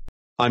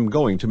 I'm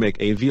going to make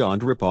a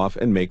Vyond ripoff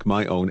and make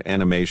my own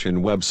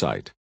animation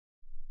website.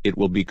 It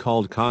will be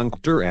called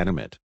Conquer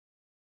Animate.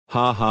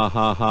 Ha ha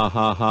ha ha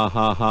ha ha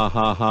ha ha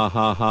ha ha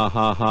ha ha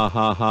ha ha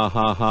ha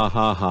ha ha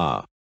ha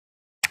ha.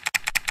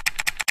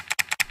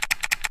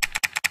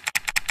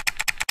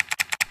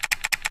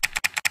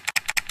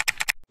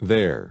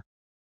 There.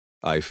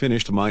 I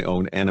finished my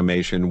own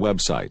animation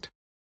website.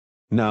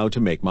 Now to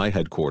make my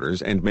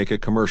headquarters and make a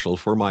commercial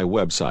for my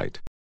website.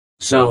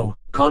 So,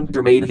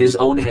 Conker made his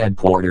own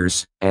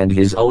headquarters, and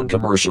his own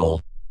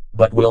commercial.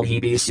 But will he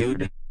be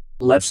sued?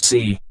 Let's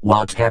see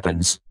what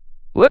happens.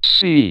 Let's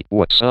see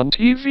what's on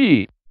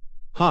TV.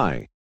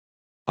 Hi.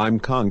 I'm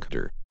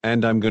Conker,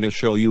 and I'm gonna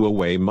show you a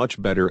way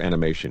much better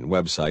animation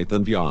website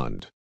than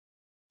Beyond.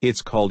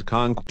 It's called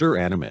Conker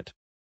Animate.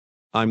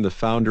 I'm the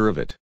founder of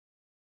it.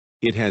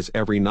 It has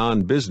every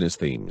non-business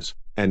themes,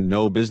 and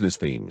no business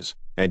themes,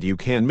 and you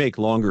can make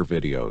longer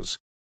videos.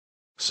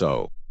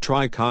 So,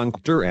 try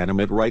Conker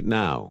Animate right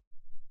now.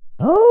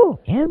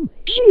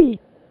 OMG!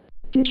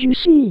 Did you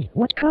see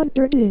what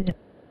Conker did?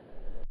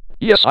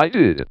 Yes, I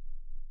did.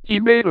 He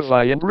made a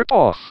Vian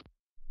ripoff.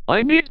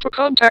 I need to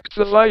contact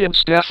the Vian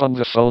staff on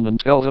the phone and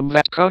tell them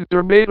that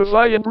Conker made a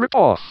Vian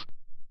ripoff.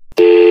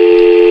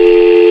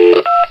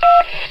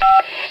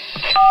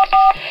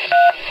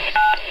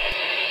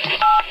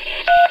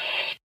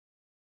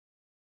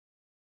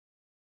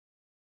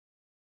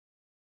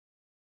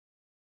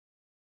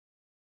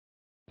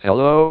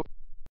 Hello?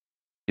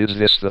 Is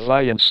this the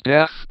Vian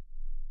staff?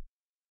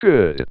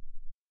 Good.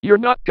 You're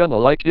not gonna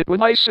like it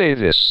when I say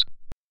this.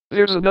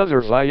 There's another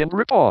Vian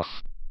ripoff.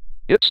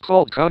 It's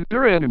called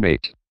Conker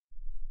Animate.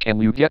 Can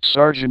you get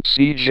Sergeant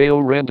C.J.O.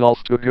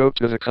 Randolph to go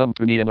to the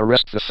company and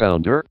arrest the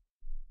founder?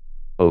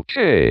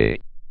 Okay.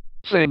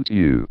 Thank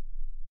you.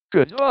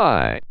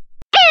 Goodbye.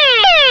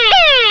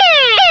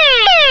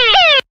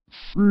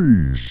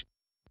 Freeze.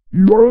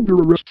 You are under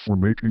arrest for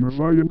making a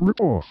Vian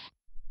ripoff.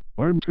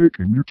 I'm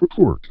taking you to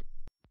court.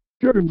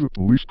 Get in the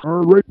police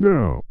car right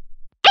now.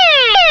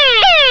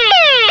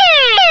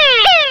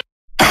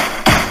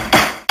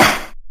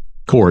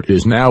 Court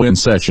is now in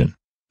session.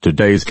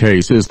 Today's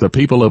case is the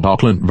people of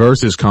Auckland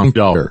versus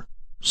Conker.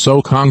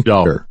 So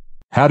Conker,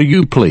 how do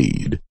you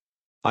plead?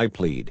 I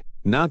plead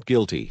not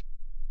guilty.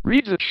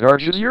 Read the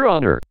charges, Your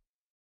Honor.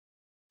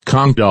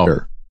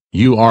 Conker,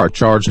 you are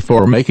charged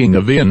for making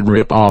a Vian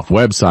rip-off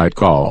website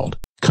called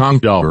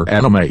Conker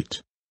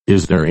Animate.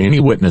 Is there any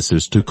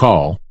witnesses to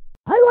call?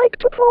 I like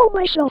to call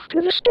myself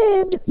to the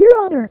stand,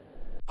 Your Honor.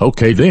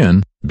 Okay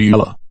then,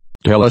 Bowletta.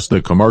 Tell us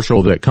the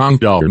commercial that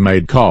Conker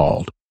made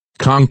called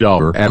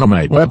Conker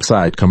Animate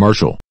website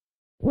commercial.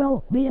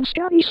 Well, me and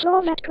Scotty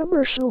saw that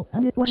commercial,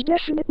 and it was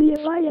definitely a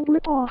Vian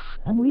ripoff,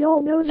 and we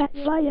all know that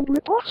Vian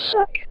ripoffs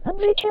suck, and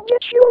they can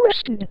get you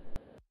arrested.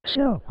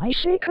 So, I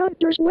say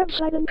Conker's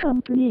website and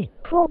company,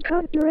 called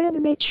Conker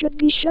Animate, should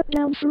be shut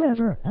down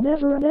forever, and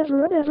ever and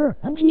ever and ever,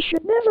 and he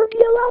should never be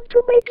allowed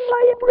to make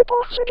Vian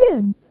ripoffs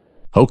again.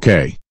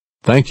 Okay.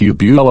 Thank you,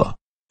 Bowletta.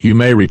 You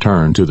may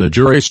return to the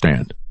jury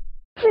stand.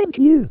 Thank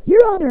you,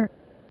 Your Honor.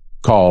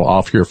 Call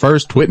off your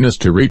first witness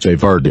to reach a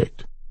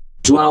verdict.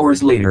 2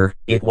 hours later,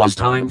 it was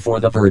time for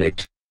the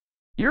verdict.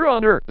 Your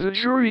Honor, the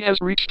jury has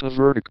reached a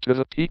verdict to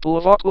the people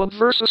of Auckland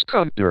versus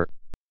Conker.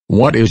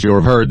 What is your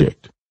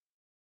verdict?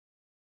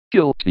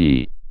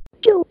 Guilty.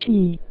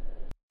 Guilty.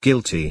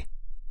 Guilty.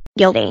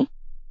 Guilty.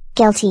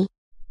 Guilty.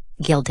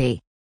 Guilty.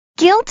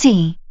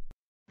 Guilty.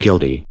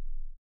 Guilty.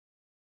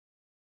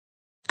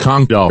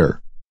 Conker,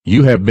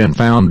 you have been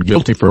found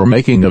guilty for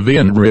making a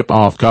Vian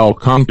rip-off called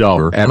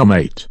Conker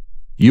Animate.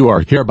 You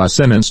are hereby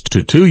sentenced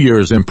to 2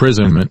 years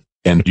imprisonment,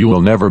 and you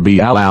will never be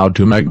allowed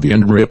to make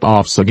Vian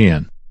rip-offs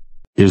again.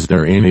 Is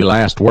there any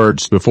last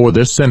words before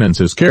this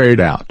sentence is carried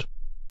out?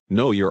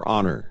 No, Your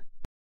Honor.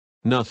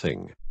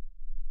 Nothing.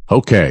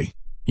 Okay.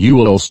 You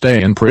will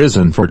stay in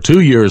prison for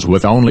 2 years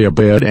with only a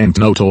bed and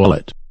no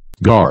toilet.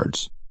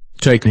 Guards,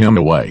 take him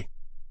away.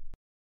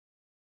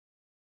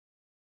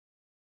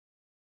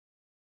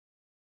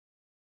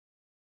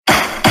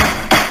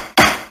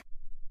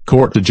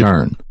 Court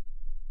adjourned.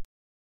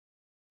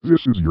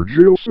 This is your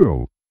jail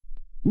cell.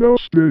 Now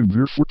stand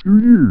there for 2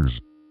 years.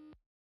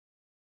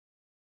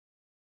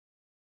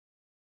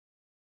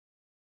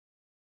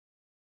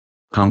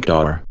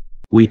 Conker.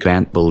 We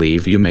can't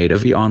believe you made a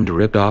Beyond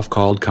ripoff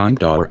called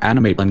Conker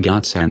Animate and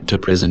got sent to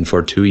prison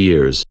for 2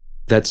 years.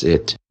 That's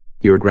it.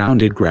 You're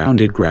grounded for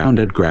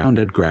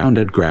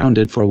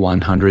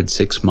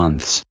 106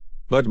 months.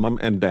 But Mom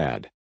and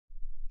Dad,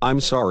 I'm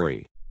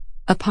sorry.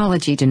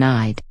 Apology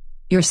denied.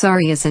 Your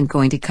sorry isn't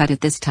going to cut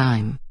it this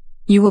time.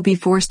 You will be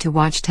forced to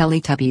watch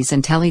Teletubbies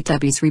and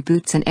Teletubbies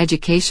reboots and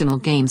educational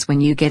games when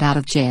you get out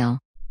of jail.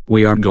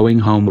 We are going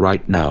home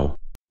right now.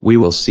 We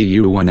will see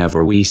you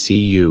whenever we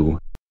see you.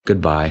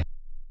 Goodbye.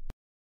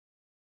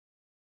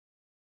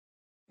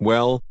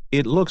 Well,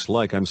 it looks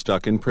like I'm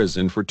stuck in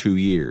prison for 2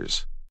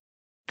 years.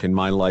 Can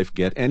my life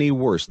get any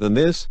worse than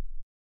this?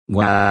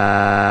 Wow.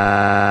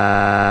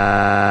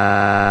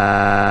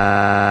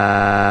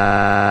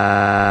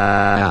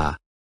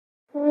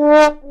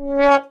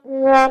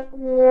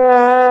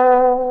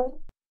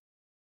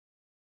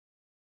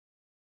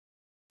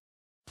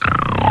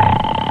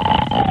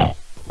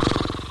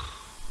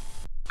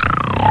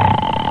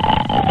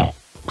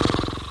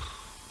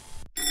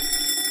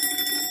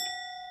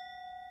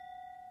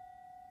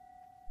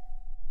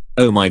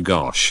 Oh my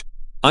gosh.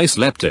 I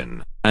slept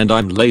in, and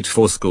I'm late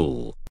for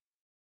school.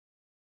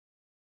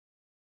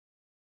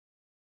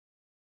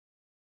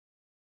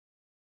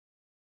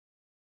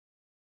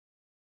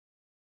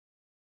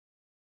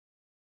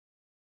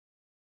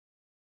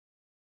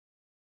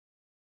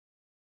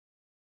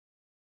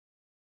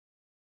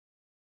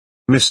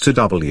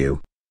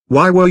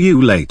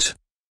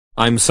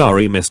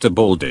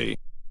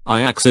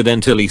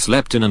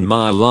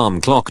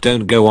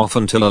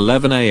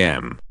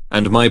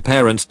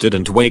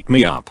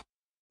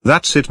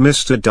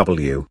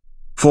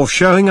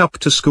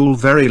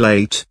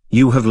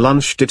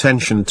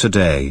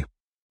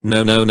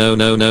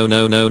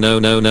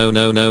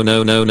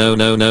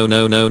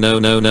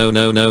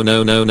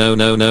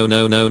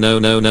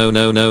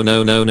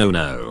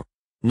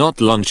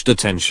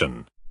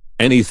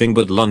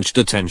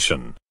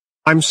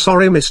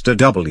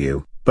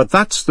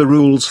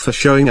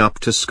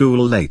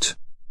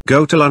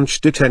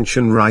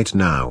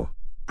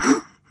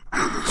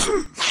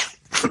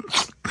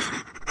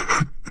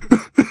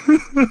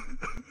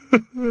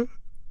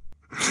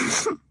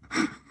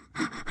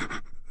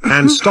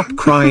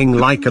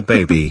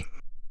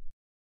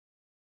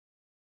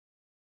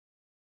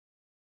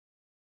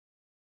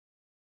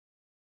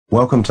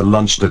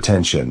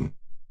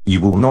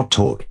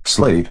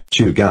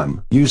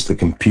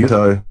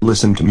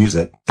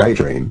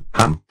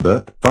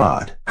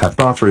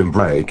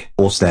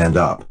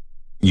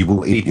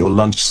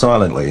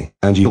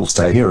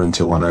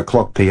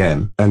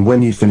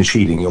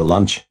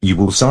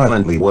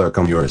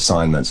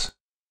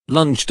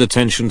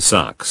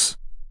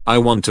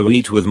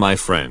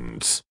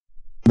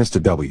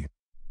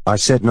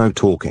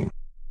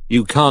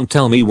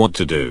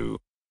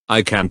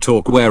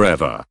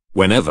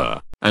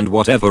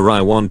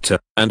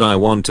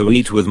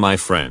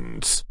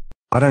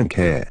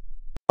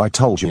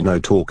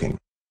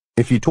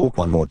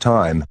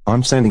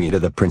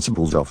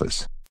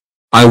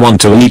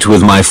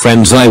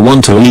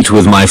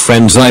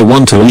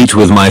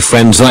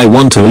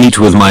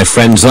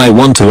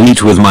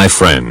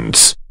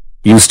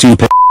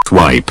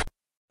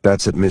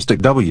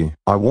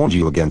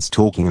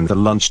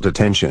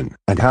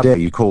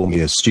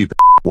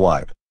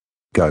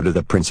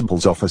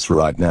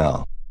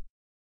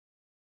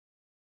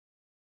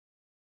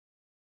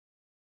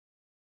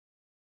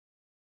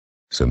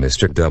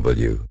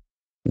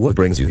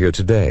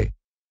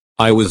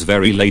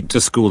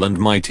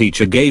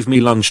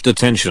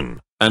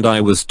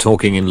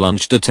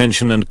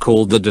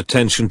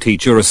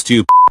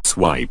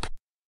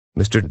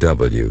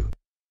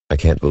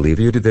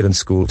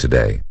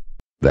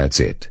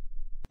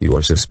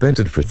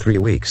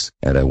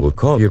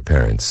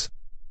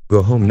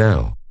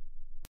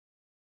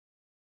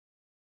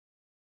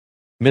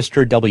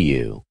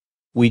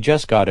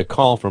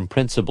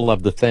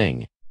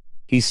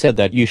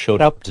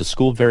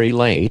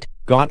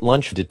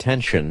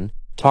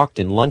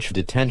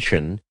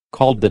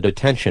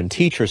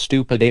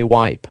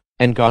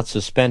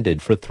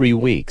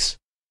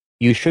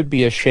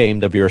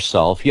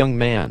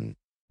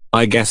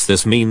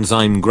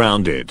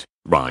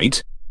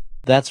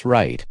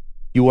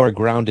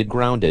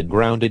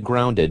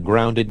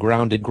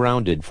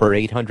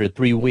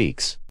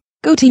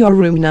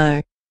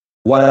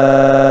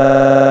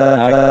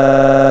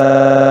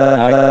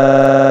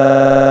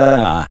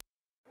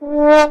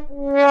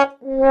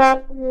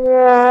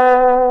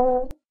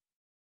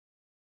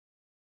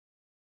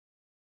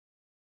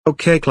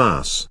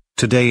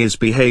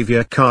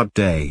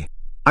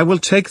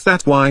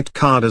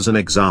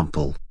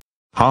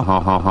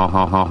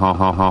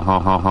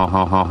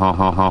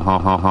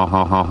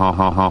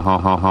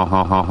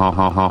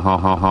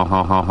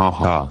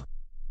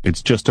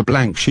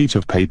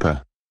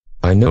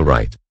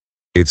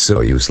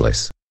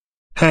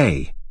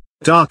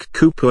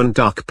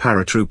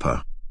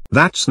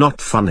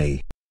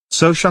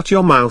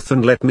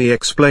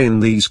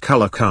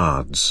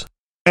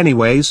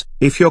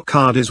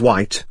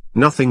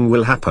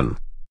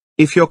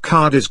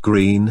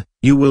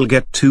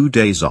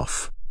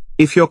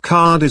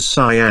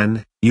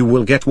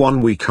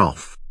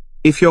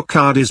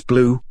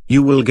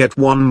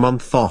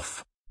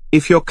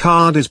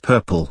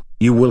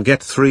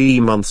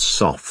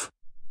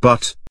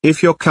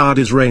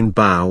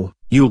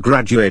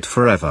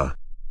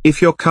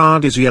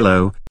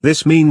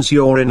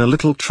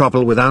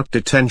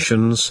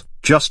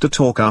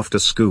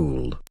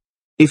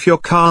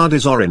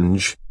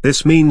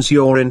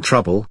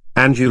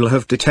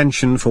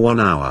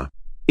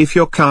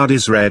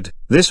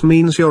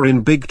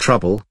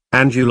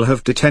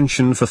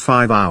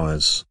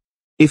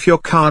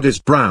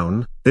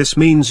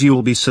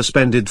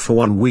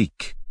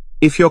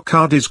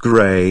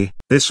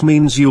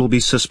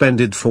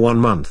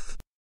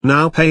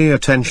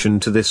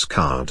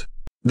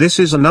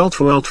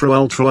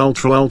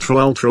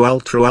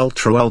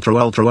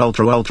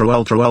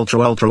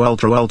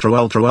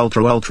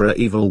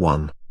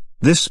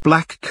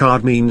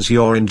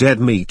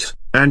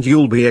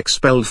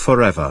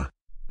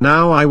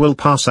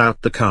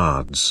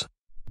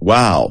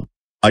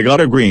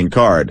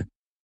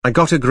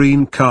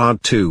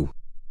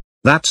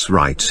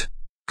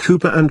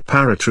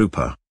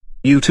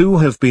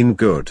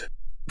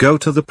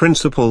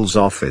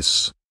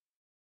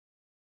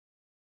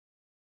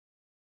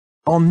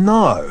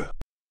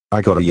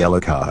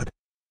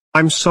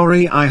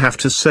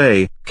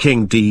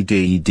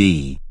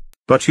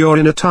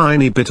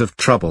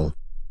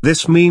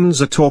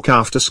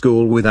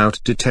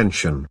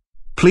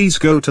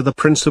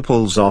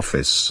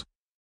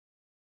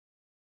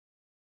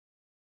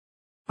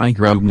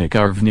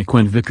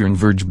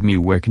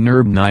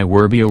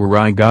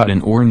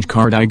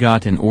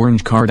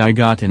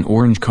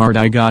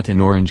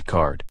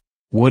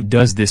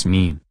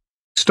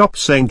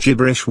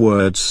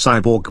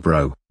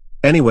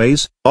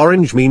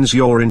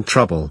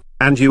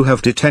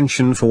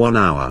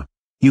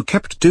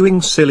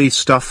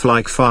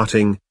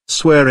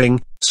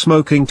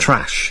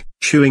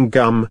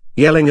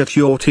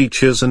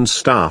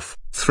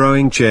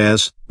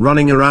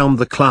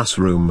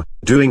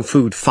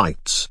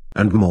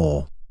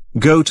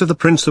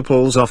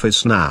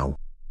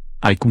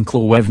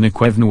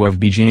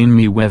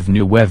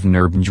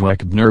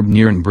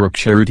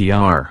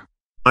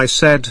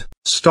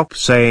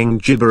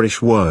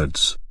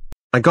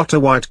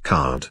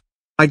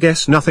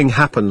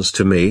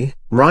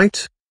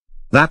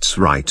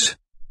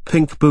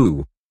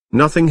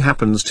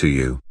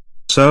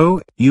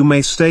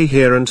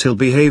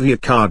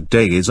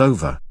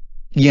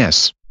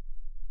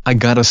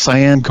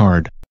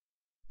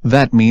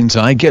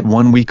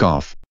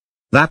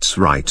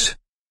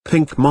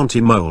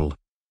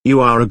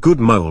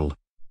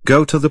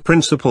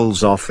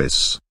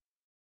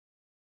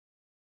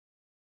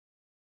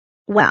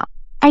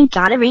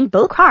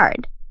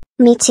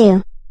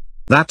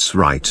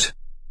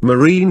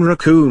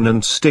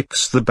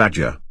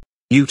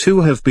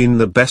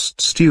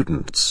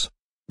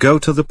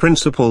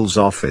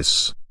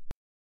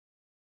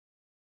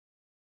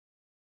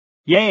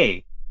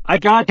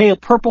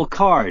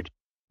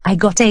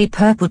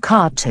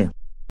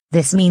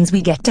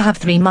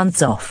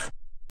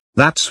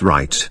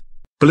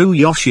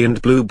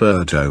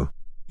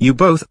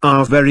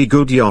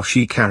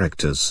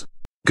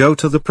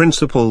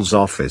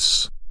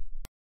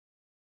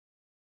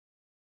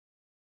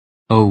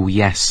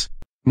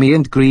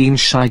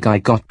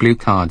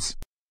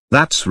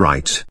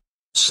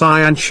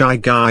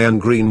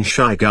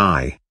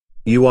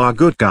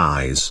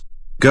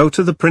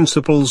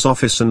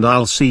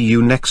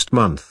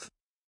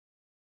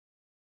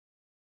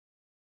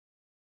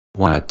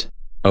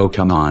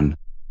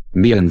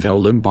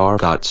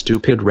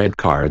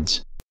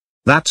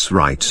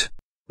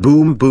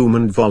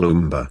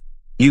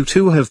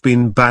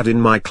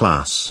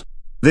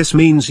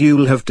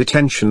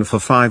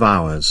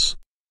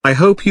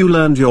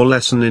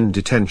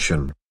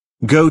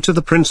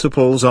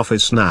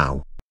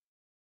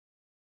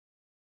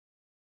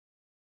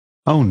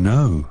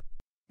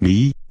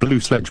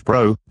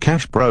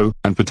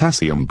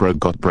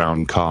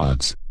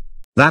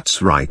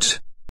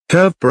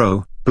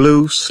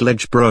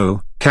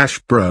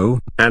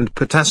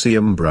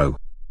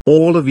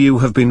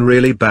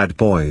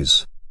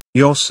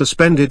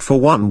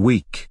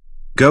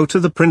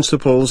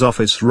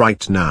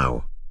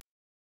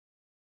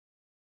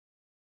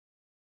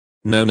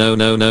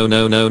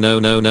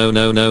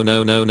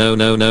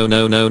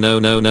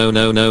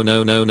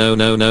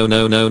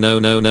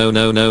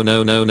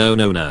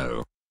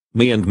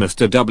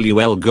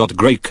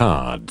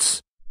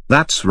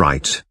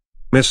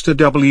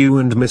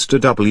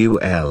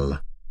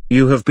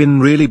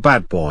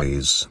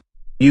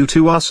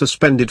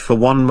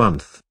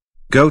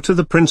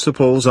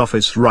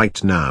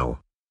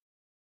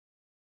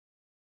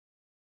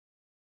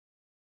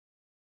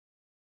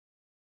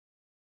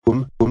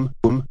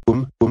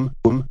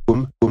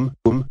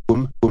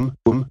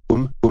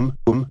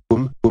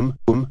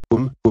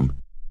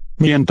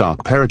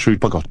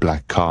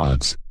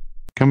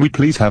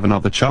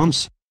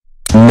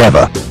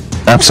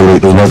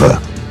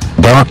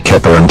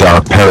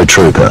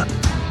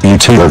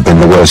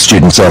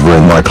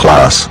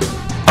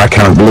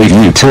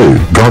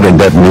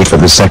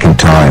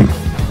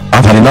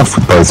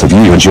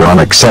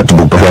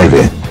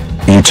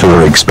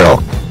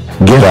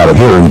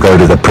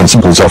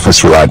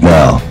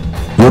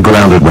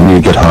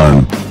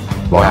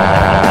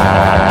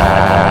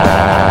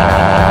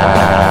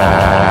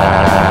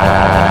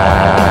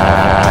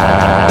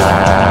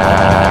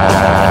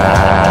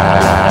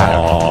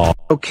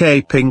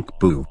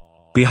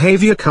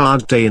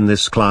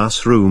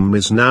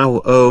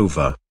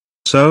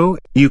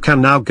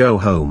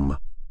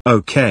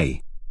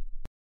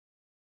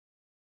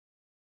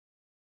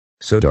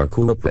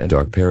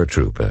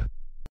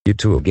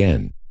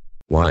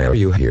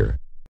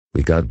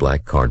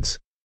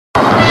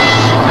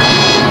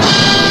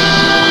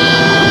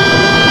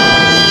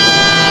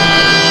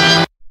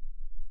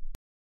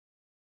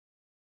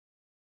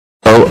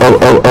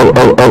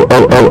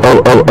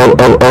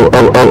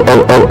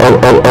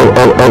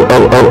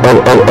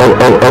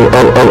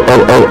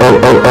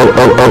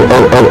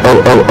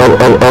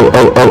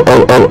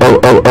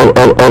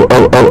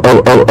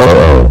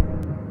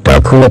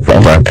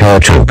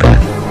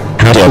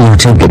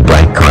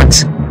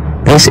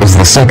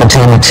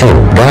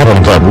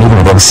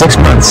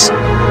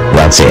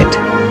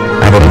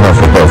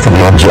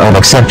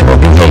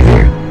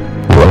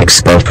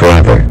 expelled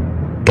forever.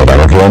 Get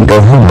out of here and go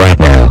home right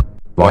now.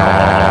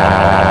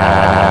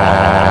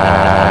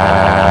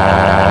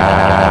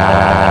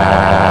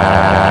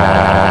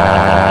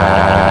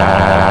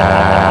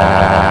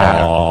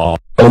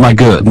 Oh my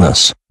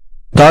goodness.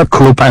 Dark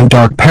Koopa and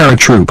Dark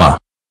Paratroopa.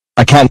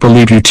 I can't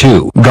believe you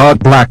two got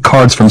black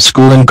cards from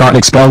school and got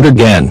expelled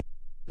again.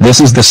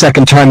 This is the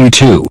second time you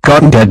two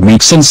gotten dead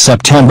meat since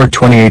September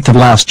 28th of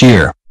last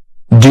year.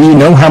 Do you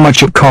know how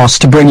much it costs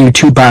to bring you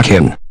two back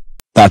in?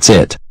 That's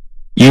it.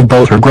 You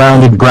both are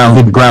grounded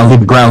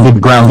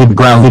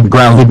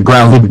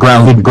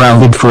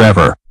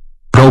forever.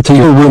 Go to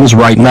your rooms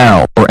right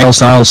now, or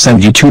else I'll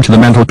send you two to the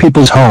mental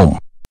people's home.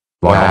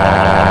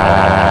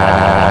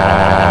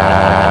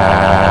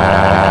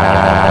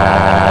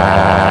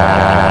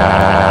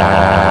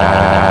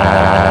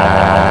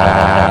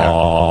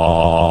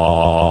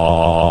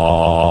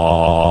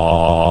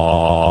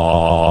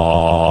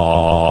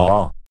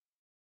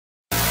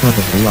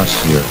 Probably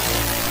last year.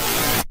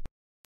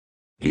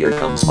 Here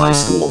comes my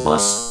school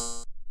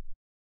bus.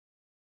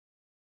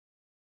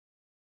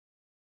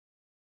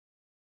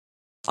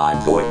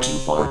 I'm going to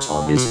fart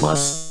on this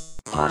bus.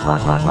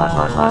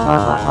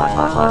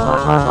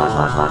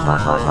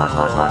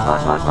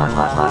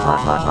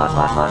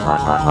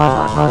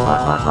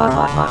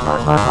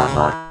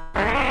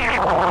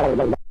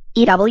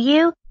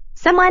 EW,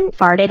 someone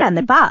farted on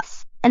the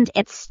bus, and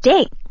it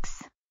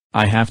stinks.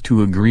 I have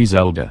to agree,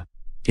 Zelda.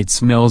 It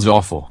smells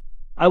awful.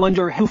 I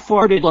wonder who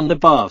farted on the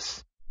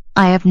bus.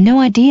 I have no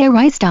idea,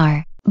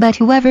 Rystar, but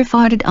whoever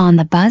farted on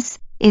the bus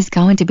is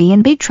going to be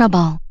in big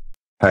trouble.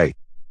 Hey,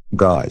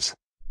 guys.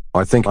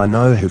 I think I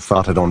know who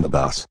farted on the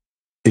bus.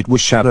 It was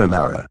Shadow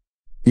Mario.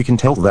 You can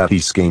tell that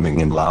he's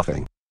scheming and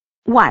laughing.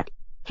 What?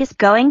 He's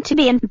going to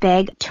be in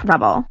big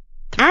trouble.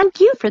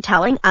 Thank you for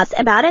telling us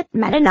about it,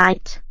 Meta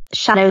Knight.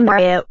 Shadow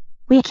Mario,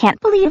 we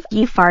can't believe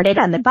you farted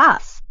on the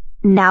bus.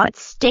 Now it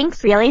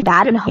stinks really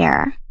bad in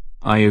here.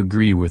 I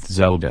agree with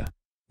Zelda.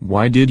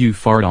 Why did you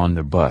fart on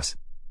the bus?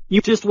 You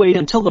just wait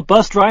until the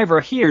bus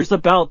driver hears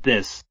about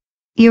this.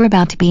 You're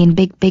about to be in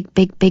big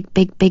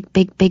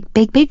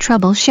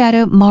trouble,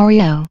 Shadow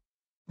Mario.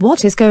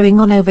 What is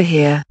going on over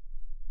here?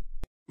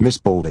 Miss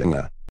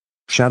Baldinger.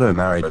 Shadow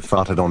Mario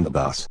farted on the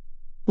bus.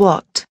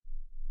 What?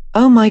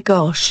 Oh my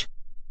gosh.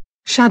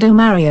 Shadow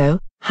Mario,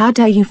 how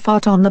dare you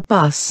fart on the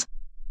bus?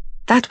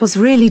 That was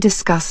really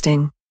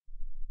disgusting.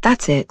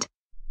 That's it.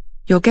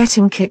 You're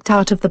getting kicked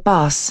out of the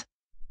bus.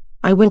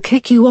 I will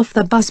kick you off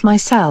the bus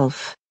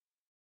myself.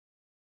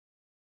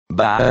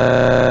 Bah.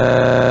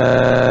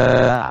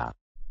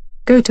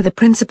 Go to the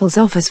principal's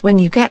office when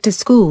you get to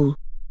school.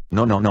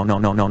 No.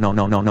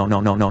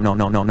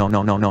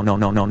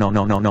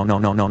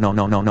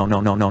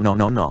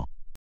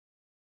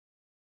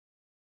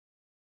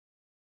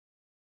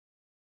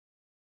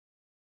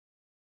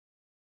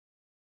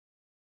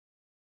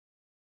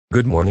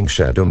 Good morning,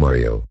 Shadow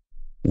Mario.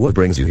 What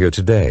brings you here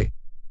today?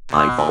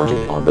 I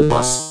farted on the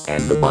bus,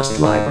 and the bus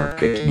driver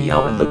kicked me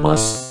out of the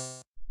bus.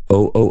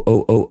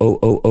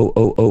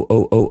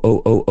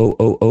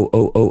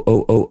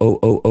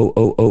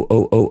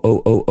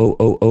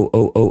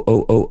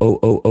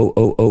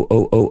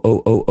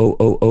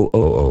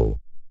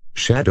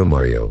 Shadow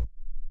Mario.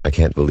 I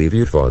can't believe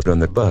you farted on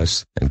the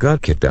bus and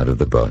got kicked out of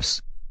the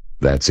bus.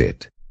 That's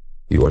it.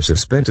 You are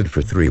suspended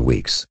for 3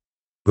 weeks.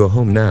 Go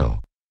home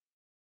now.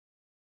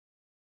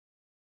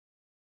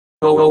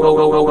 No.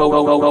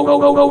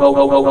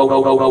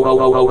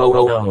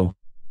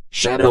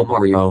 Shadow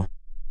Mario.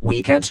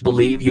 We can't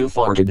believe you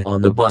farted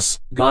on the bus,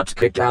 got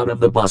kicked out of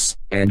the bus,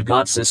 and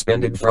got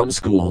suspended from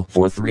school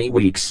for 3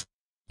 weeks.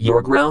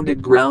 You're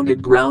grounded for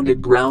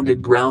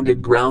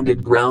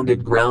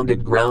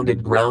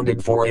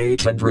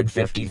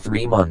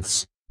 853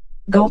 months.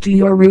 Go to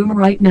your room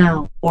right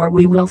now, or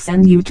we will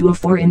send you to a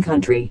foreign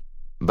country.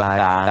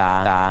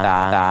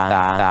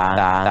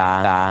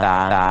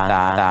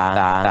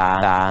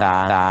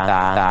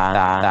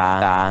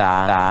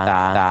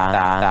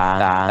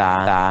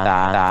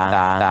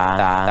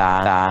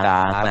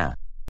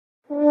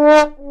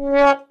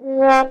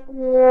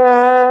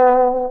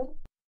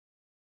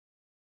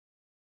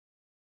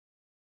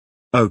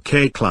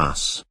 Okay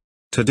class.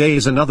 Today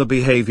is another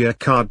behavior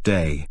card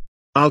day.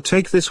 I'll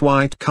take this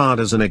white card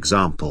as an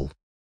example.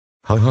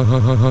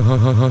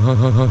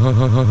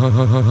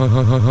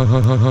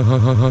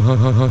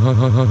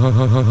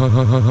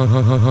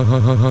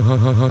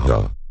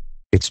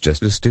 It's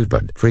just a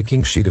stupid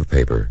freaking sheet of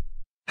paper.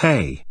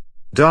 Hey,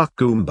 Dark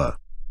Goomba.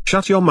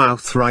 Shut your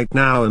mouth right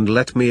now and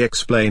let me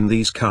explain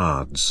these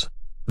cards.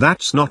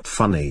 That's not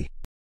funny.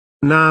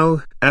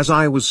 Now, as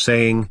I was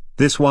saying,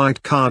 this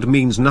white card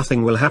means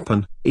nothing will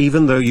happen,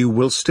 even though you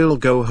will still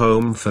go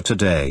home for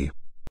today.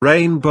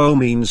 Rainbow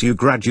means you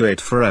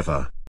graduate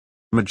forever.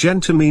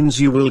 Magenta means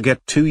you will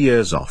get 2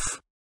 years off.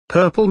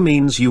 Purple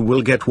means you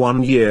will get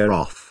 1 year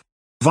off.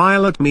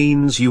 Violet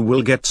means you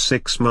will get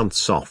 6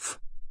 months off.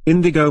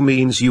 Indigo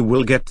means you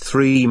will get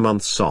 3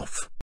 months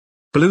off.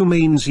 Blue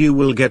means you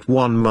will get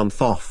 1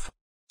 month off.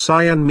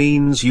 Cyan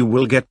means you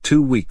will get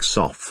 2 weeks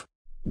off.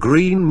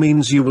 Green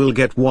means you will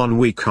get 1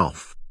 week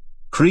off.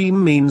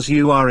 Cream means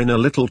you are in a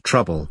little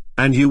trouble,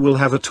 and you will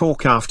have a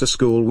talk after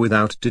school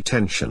without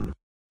detention.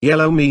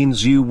 Yellow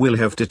means you will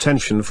have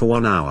detention for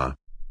 1 hour.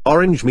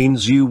 Orange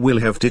means you will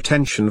have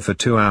detention for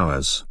 2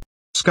 hours.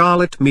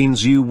 Scarlet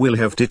means you will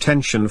have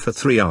detention for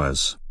 3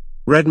 hours.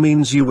 Red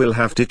means you will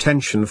have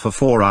detention for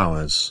 4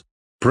 hours.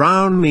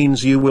 Brown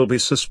means you will be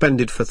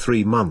suspended for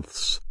 3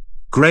 months.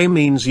 Gray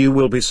means you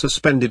will be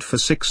suspended for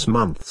 6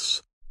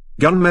 months.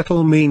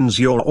 Gunmetal means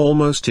you're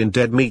almost in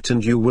dead meat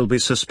and you will be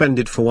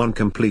suspended for 1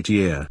 complete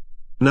year.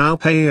 Now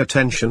pay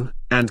attention,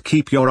 and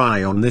keep your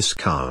eye on this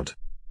card.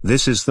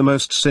 This is the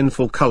most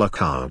sinful color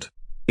card.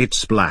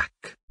 It's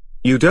black.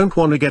 You don't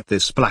want to get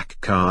this black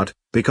card,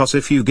 because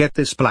if you get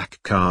this black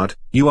card,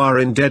 you are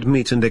in dead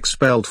meat and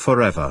expelled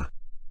forever.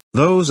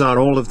 Those are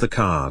all of the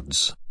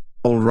cards.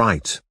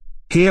 Alright.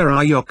 Here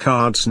are your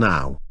cards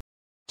now.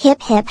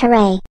 Hip hip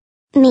hooray.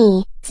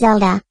 Me,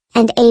 Zelda,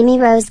 and Amy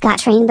Rose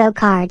got rainbow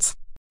cards.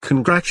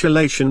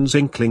 Congratulations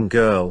Inkling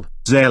Girl,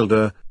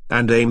 Zelda,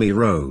 and Amy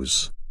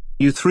Rose.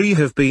 You 3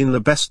 have been the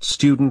best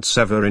students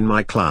ever in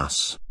my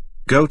class.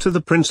 Go to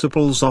the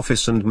principal's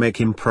office and make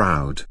him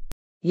proud.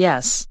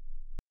 Yes.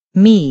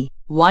 Me,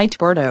 White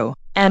Birdo,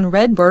 and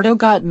Red Birdo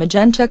got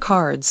magenta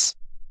cards.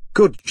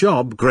 Good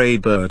job Grey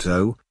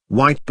Birdo,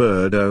 White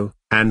Birdo,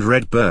 and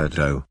Red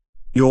Birdo.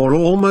 You're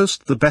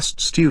almost the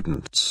best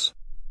students.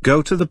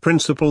 Go to the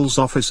principal's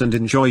office and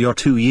enjoy your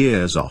 2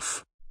 years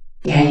off.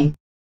 Yay.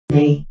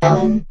 Me,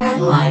 Ellen,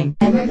 Adeline,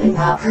 and Ribbon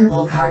got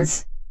purple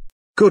cards.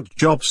 Good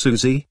job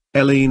Susie,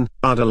 Eileen,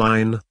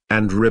 Adeline,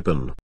 and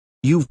Ribbon.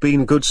 You've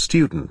been good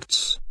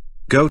students.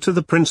 Go to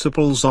the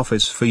principal's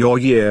office for your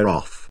year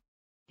off.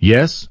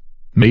 Yes,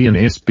 me and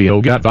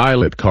Espio got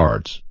violet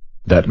cards.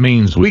 That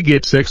means we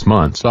get 6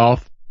 months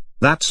off.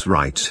 That's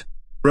right.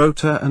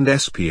 Rota and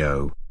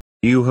Espio.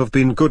 You have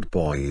been good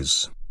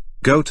boys.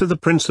 Go to the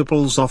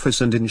principal's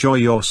office and enjoy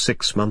your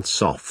 6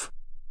 months off.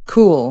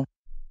 Cool.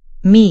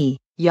 Me,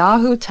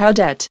 Yahoo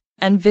Toadette,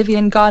 and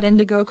Vivian got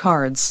indigo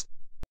cards.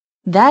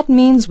 That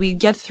means we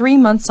get 3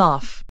 months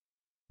off.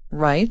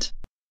 Right?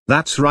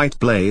 That's right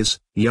Blaze,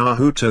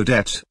 Yahoo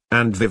Toadette,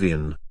 and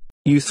Vivian.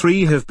 You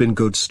 3 have been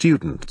good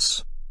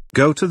students.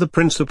 Go to the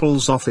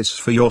principal's office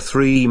for your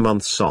 3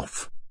 months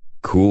off.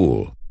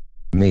 Cool.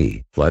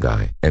 Me, Flood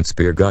Eye, and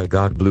Spear Guy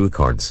got blue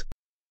cards.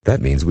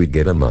 That means we'd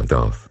get a month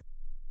off.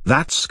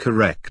 That's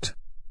correct.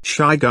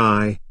 Shy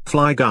Guy,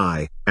 Fly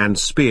Guy, and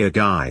Spear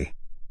Guy.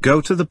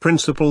 Go to the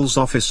principal's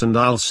office and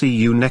I'll see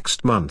you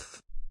next month.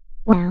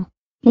 Wow.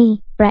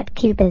 Me, Brett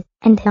Cupid,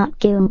 and Hot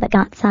Goomba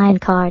got sign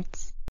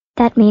cards.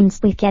 That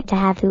means we get to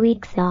have 2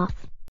 weeks off.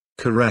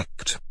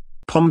 Correct.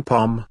 Pom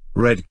Pom,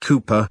 Red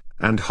Koopa,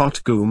 and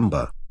Hot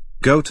Goomba.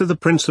 Go to the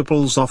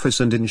principal's office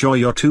and enjoy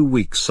your 2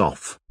 weeks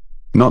off.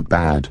 Not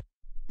bad.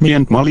 Me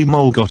and Molly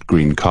Mole got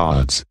green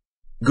cards.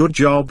 Good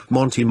job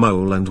Monty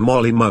Mole and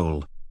Molly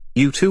Mole.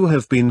 You 2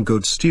 have been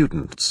good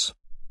students.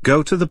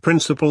 Go to the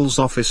principal's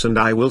office and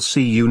I will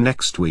see you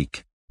next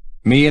week.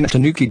 Me and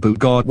Tanuki Boo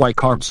got white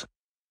cards.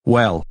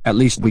 Well, at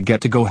least we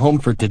get to go home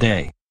for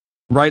today.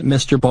 Right,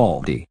 Mr.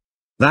 Baldy?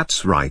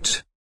 That's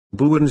right.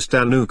 Boo and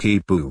Tanuki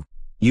Boo.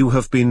 You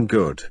have been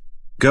good.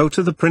 Go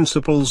to the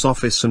principal's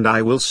office and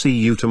I will see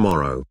you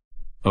tomorrow.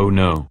 Oh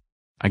no.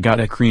 I got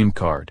a cream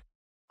card.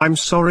 I'm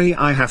sorry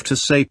I have to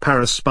say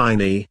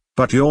Paraspiny,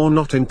 but you're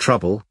not in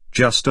trouble,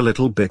 just a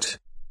little bit.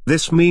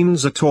 This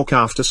means a talk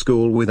after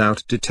school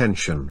without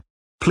detention.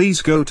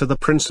 Please go to the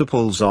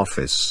principal's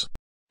office.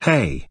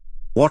 Hey.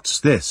 What's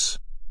this?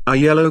 A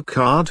yellow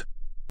card?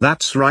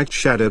 That's right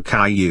Shadow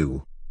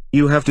Caillou.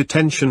 You have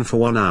detention for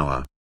 1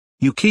 hour.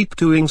 You keep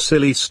doing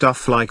silly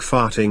stuff like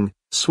farting,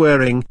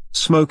 swearing,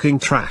 smoking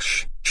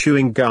trash,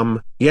 chewing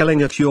gum,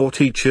 yelling at your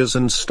teachers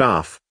and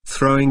staff,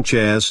 throwing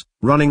chairs,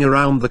 running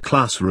around the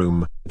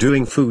classroom,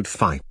 doing food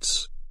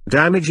fights,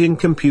 damaging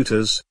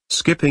computers,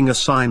 skipping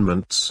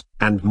assignments,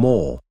 and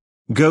more.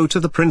 Go to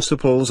the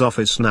principal's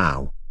office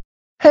now.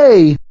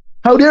 Hey!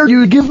 How dare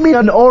you give me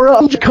an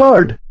orange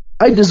card!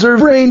 I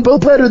deserve rainbow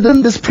better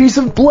than this piece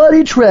of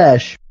bloody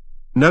trash!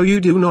 No, you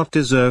do not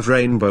deserve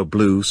rainbow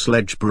blue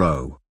sledge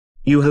bro.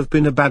 You have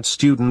been a bad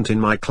student in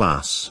my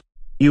class.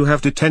 You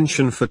have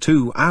detention for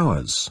 2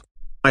 hours.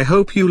 I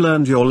hope you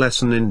learned your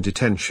lesson in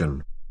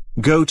detention.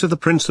 Go to the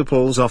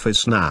principal's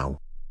office now.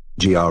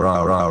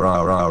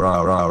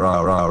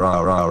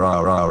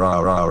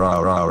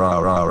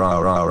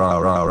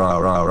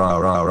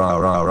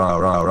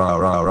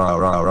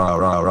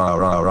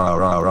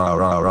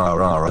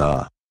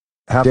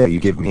 How dare you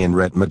give me in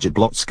red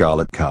Magiblot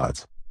scarlet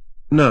cards?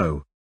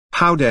 No.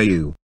 How dare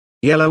you?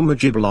 Yellow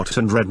Magiblot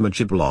and red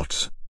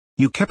Magiblot.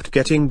 You kept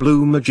getting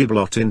blue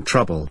Magiblot in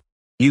trouble.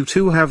 You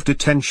 2 have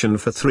detention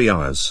for 3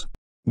 hours.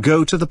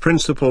 Go to the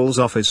principal's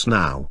office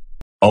now.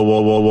 Fight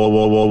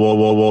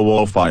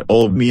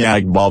old me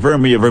agbover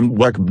me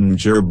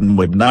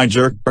with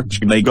Niger.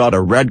 They got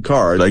a red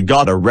card. I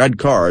got a red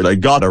card. I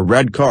got a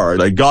red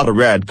card. I got a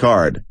red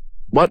card.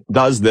 What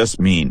does this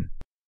mean?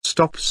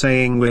 Stop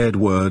saying weird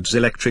words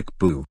Electric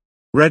Boo.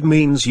 Red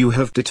means you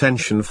have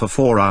detention for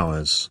 4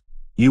 hours.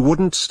 You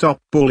wouldn't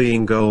stop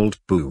bullying Gold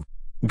Boo.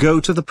 Go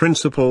to the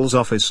principal's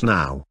office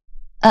now.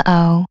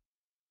 Uh-oh.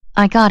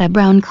 I got a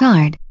brown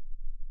card.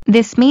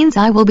 This means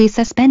I will be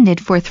suspended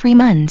for 3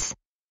 months.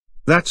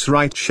 That's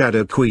right,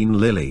 Shadow Queen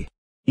Lily.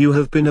 You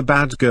have been a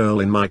bad girl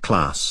in my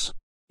class.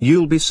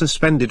 You'll be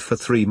suspended for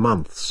 3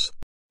 months.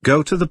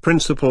 Go to the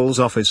principal's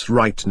office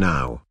right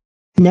now.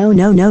 No.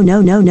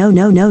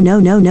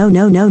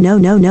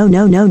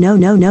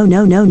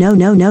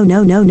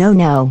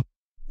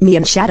 Me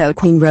and Shadow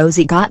Queen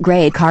Rosie got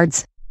grade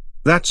cards.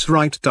 That's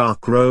right,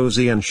 Dark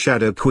Rosie and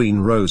Shadow Queen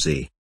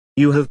Rosie.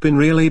 You have been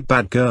really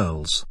bad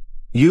girls.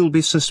 You'll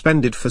be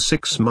suspended for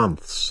 6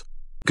 months.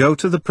 Go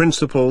to the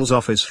principal's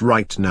office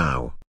right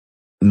now.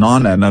 No.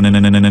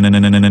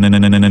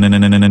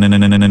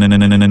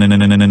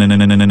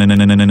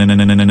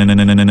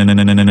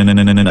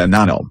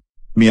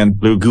 Me and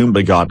Blue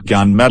Goomba got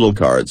gunmetal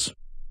cards.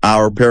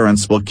 Our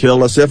parents will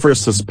kill us if we're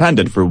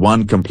suspended for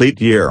 1 complete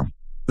year.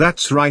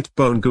 That's right,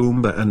 Bone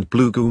Goomba and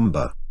Blue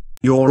Goomba.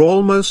 You're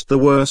almost the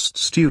worst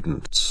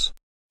students.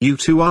 You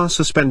two are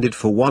suspended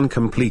for 1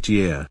 complete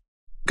year.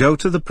 Go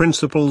to the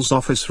principal's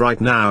office right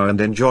now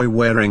and enjoy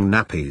wearing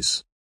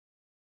nappies.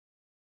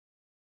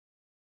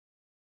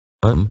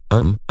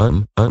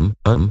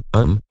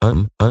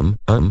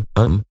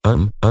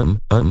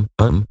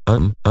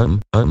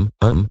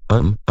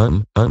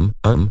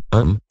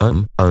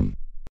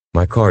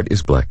 My card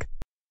is black.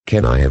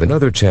 Can I have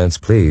another chance,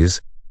 please?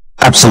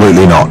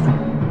 Absolutely not.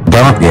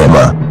 Dark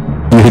Gamer,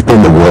 you have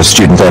been the worst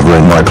student ever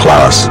in my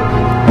class.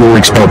 You're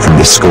expelled from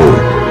this school.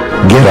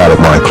 Get out of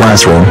my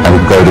classroom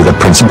and go to the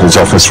principal's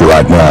office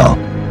right now.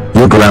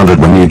 You're grounded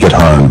when you get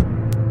home.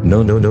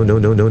 No.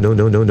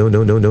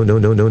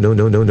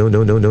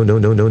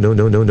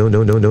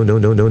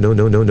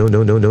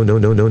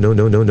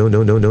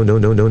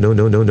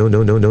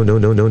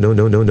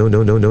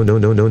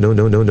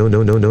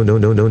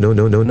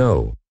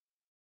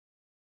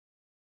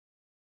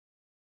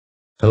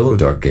 Hello,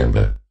 Dark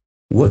Gamba.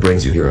 What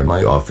brings you here in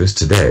my office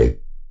today?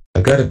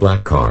 I got a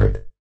black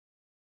card.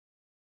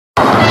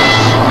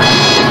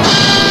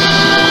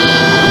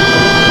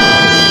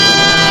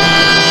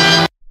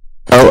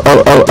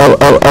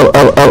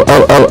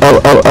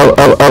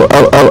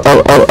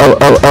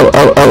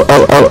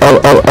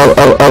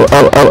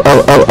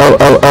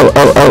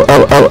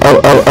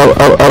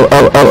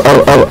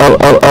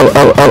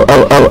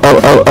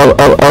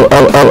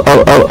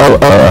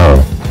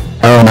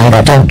 Oh my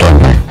god, Dark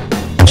Gamba.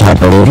 I can't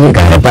believe you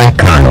got a black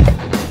card.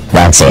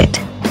 That's it.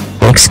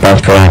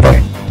 Expelled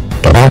forever.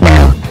 Get out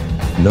now.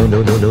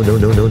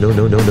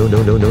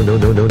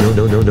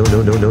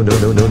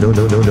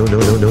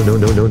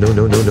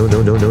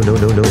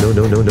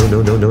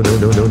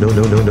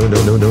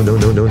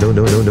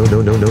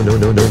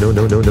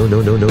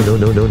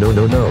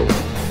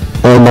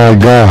 Oh my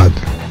god.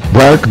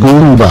 Dark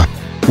Goomba.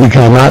 We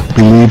cannot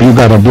believe you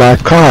got a black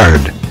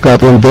card.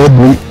 Got one dead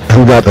meat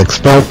and got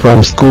expelled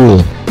from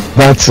school.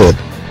 That's it.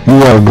 You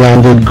are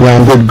grounded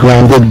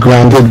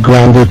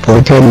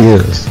for 10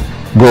 years.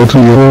 Go to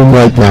your room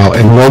right now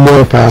and no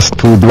more fast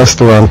food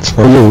restaurants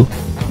for you.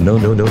 No.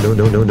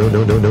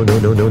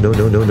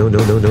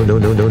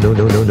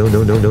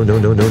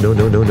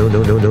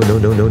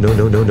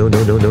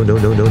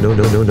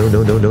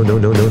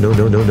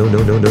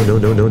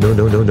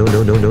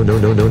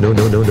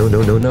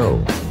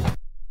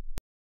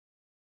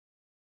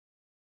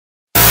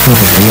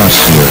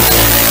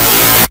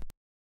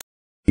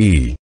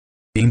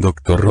 In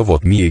Dr.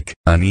 Robotnik,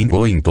 and in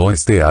going to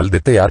stay all the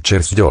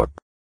teachers job.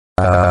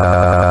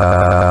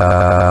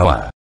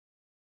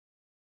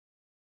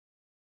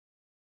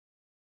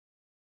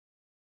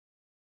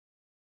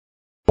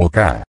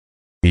 Okay.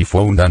 He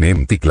found an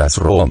empty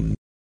classroom.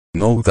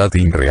 Now that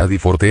I'm ready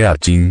for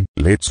teaching,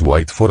 let's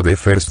wait for the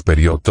first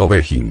period to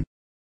begin.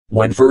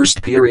 When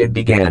first period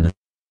began.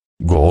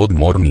 Good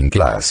morning,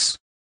 class.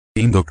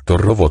 I'm Dr.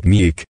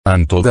 Robotnik,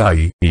 and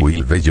today, I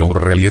will be your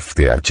relief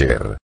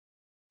teacher.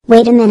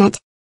 Wait a minute.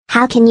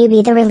 How can you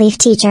be the relief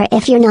teacher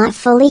if you're not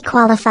fully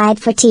qualified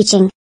for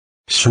teaching?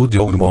 Should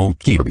you know,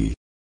 Kirby?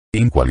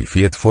 I'm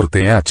qualified for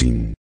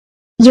teaching.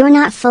 You're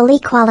not fully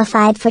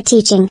qualified for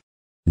teaching.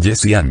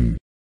 Yes, I am.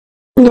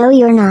 No,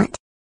 you're not.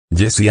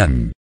 Yes, I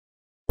am.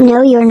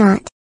 No, you're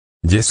not.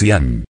 Yes, I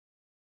am.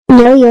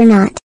 No, you're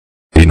not.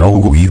 I know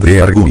where they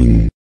are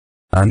going.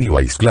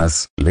 Anyways,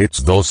 class, let's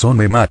do some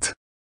math.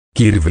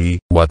 Kirby,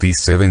 what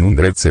is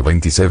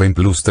 777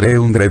 plus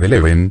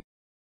 311?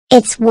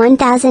 It's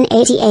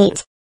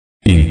 1088.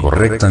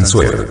 Incorrect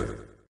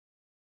answer.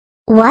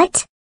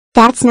 What?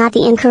 That's not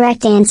the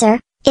incorrect answer,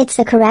 it's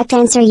the correct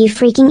answer, you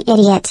freaking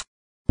idiot.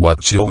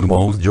 What's your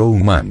mouth,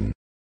 young man?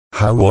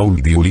 How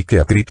old do you like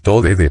a trip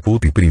to the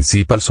deputy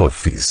principal's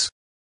office?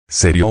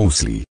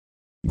 Seriously?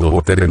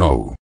 Go there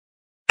now.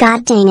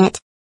 God dang it.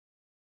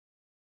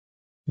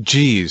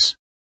 Geez.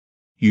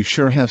 You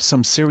sure have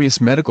some serious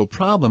medical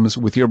problems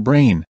with your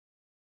brain.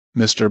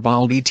 Mr.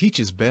 Baldi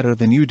teaches better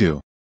than you do.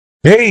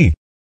 Hey!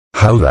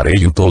 How dare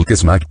you talk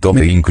smack to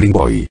me, inkling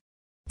boy?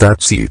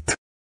 That's it.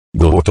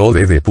 Go to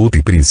the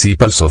deputy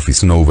principal's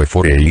office now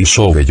before I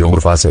shove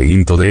your face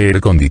into the air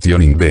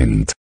conditioning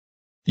vent.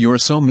 You're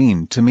so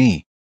mean to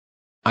me.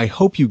 I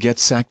hope you get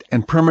sacked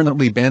and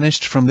permanently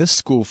banished from this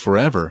school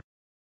forever.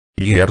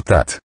 Hear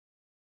that.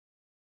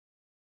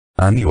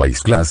 Anyways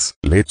class,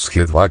 let's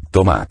get back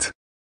to math.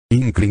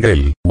 Inkling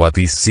L, what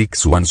is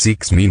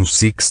 616 minus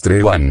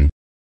 631?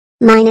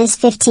 Minus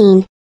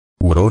 15.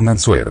 Wrong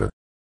answer.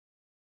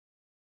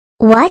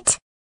 What?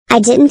 I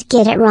didn't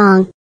get it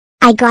wrong.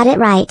 I got it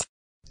right.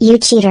 You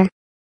cheater.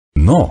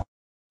 No.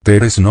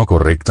 There is no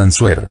correct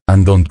answer,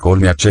 and don't call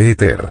me a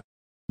cheater.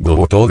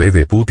 Go to the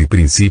deputy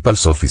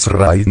principal's office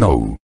right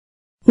now.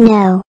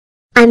 No.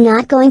 I'm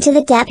not going to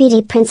the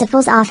deputy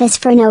principal's office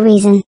for no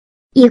reason.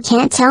 You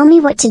can't tell me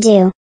what to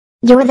do.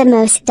 You're the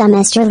most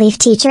dumbest relief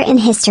teacher in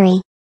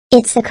history.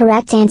 It's the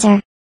correct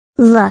answer.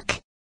 Look.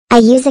 I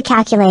use a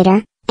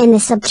calculator, and the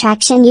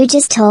subtraction you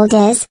just told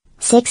is,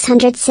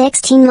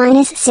 616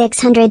 minus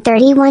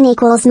 631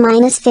 equals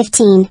minus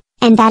 15,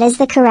 and that is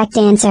the correct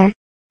answer.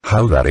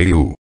 How dare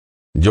you?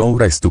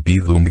 You're a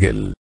stupid dumb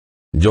girl.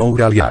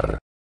 You're a liar.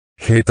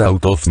 Get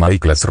out of my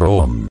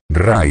classroom,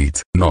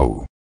 right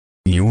now.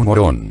 You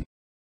moron.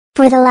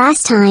 For the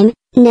last time,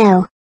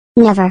 no.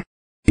 Never.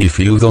 If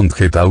you don't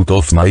get out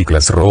of my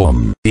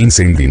classroom, I'm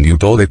sending you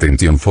to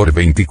detention for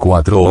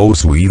 24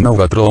 hours with no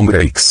bathroom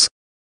breaks.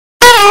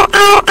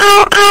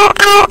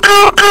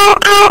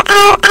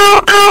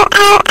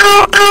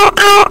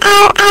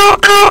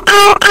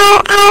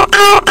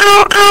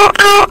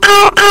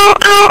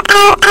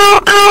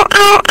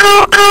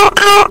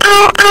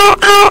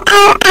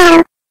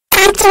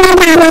 Dr.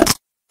 Robotnik,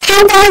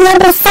 how dare you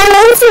be so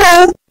mean to me,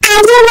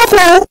 argue with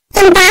me,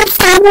 and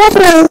backstab with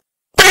me.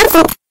 That's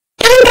it.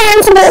 I'm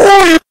going to beat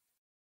you up.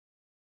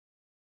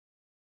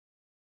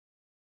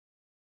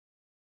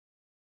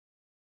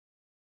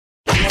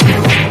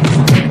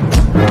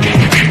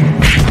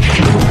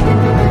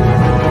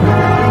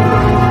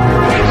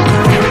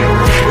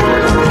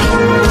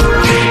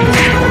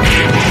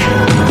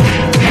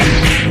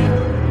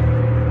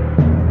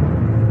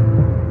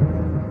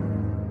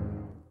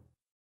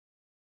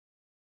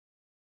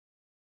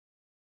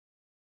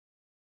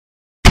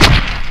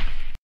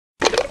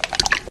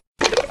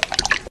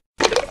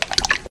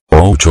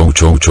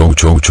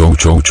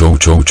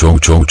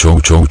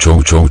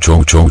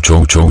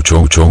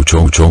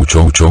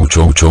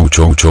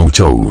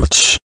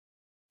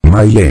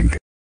 My leg.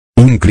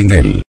 Inkling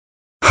L.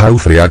 How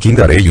freaking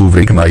dare you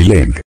break my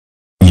leg?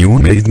 You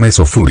made me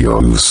so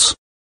furious.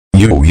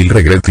 You will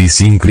regret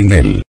this, Inkling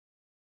L.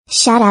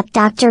 Shut up,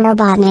 Dr.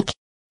 Robotnik.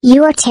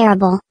 You are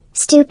terrible,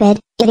 stupid,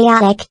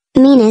 idiotic,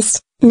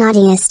 meanest,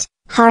 naughtiest,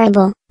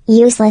 horrible,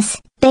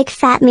 useless, big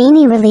fat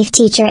meanie relief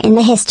teacher in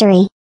the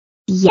history.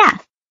 Yeah.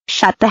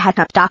 Shut the heck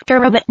up, Dr.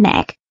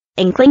 Robotnik.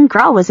 Inkling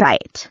Girl was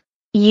right.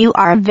 You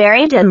are a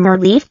very dumb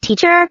relief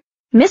teacher.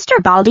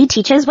 Mr. Baldi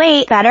teaches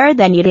way better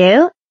than you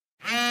do.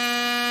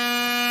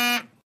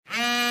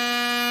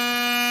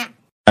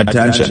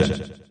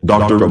 Attention,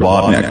 Dr.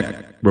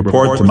 Robotnik.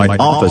 Report to my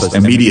office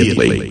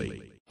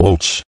immediately.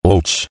 Ouch,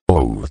 ouch,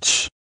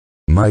 ouch.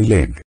 My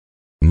leg.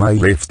 My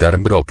left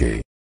arm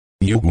broke.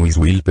 You guys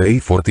will pay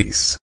for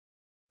this.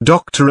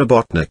 Dr.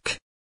 Robotnik.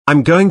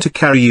 I'm going to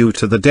carry you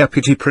to the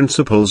deputy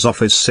principal's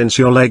office since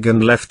your leg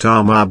and left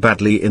arm are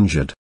badly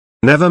injured.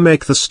 Never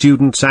make the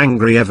students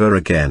angry ever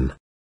again.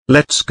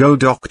 Let's go,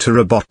 Dr.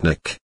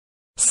 Robotnik.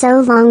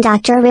 So long,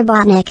 Dr.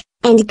 Robotnik,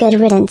 and good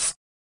riddance.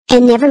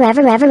 And never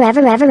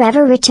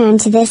ever return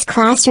to this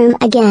classroom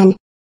again.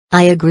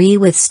 I agree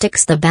with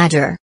Sticks the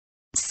Badger.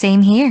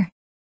 Same here.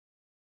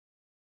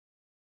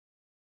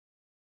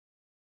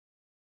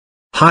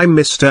 Hi,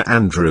 Mr.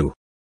 Andrew.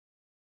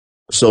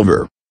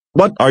 Silver.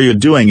 What are you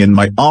doing in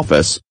my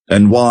office,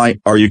 and why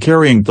are you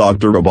carrying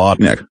Dr.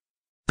 Robotnik?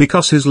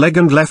 Because his leg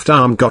and left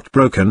arm got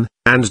broken,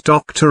 and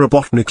Dr.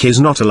 Robotnik is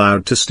not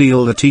allowed to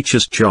steal the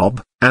teacher's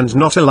job, and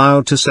not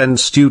allowed to send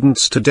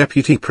students to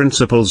deputy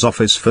principal's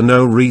office for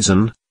no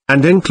reason,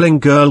 and Inkling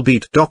Girl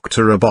beat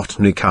Dr.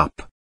 Robotnik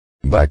up.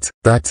 But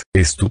that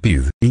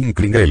stupid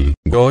Inkling L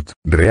got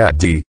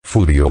really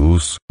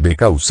furious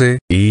because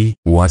I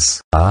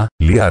was a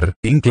liar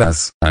in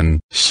class and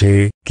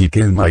she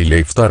kicked my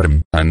left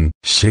arm and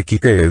she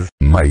kicked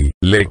my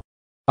leg.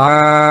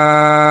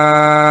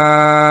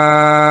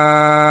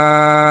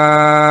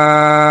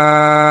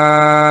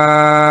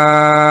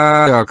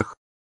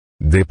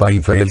 The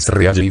pain feels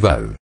really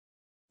bad.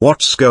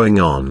 What's going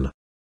on?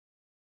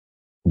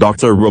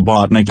 Dr.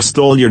 Robotnik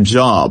stole your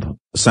job,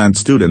 sent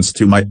students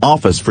to my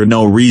office for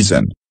no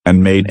reason,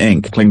 and made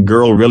Inkling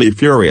Girl really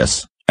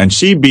furious, and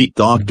she beat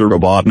Dr.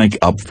 Robotnik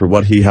up for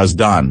what he has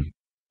done.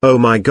 Oh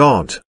my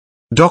god.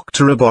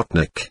 Dr.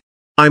 Robotnik.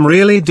 I'm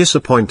really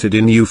disappointed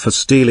in you for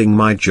stealing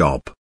my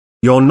job.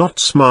 You're not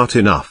smart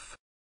enough.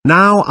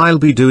 Now I'll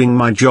be doing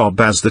my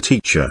job as the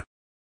teacher.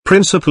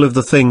 Principal of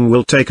the thing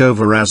will take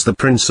over as the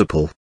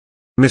principal.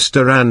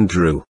 Mr.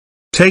 Andrew.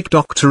 Take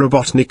Dr.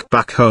 Robotnik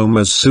back home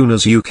as soon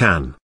as you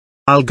can.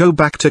 I'll go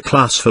back to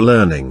class for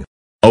learning.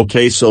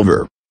 Okay,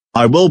 Silver.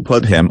 I will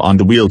put him on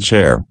the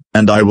wheelchair,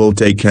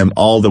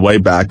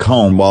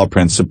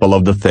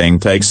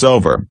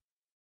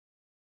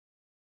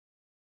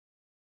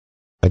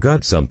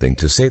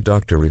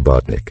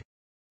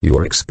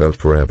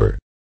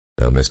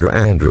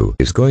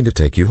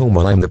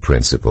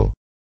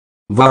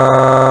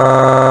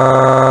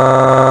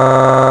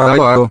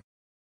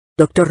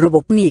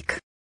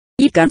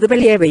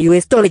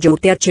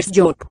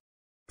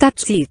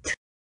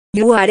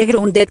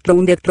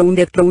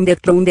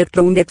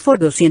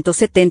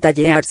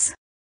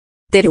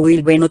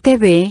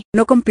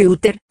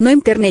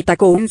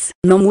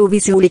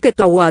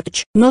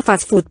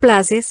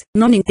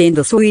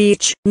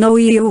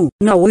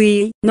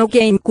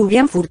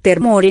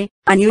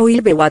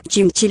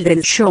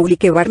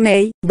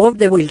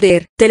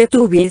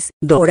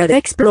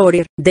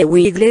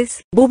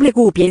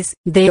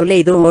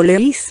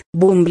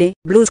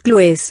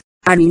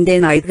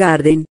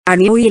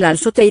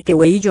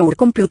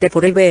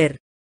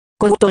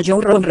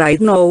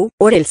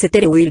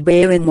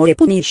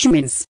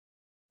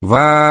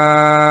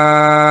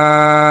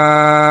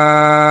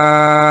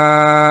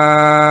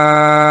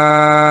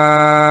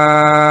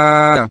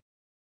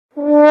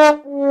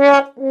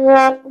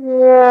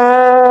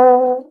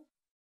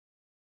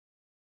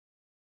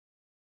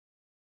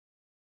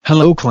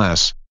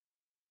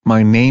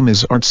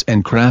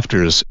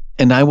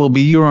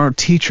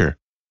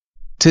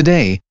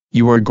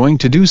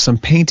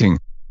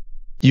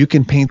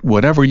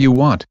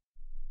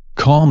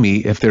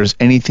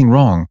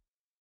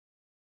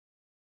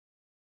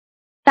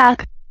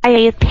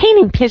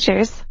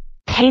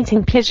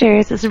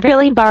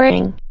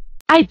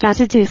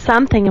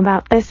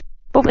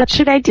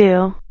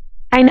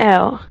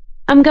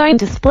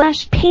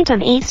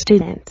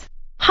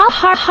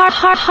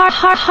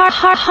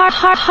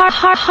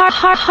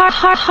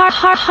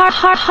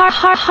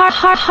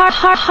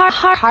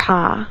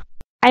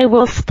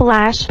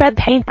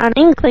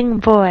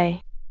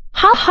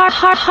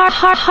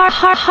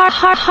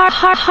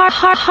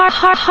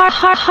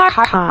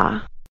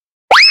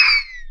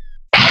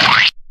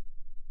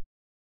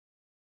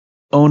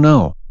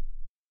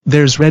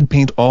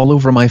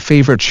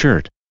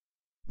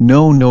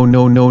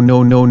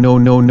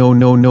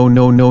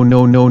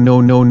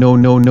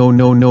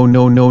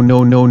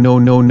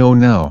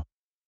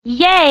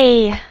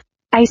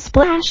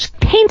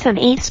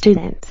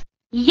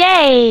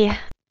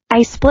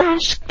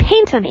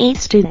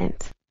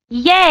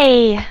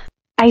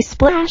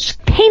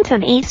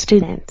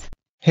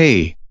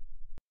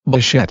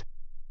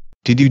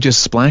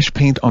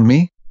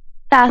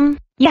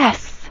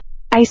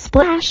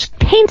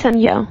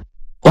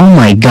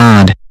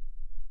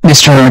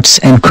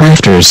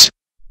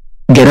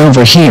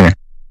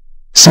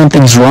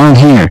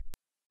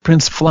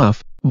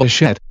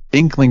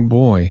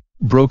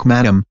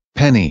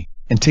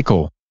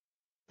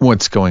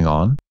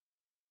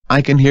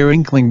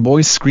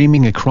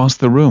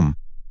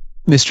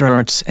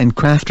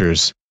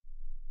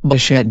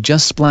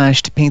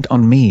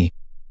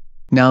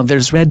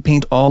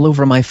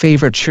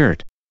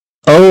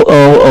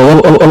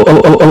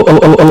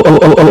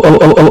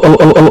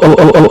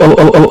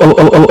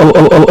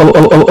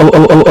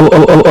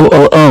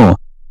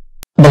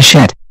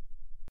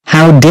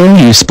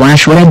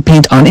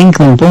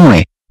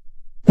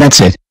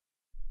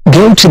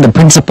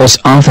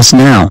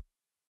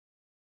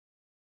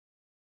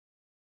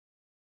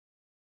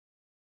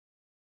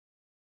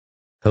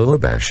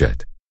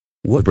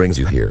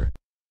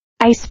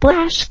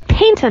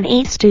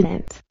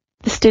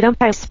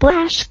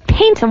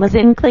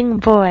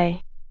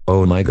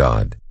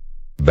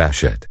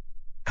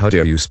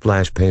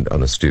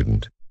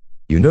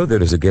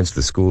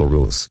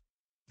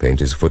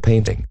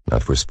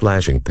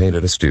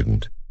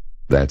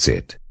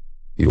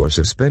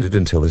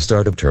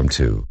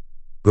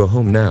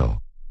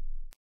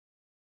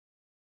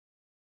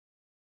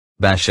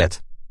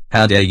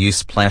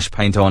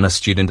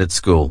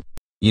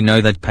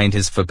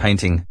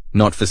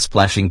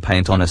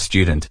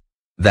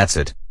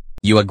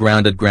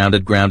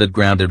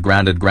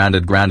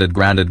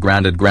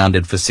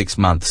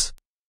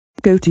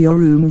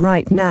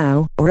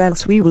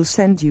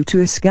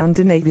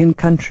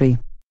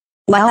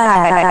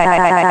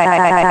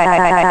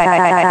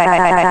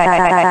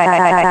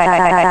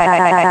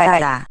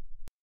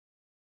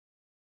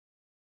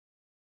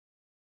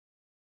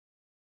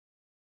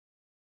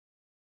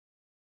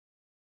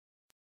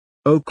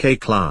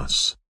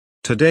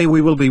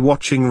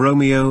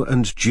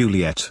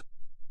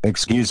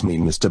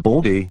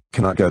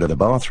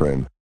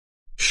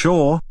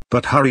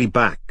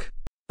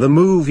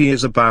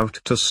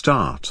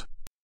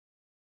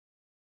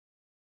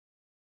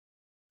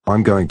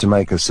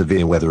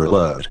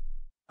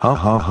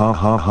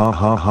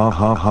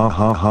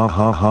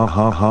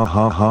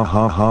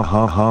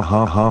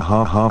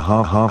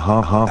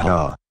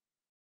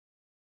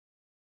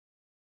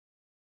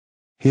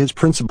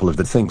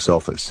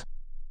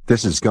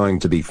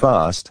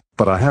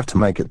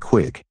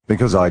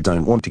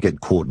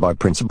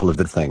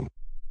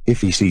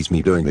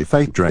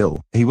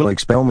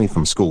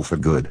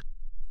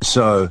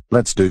 So,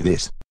 let's do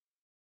this.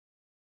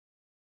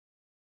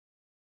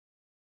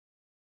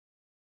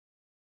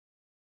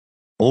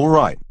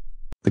 Alright.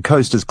 The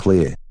coast is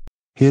clear.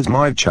 Here's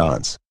my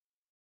chance.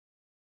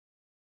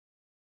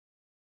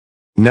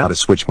 Now to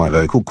switch my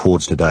vocal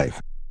cords to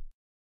Dave.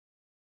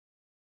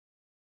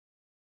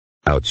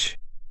 Ouch.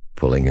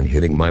 Pulling and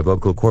hitting my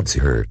vocal cords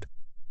hurt.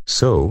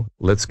 So,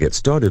 let's get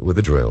started with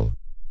the drill.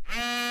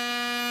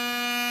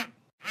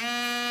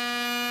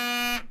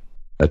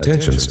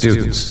 Attention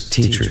students,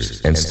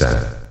 teachers, and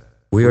staff.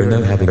 We are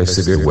now having a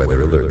severe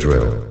weather alert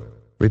drill.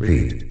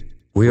 Repeat.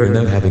 We are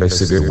now having a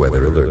severe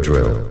weather alert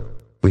drill.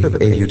 We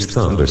have a huge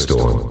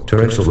thunderstorm,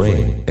 torrential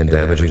rain, and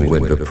damaging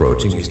wind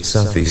approaching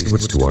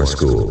east-southeastwards to our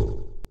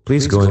school.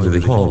 Please go into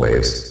the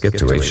hallways, get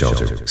to a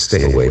shelter,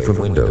 stay away from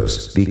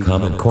windows, be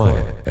calm and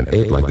quiet, and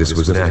act like this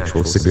was an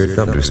actual severe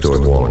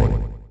thunderstorm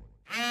warning.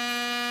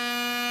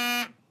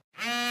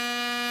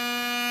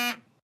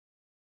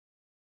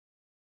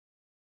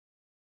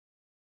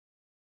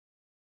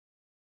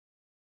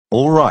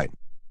 Alright.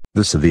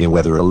 The severe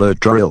weather alert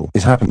drill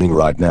is happening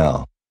right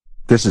now.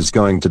 This is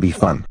going to be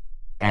fun.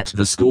 At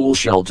the school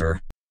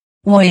shelter.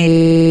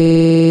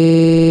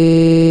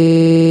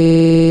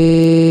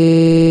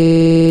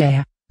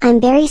 I'm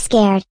very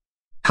scared.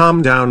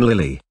 Calm down,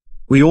 Lily.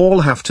 We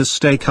all have to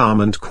stay calm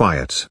and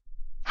quiet.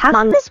 How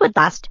long this would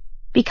last?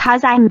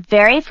 Because I'm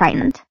very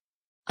frightened.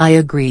 I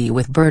agree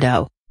with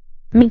Birdo.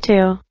 Me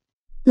too.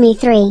 Me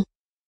 3.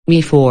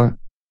 Me 4.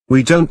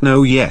 We don't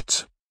know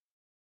yet.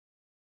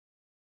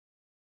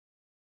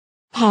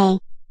 Hey.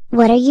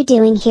 What are you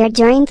doing here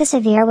during the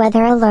severe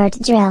weather alert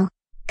drill?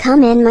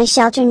 Come in my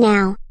shelter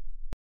now.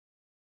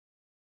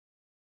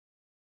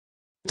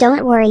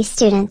 Don't worry,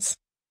 students.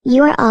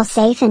 You are all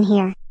safe in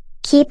here.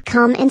 Keep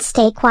calm and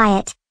stay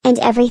quiet, and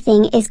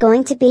everything is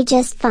going to be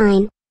just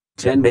fine.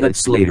 10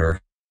 minutes later.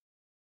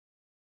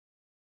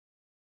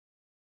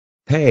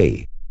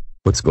 Hey!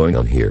 What's going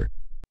on here?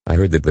 I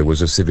heard that there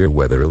was a severe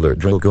weather alert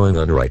drill going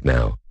on right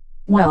now.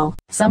 Well,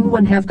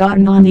 someone have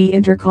gotten on the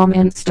intercom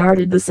and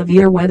started the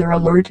severe weather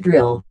alert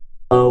drill.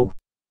 Oh.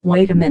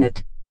 Wait a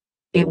minute.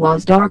 It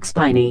was Dark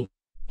Spiny.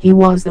 He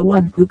was the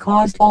one who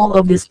caused all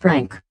of this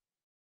prank.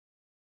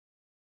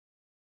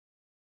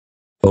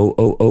 I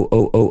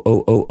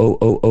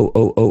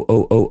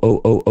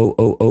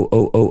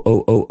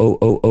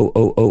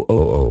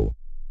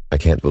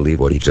can't believe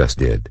what he just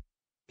did.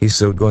 He's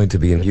so going to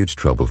be in huge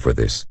trouble for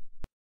this.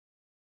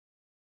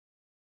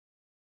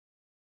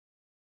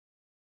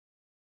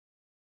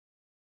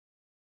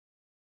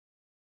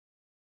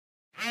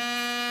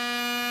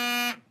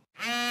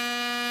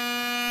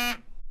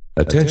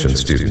 Attention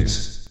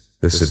students.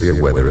 The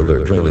severe weather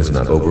alert drill is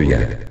not over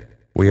yet.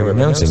 We are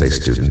announcing a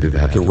student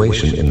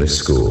evacuation in this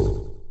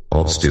school.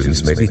 All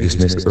students may be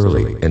dismissed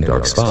early, and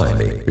Dark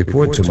Spiny,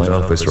 report to my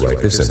office right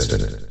this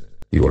instant.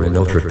 You are in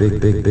ultra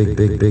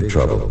big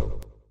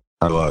trouble.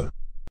 Hello.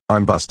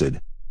 I'm busted.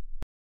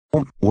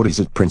 What is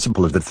it,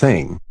 principal of the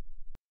thing?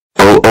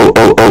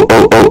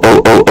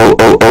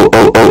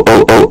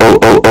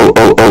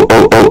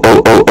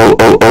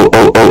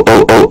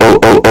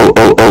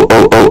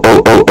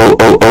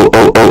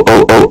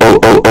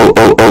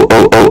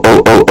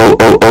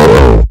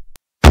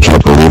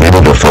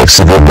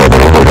 Severe weather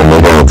alert and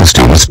made all of the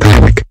students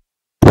panic.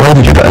 Why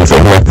did you do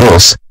anything like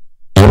this?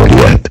 You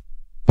idiot.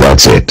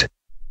 That's it.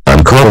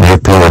 I'm calling your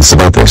parents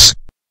about this.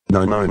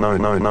 No.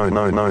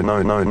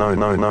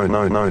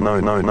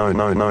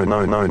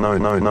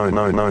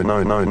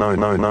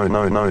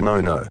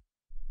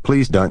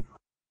 Please don't.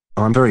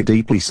 I'm very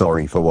deeply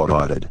sorry for what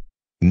I did.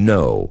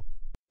 No.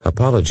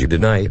 Apology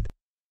denied.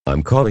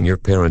 I'm calling your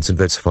parents and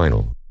that's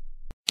final.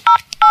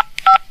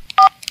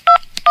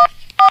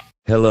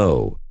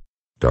 Hello.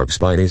 Dark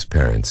Spiny's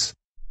parents.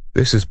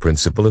 This is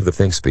principal of the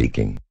thing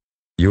speaking.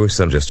 Your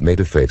son just made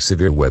a fake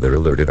severe weather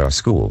alert at our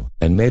school,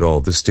 and made all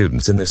the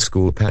students in this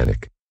school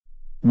panic.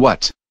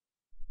 What?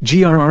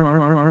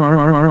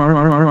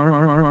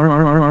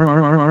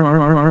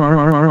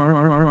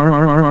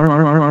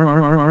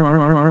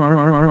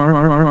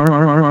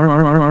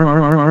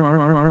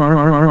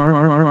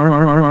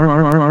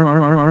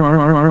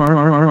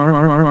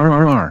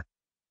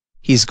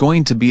 He's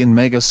going to be in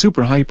mega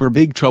super hyper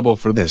big trouble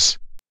for this.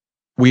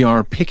 We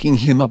are picking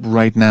him up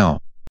right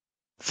now.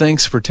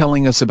 Thanks for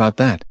telling us about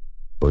that.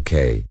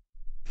 Okay.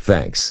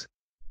 Thanks.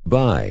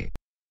 Bye.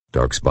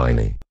 Dark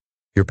Spiny.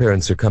 Your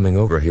parents are coming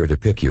over here to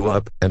pick you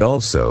up, and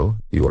also,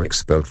 you are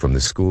expelled from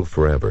the school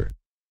forever.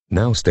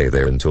 Now stay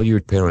there until your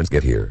parents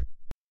get here.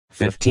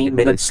 15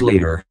 minutes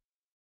later.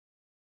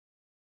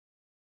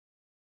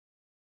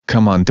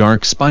 Come on,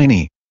 Dark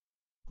Spiny.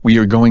 We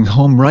are going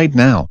home right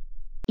now.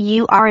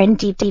 You are in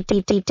deep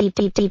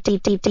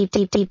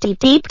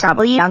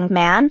trouble, young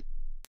man.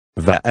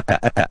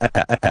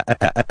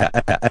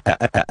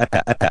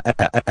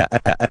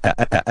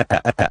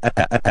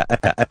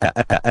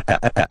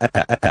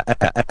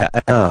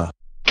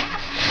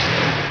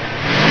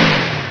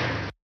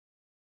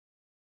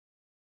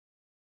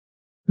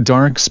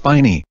 Dark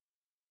Spiny.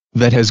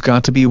 That has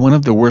got to be one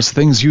of the worst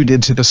things you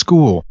did to the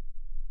school.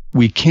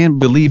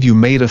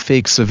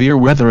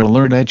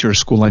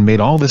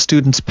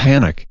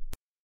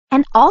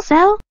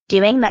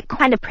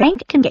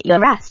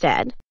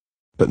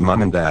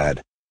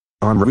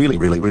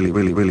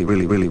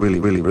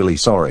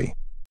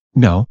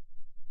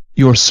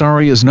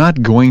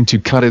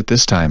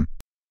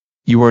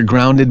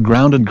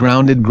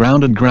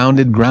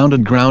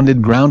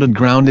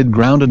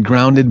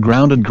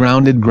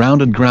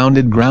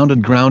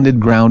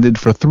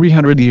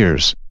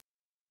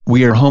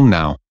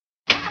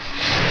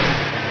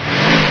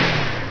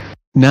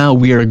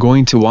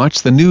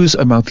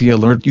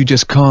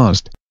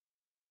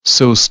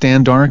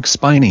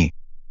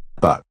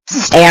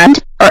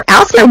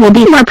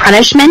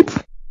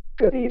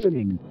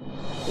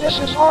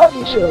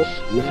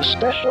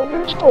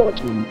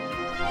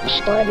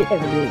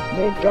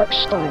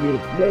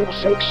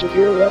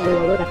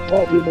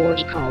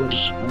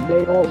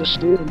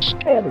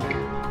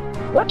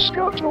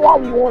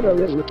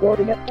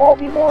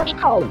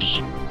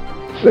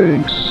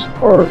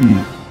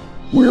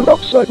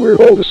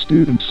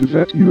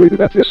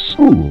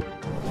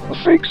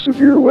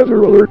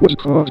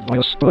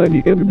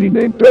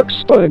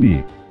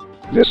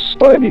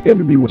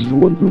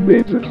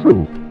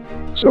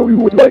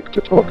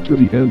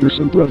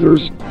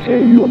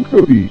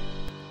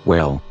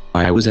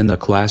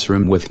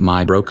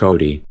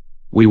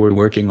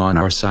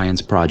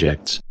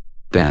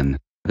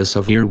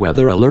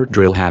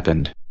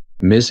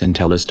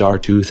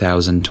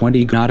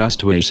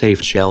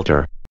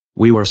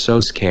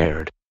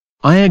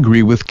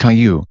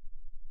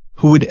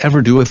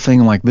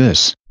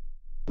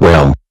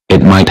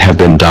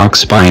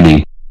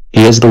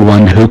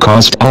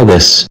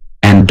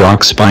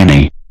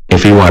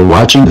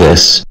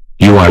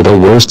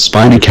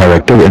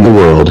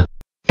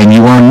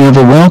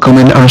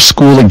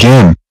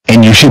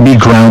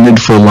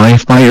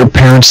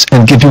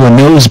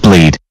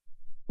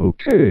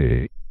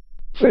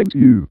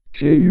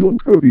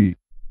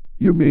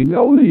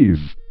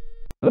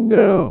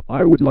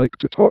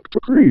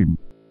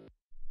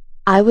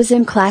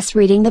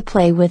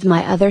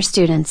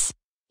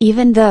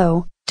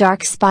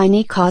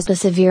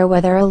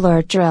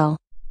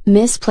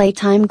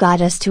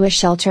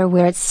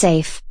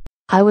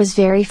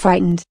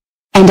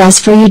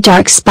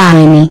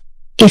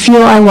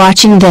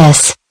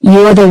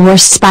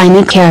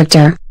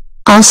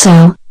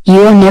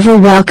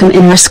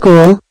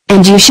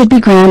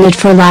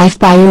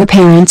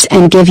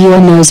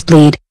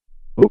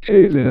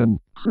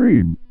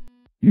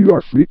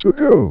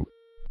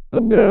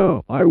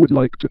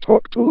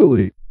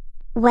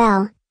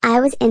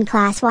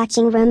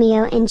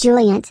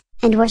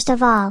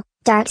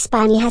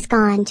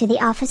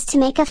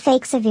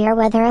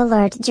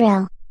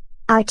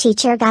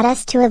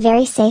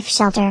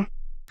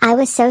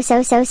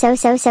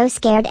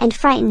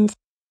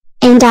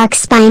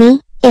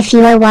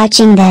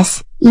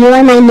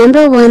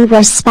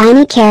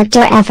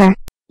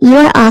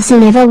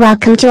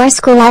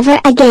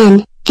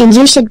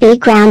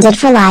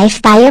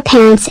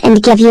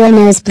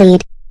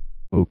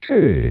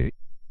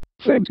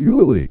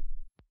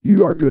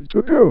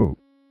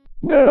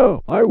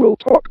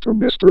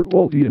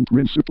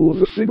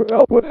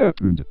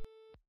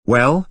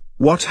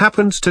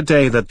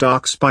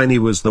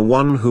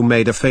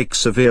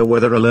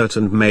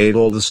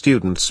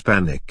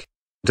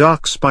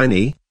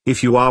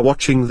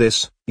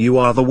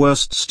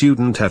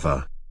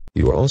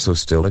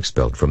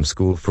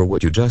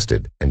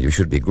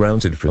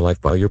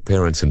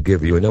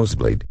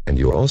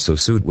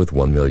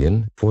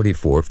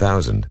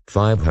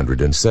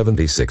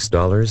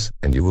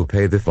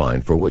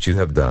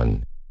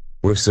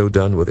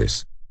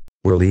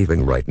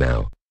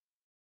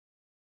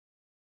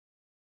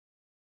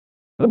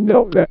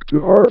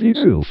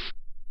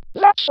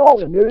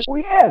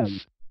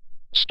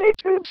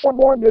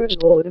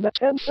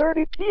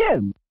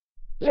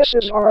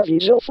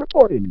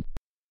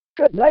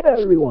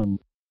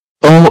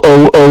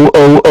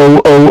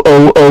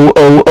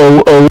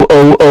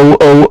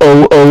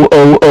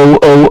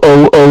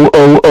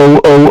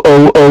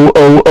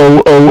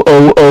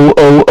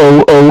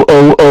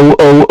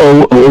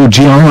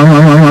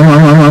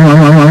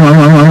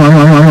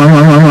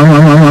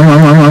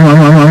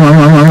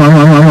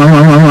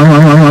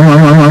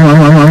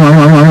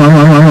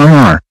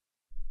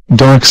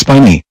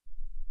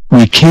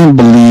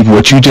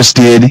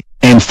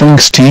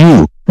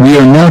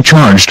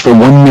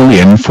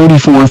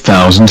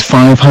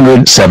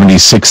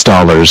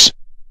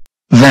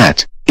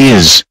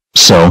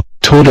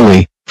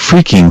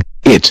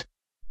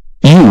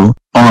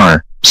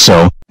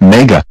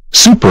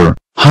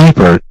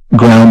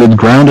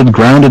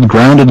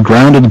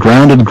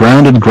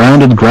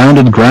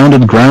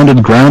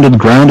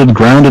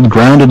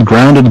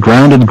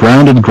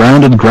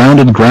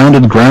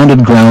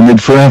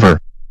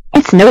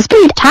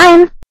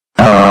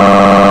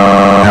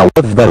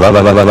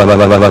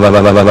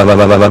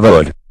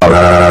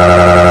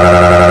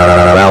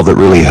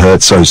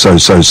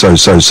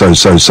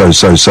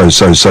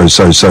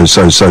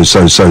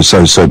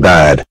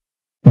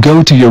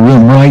 Go to your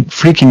room right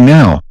freaking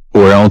now,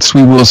 or else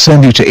we will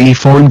send you to a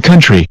foreign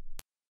country.